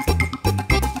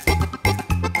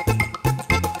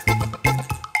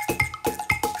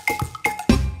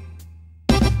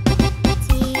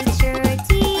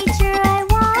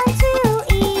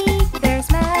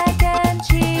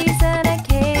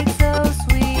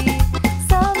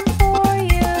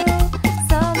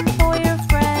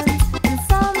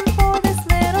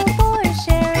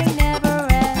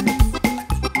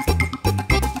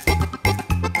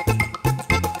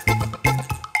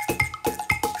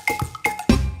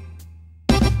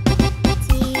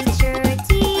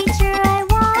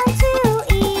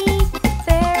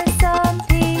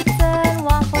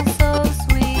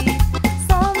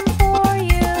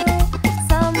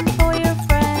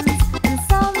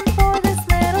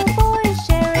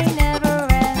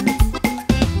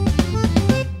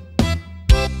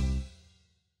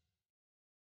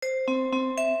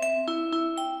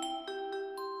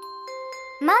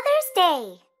 Mother's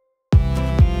Day.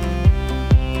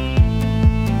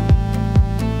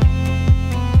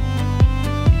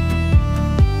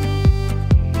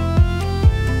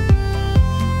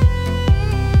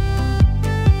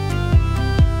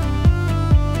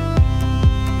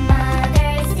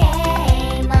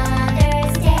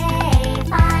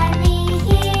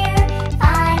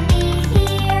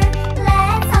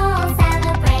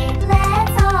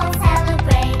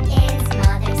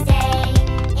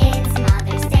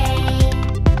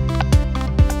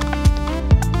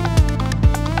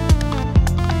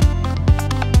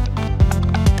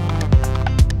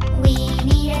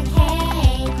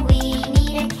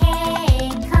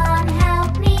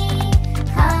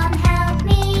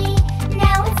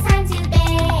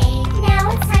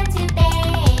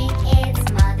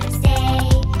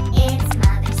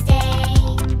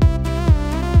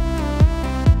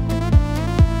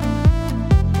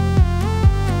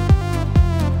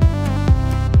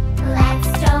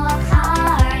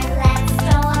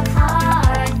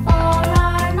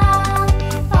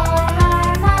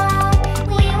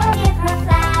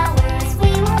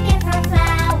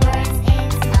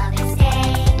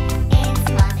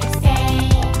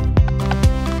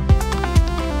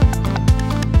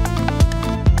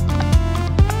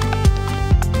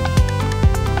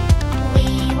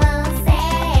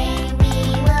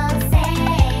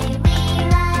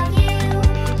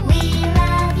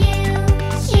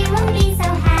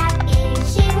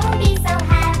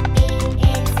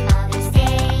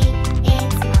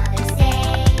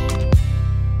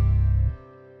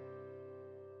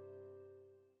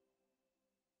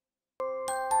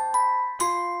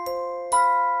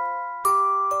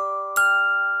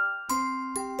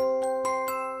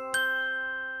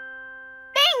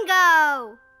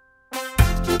 Bingo!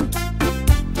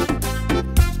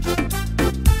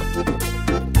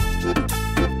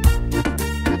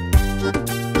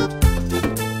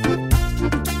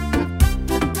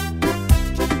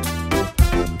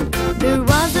 There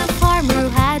was a farmer who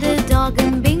had a dog,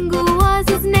 and Bingo was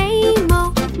his name.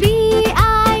 Oh,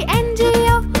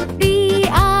 B-I-N-G-O,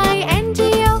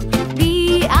 B-I-N-G-O,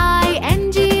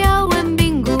 B-I-N-G-O, and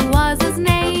Bingo was his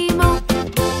name. Oh.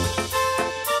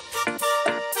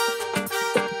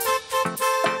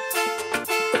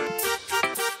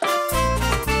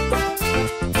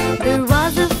 There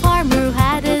was a farmer who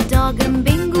had a dog, and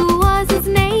Bingo was his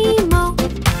name. Oh,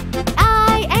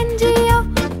 I-N-G-O,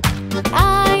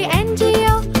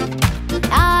 I-N-G-O,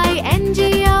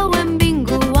 I-N-G-O, and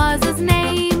Bingo was his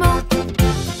name. Oh.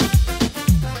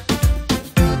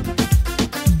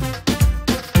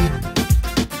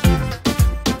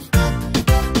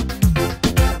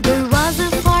 There was a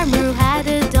farmer who had a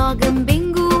dog, and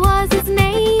Bingo was his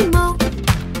name. Oh,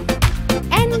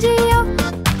 N-G-O,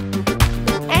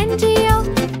 N-G-O,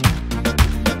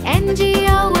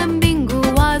 N-G-O, and Bingo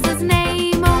was his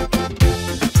name. Oh.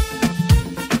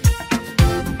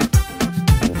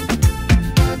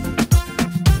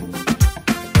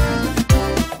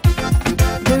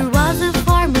 There was a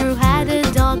farmer who had a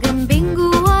dog, and Bingo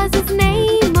was his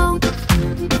name. Oh,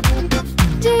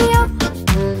 G-O,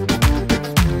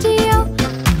 G-O,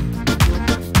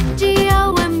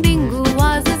 G-O, and Bingo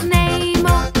was his name.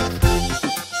 Oh.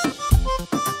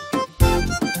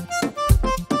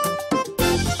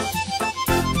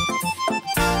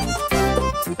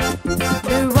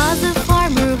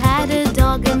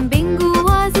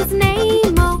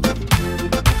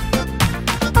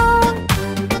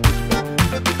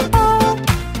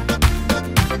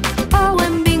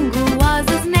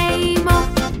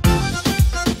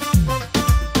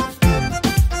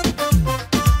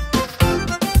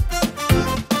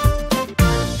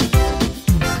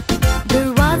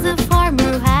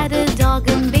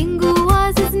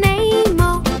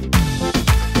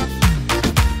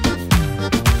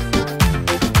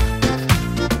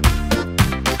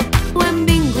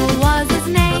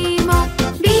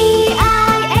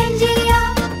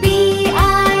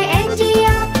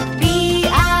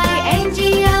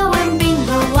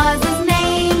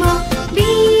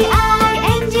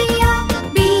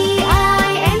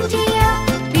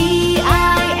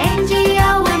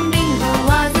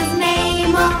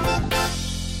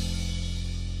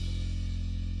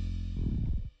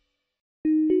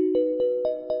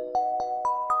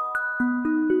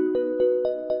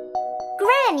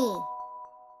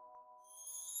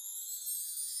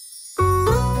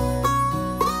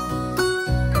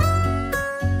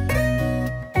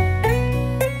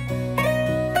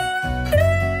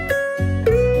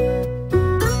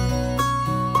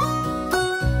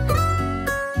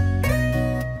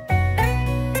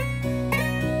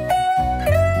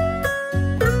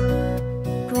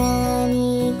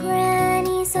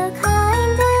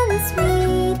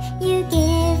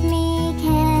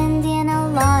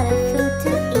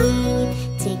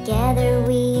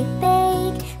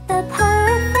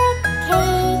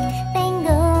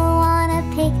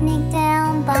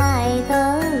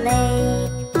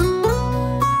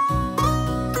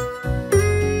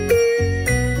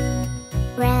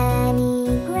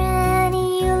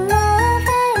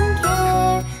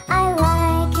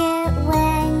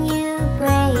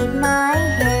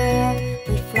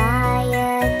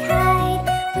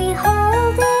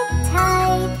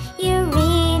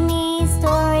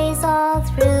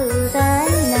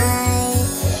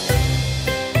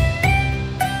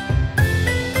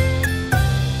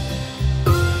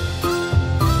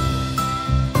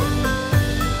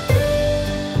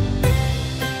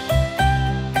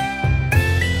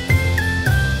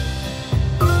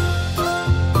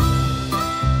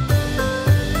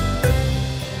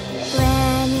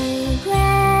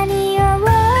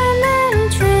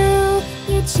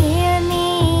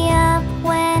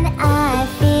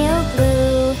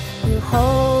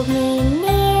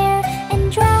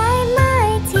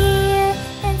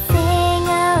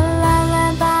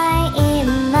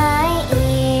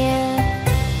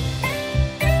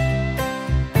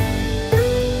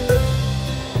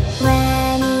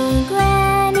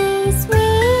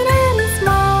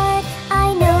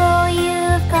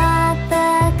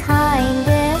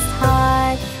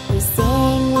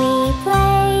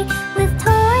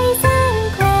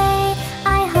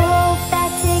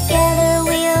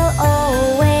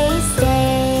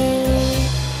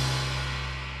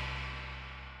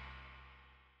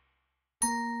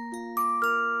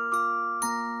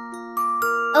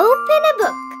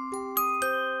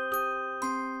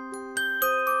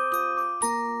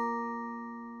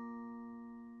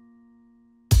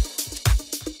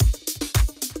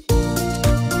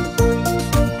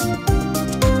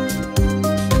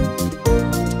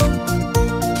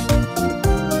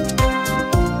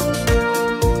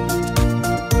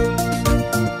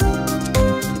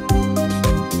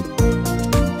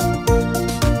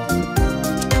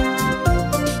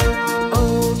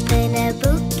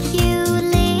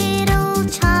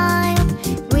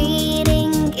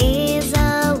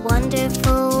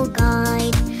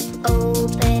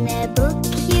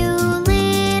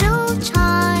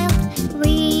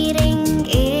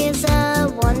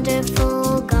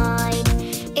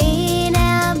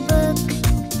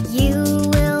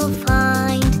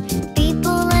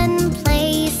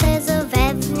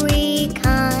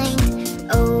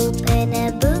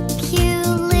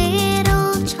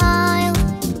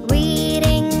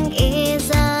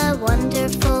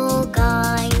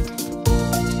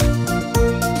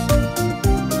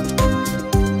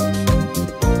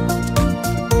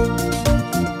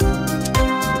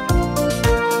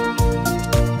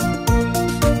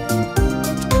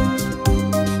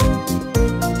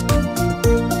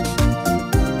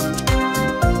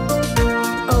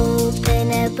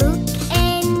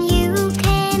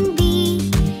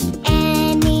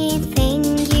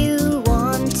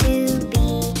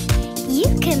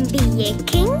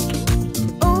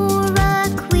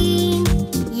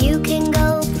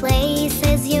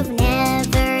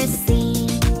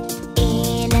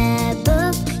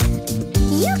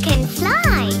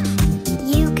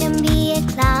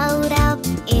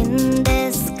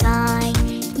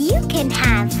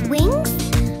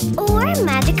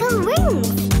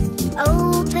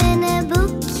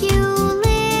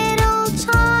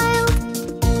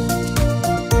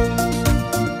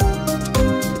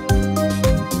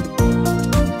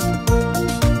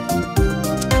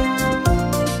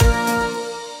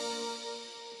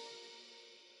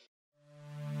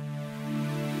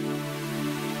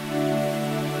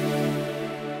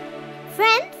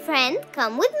 friend,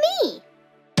 come with me.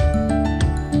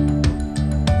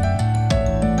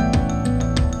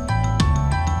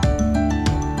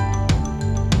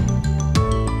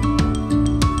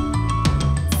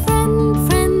 Friend,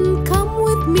 friend, come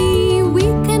with me. We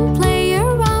can play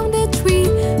around a tree.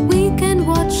 We can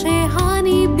watch a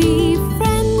honeybee.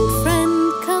 Friend,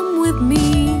 friend, come with me.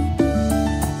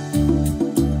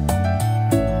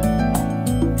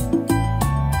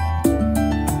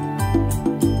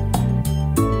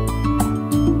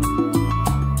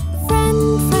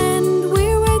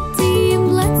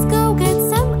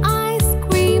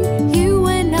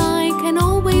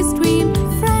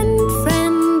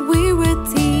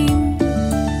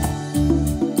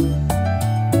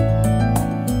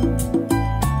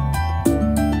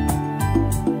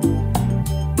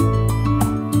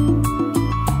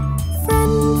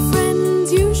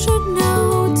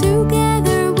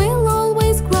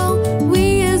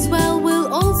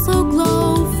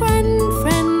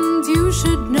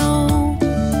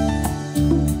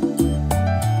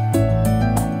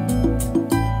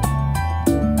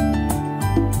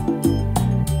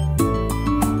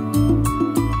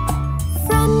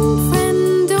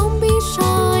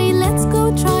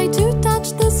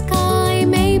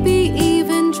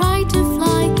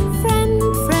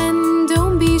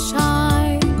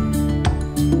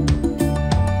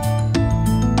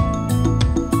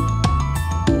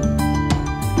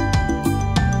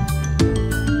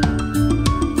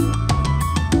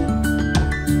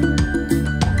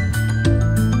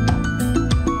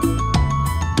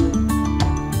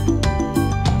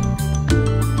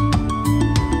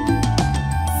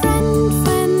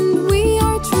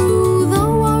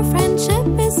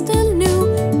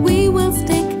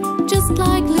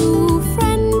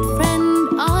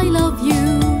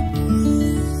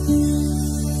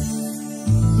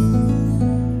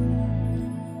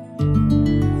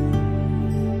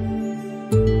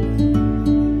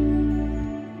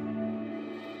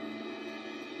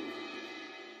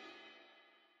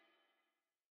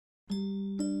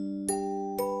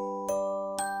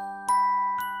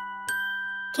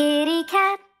 Kitty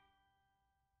cat.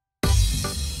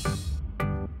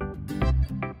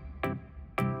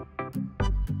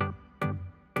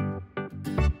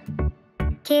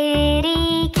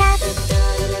 Kitty cat.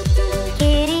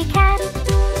 Kitty cat.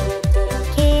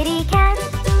 Kitty cat.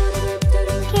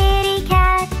 Kitty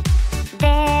cat.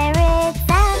 There it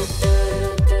sat,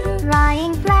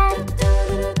 lying flat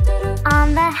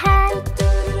on the hat.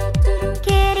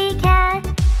 Kitty cat.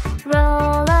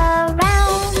 Roll around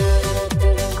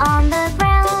on the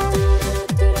ground,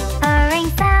 purring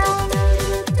sound,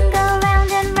 go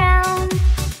round and round,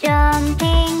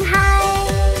 jumping high,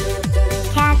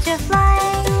 catch a fly,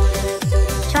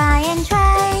 try and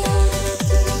try,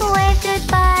 wave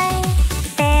goodbye.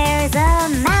 There's a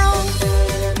mouse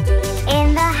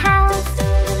in the house,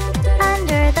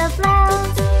 under the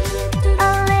blouse,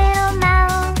 a little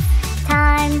mouse,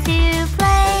 time to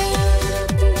play.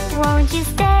 Won't you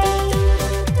stay?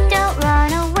 Don't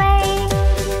run away.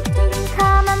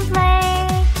 Come and play,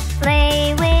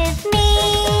 play with me.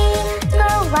 Go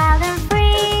wild and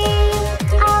free.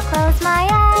 I'll close my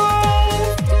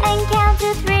eyes and count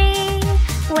to 3.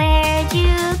 Where'd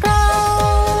you go?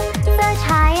 Such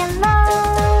high and low.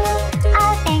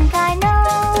 I think I know.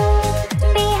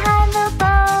 Behind the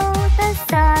bow, the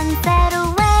sun set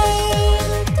away.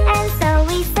 And so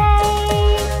we say,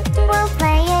 we'll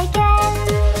play again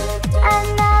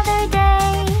another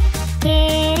day.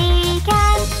 Kitty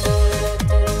cat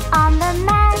on the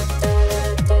mat,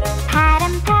 pat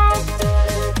and pat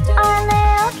our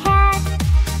little cat.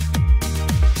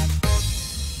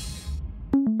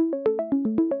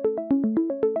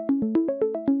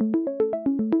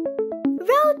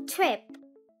 Road trip.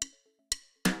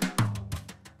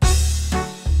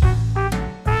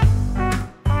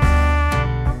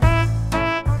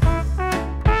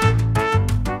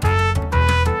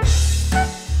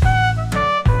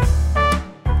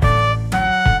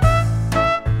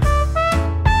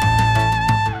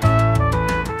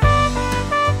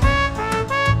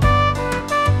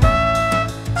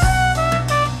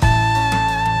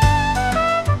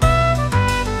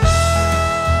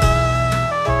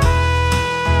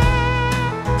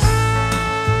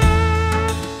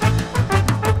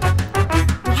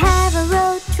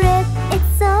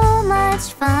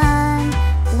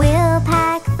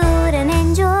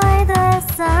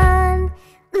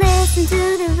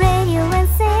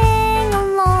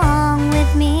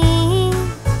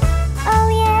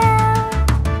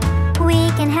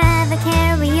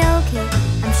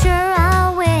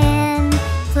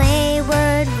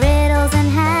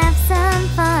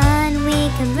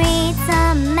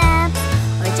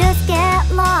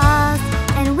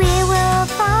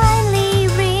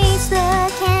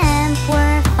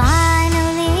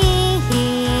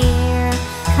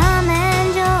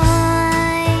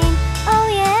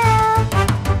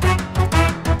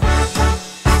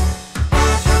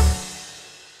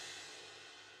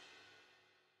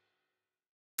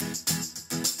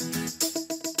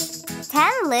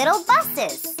 little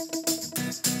buses.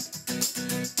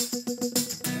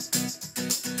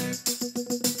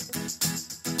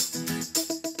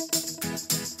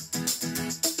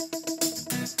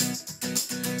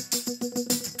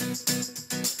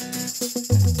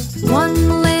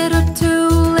 One little, two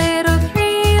little,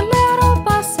 three little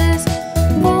buses,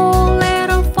 four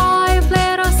little, five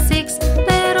little, six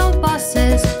little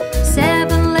buses,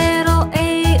 seven little,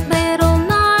 eight little,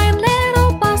 nine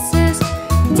little buses,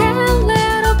 10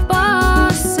 little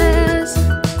buses.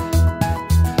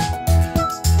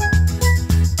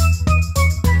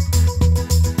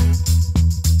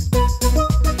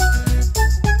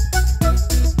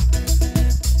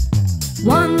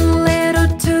 One little,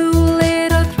 two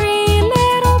little, three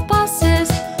little buses,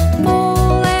 four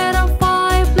little,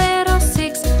 five little,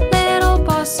 six little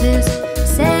buses,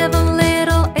 seven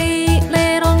little, eight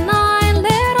little, nine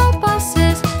little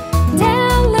buses,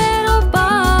 10 little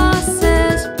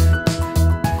buses.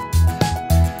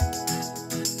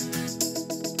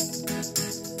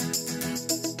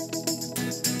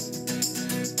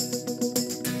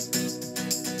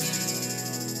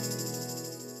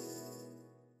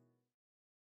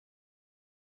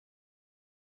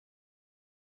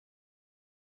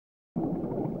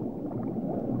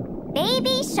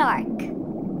 Baby shark.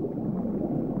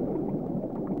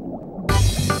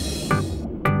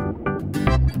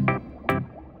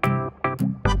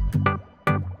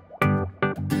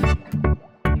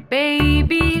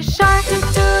 Baby shark,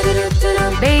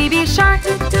 baby shark,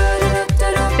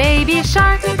 baby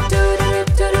shark,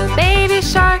 baby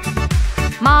shark,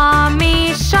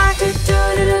 mommy shark,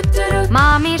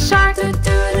 mommy shark,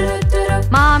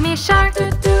 mommy shark,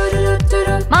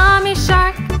 mommy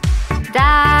shark,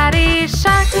 daddy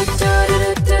shark,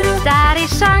 daddy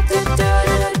shark,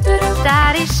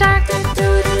 daddy shark,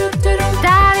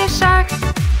 daddy shark,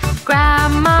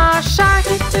 grandma shark,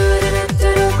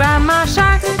 grandma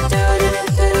shark,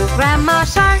 grandma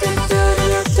shark,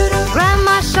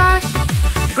 grandma shark,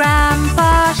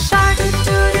 grandpa shark,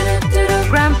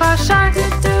 grandpa shark,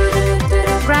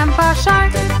 grandpa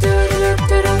shark,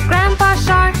 grandpa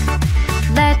shark.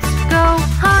 Let's go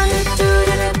hunt,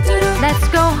 let's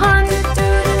go hunt,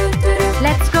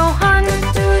 let's go hunt,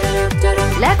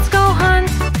 let's go hunt.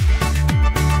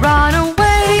 Run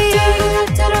away,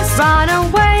 run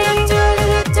away,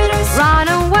 run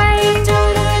away,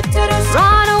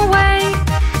 run away.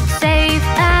 Safe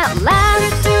at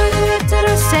last,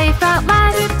 safe at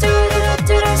last,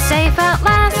 safe at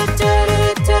last,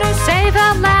 safe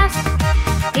at last.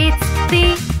 It's the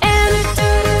end,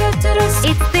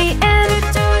 it's the end,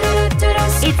 it's the end,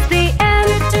 it's the end, it's the end,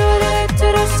 it's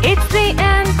the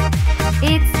end,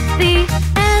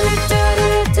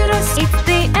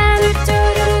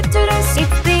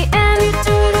 it's the end,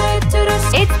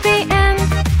 it's the end.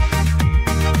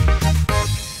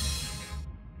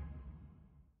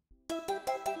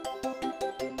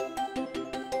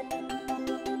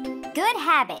 Good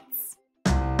habits.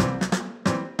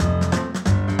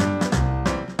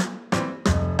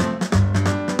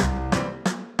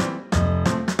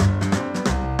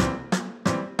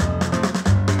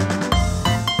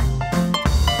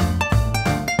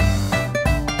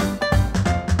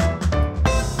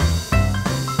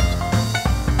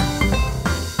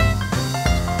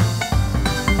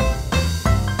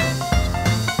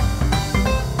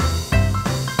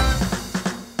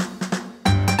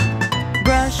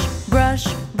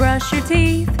 Brush your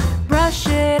teeth, brush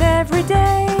it every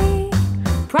day.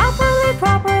 Properly,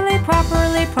 properly,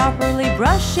 properly, properly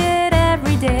brush it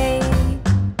every day.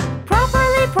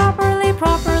 Properly, properly,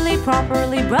 properly,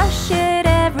 properly brush it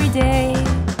every day.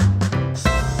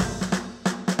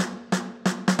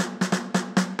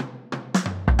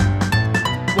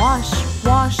 Wash,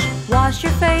 wash, wash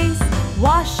your face,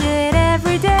 wash it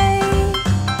every day.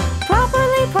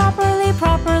 Properly, properly,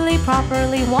 properly,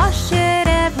 properly wash it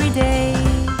every day.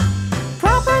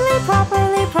 Properly,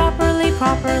 properly, properly,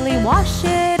 properly wash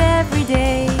it every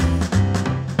day.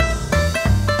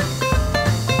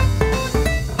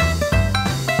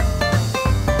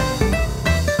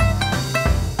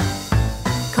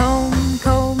 Comb,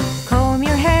 comb, comb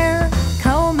your hair,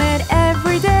 comb it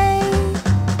every day.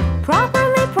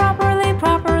 Properly, properly,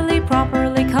 properly,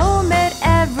 properly comb it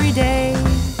every day.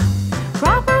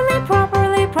 Properly,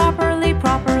 properly, properly,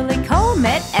 properly comb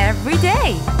it every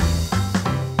day.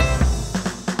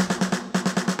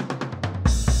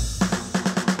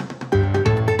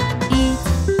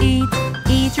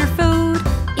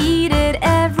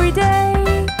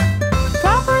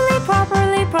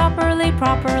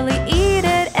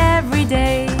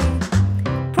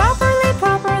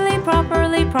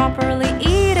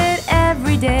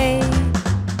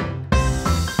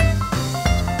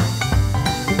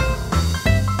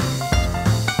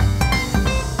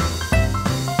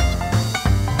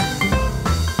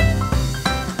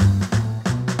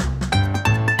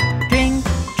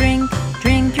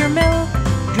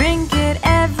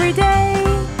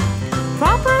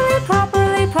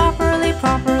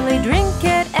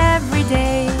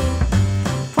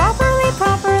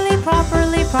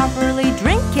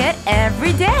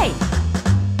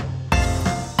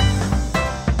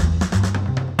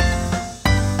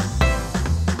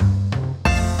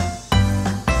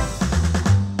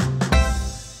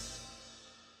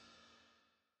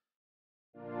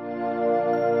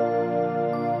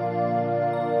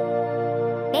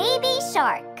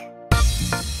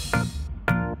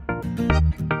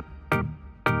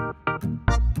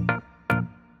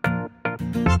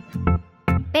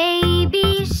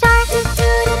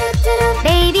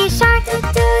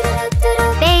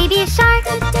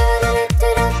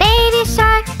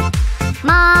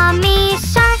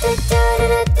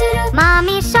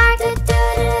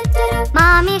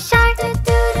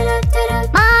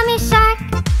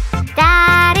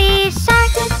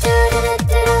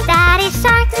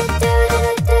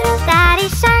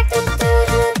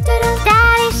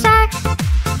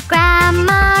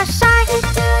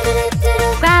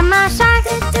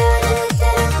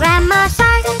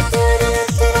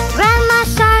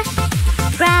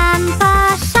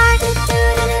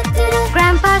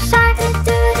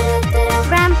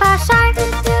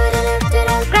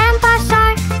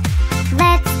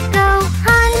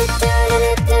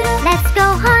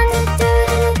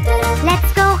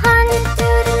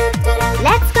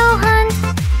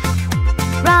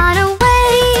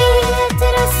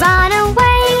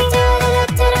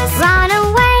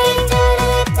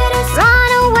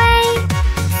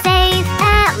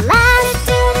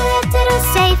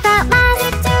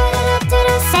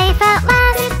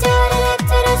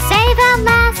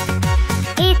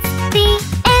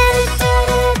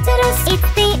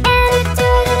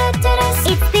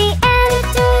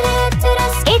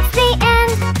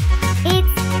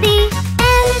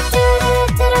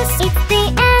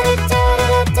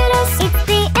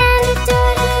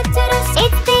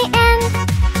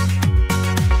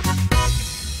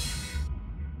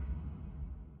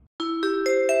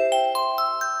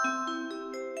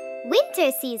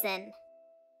 winter season.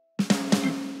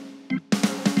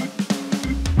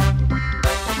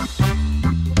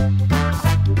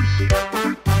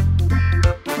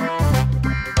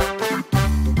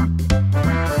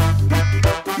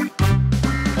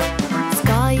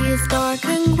 Sky is dark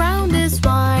and ground is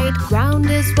white.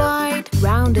 Ground is white,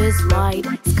 ground is white.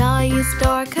 Sky is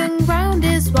dark and ground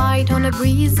is white on a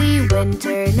breezy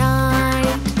winter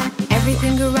night.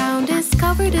 Everything around is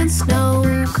covered in snow,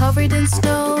 covered in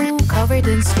snow, covered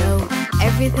in snow.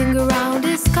 Everything around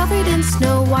is covered in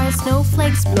snow while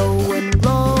snowflakes blow and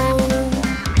blow.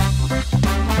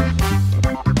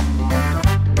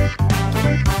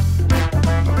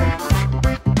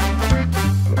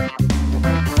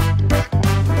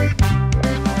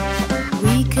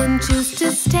 We can choose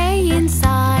to stay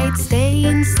inside, stay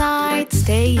inside,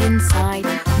 stay inside.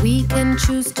 We can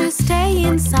choose to stay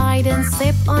inside and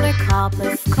sip on a cup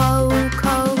of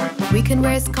cocoa. We can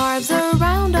wear scarves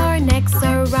around our necks,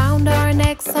 around our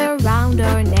necks, around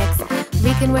our necks.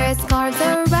 We can wear scarves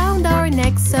around our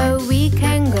necks so we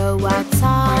can go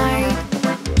outside.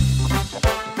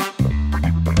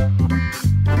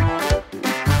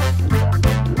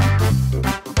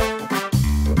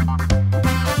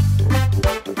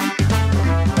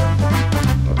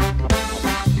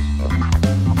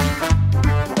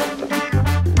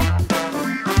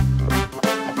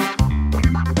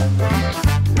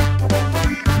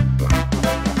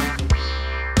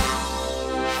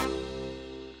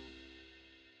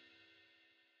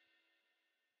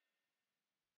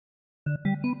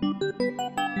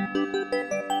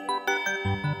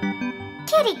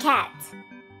 Kitty cat.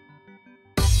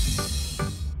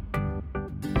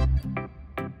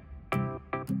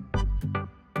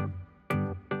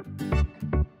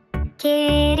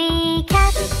 Kitty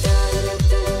cat,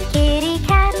 kitty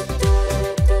cat,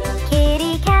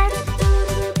 kitty cat,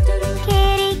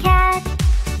 kitty cat.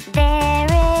 There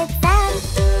it sat,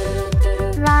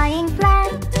 lying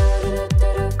flat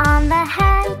on the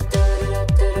hat.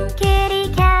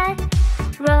 Kitty cat,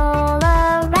 roll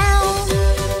around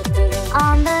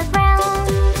on the ground,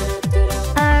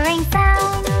 purring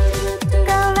sound,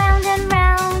 go round and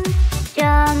round,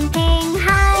 jumping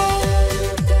high,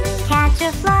 catch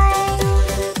a fly,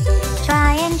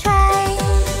 try and try,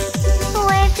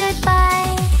 wave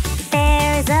goodbye.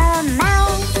 There's a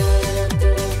mouse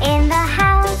in the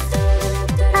house,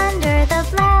 under the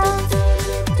blouse,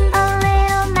 a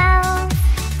little mouse,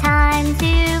 time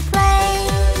to play.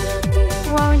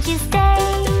 Won't you stay?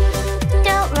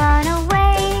 Don't run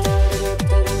away.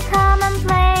 Come and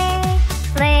play,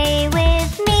 play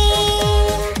with me.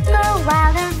 Go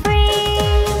wild and free.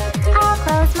 I'll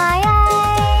close my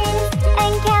eyes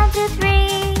and count to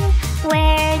 3.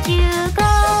 Where'd you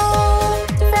go?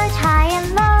 Such high and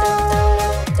low.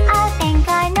 I think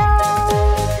I know.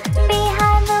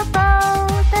 Behind the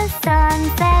boat, the sun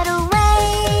set away.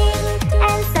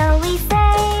 And so we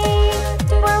say,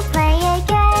 we'll play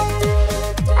again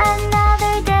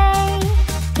another day.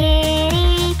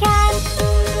 Kitty cat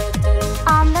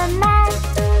on the mat,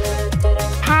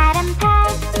 pat and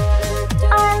pat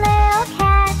our little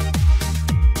cat.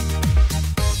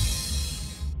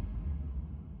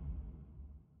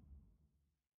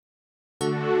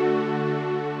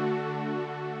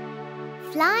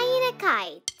 Flying a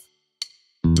kite.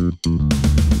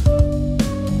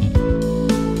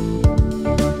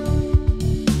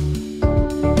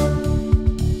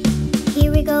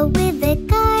 Here we go with the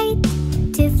kite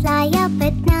to fly up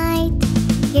at night.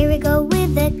 Here we go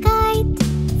with the kite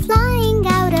flying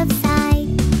out of sight.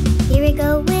 Here we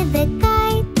go with the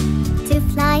kite to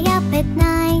fly up at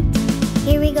night.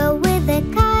 Here we go with the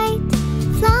kite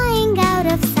flying out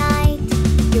of sight.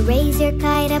 You raise your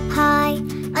kite up high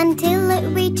until it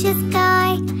reaches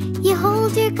sky. You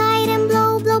hold your kite and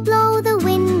blow, blow, blow. The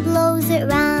wind blows it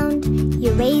round.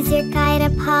 You raise your kite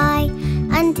up high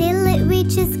until it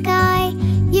reaches sky.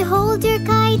 You hold your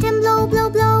kite and blow, blow,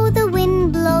 blow. The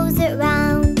wind blows it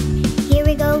round. Here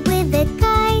we go with the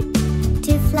kite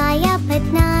to fly up at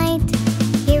night.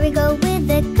 Here we go with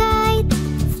the kite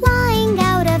flying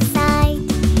out of sight.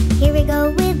 Here we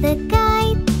go with the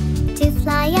kite to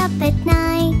fly up at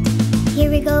night. Here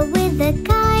we go with the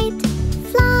kite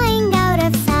flying out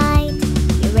of sight.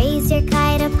 You raise your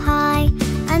kite up high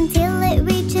until it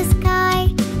reaches sky.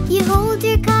 You hold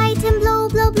your kite and blow,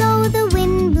 blow, blow. The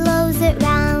wind blows it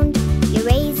round. You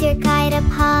raise your kite up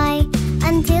high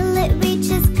until it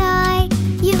reaches sky.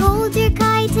 You hold your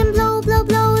kite and blow, blow,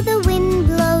 blow. The wind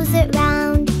blows it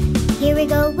round. Here we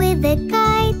go with the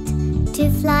kite to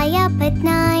fly up at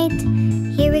night.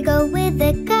 Here we go with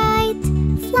the kite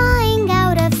flying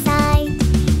out of sight.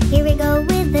 Here we go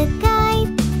with the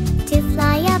kite to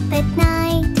fly up at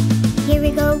night.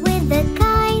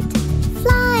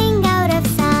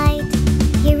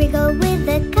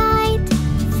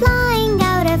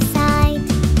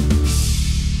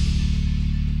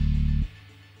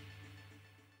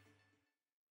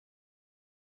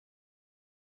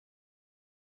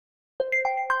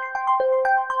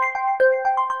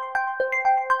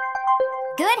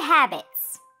 good habits.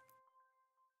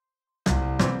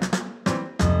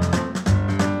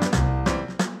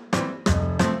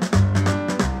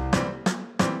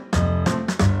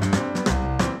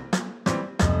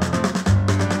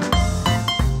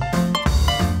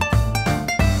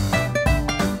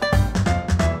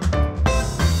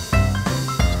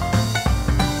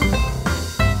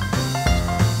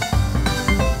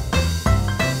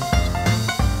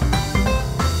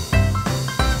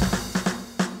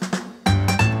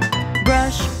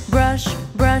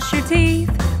 Brush your teeth,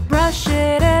 brush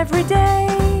it every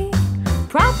day.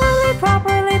 Properly,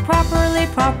 properly, properly,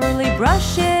 properly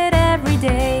brush it every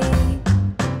day.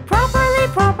 Properly,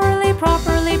 properly,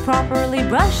 properly, properly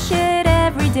brush it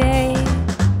every day.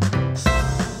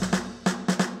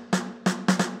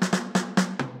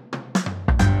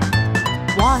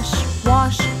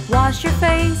 Wash your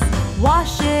face,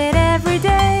 wash it every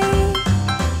day.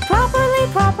 Properly,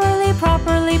 properly,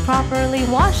 properly, properly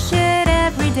wash it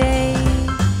every day.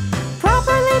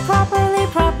 Properly, properly,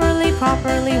 properly,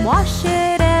 properly wash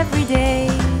it every day.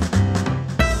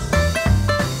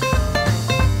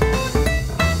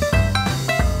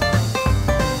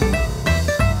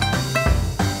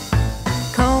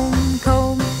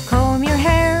 Comb your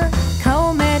hair,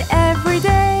 comb it every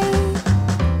day.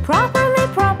 Properly,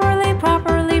 properly,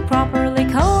 properly, properly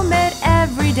comb it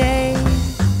every day.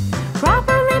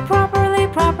 Properly, properly,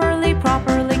 properly,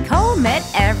 properly comb it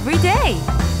every day.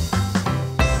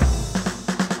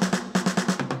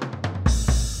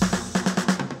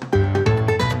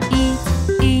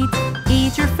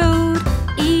 Eat your food,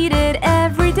 eat it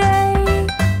every day.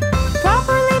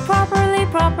 Properly, properly,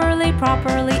 properly,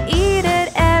 properly eat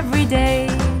it every day.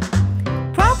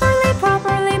 Properly,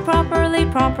 properly, properly,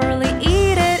 properly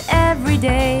eat it every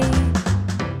day.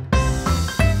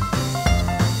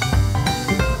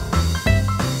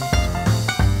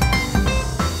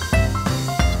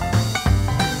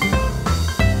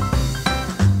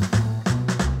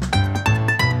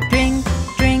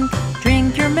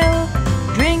 Drink your milk,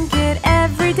 drink it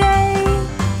every day.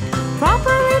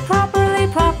 Properly, properly,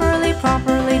 properly,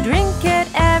 properly drink it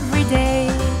every day.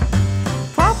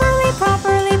 Properly,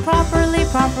 properly, properly,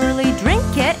 properly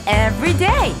drink it every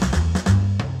day.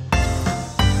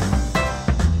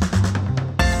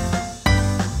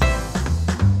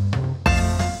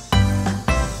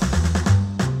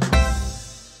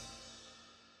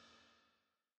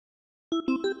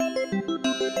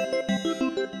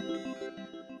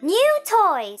 New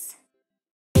toys.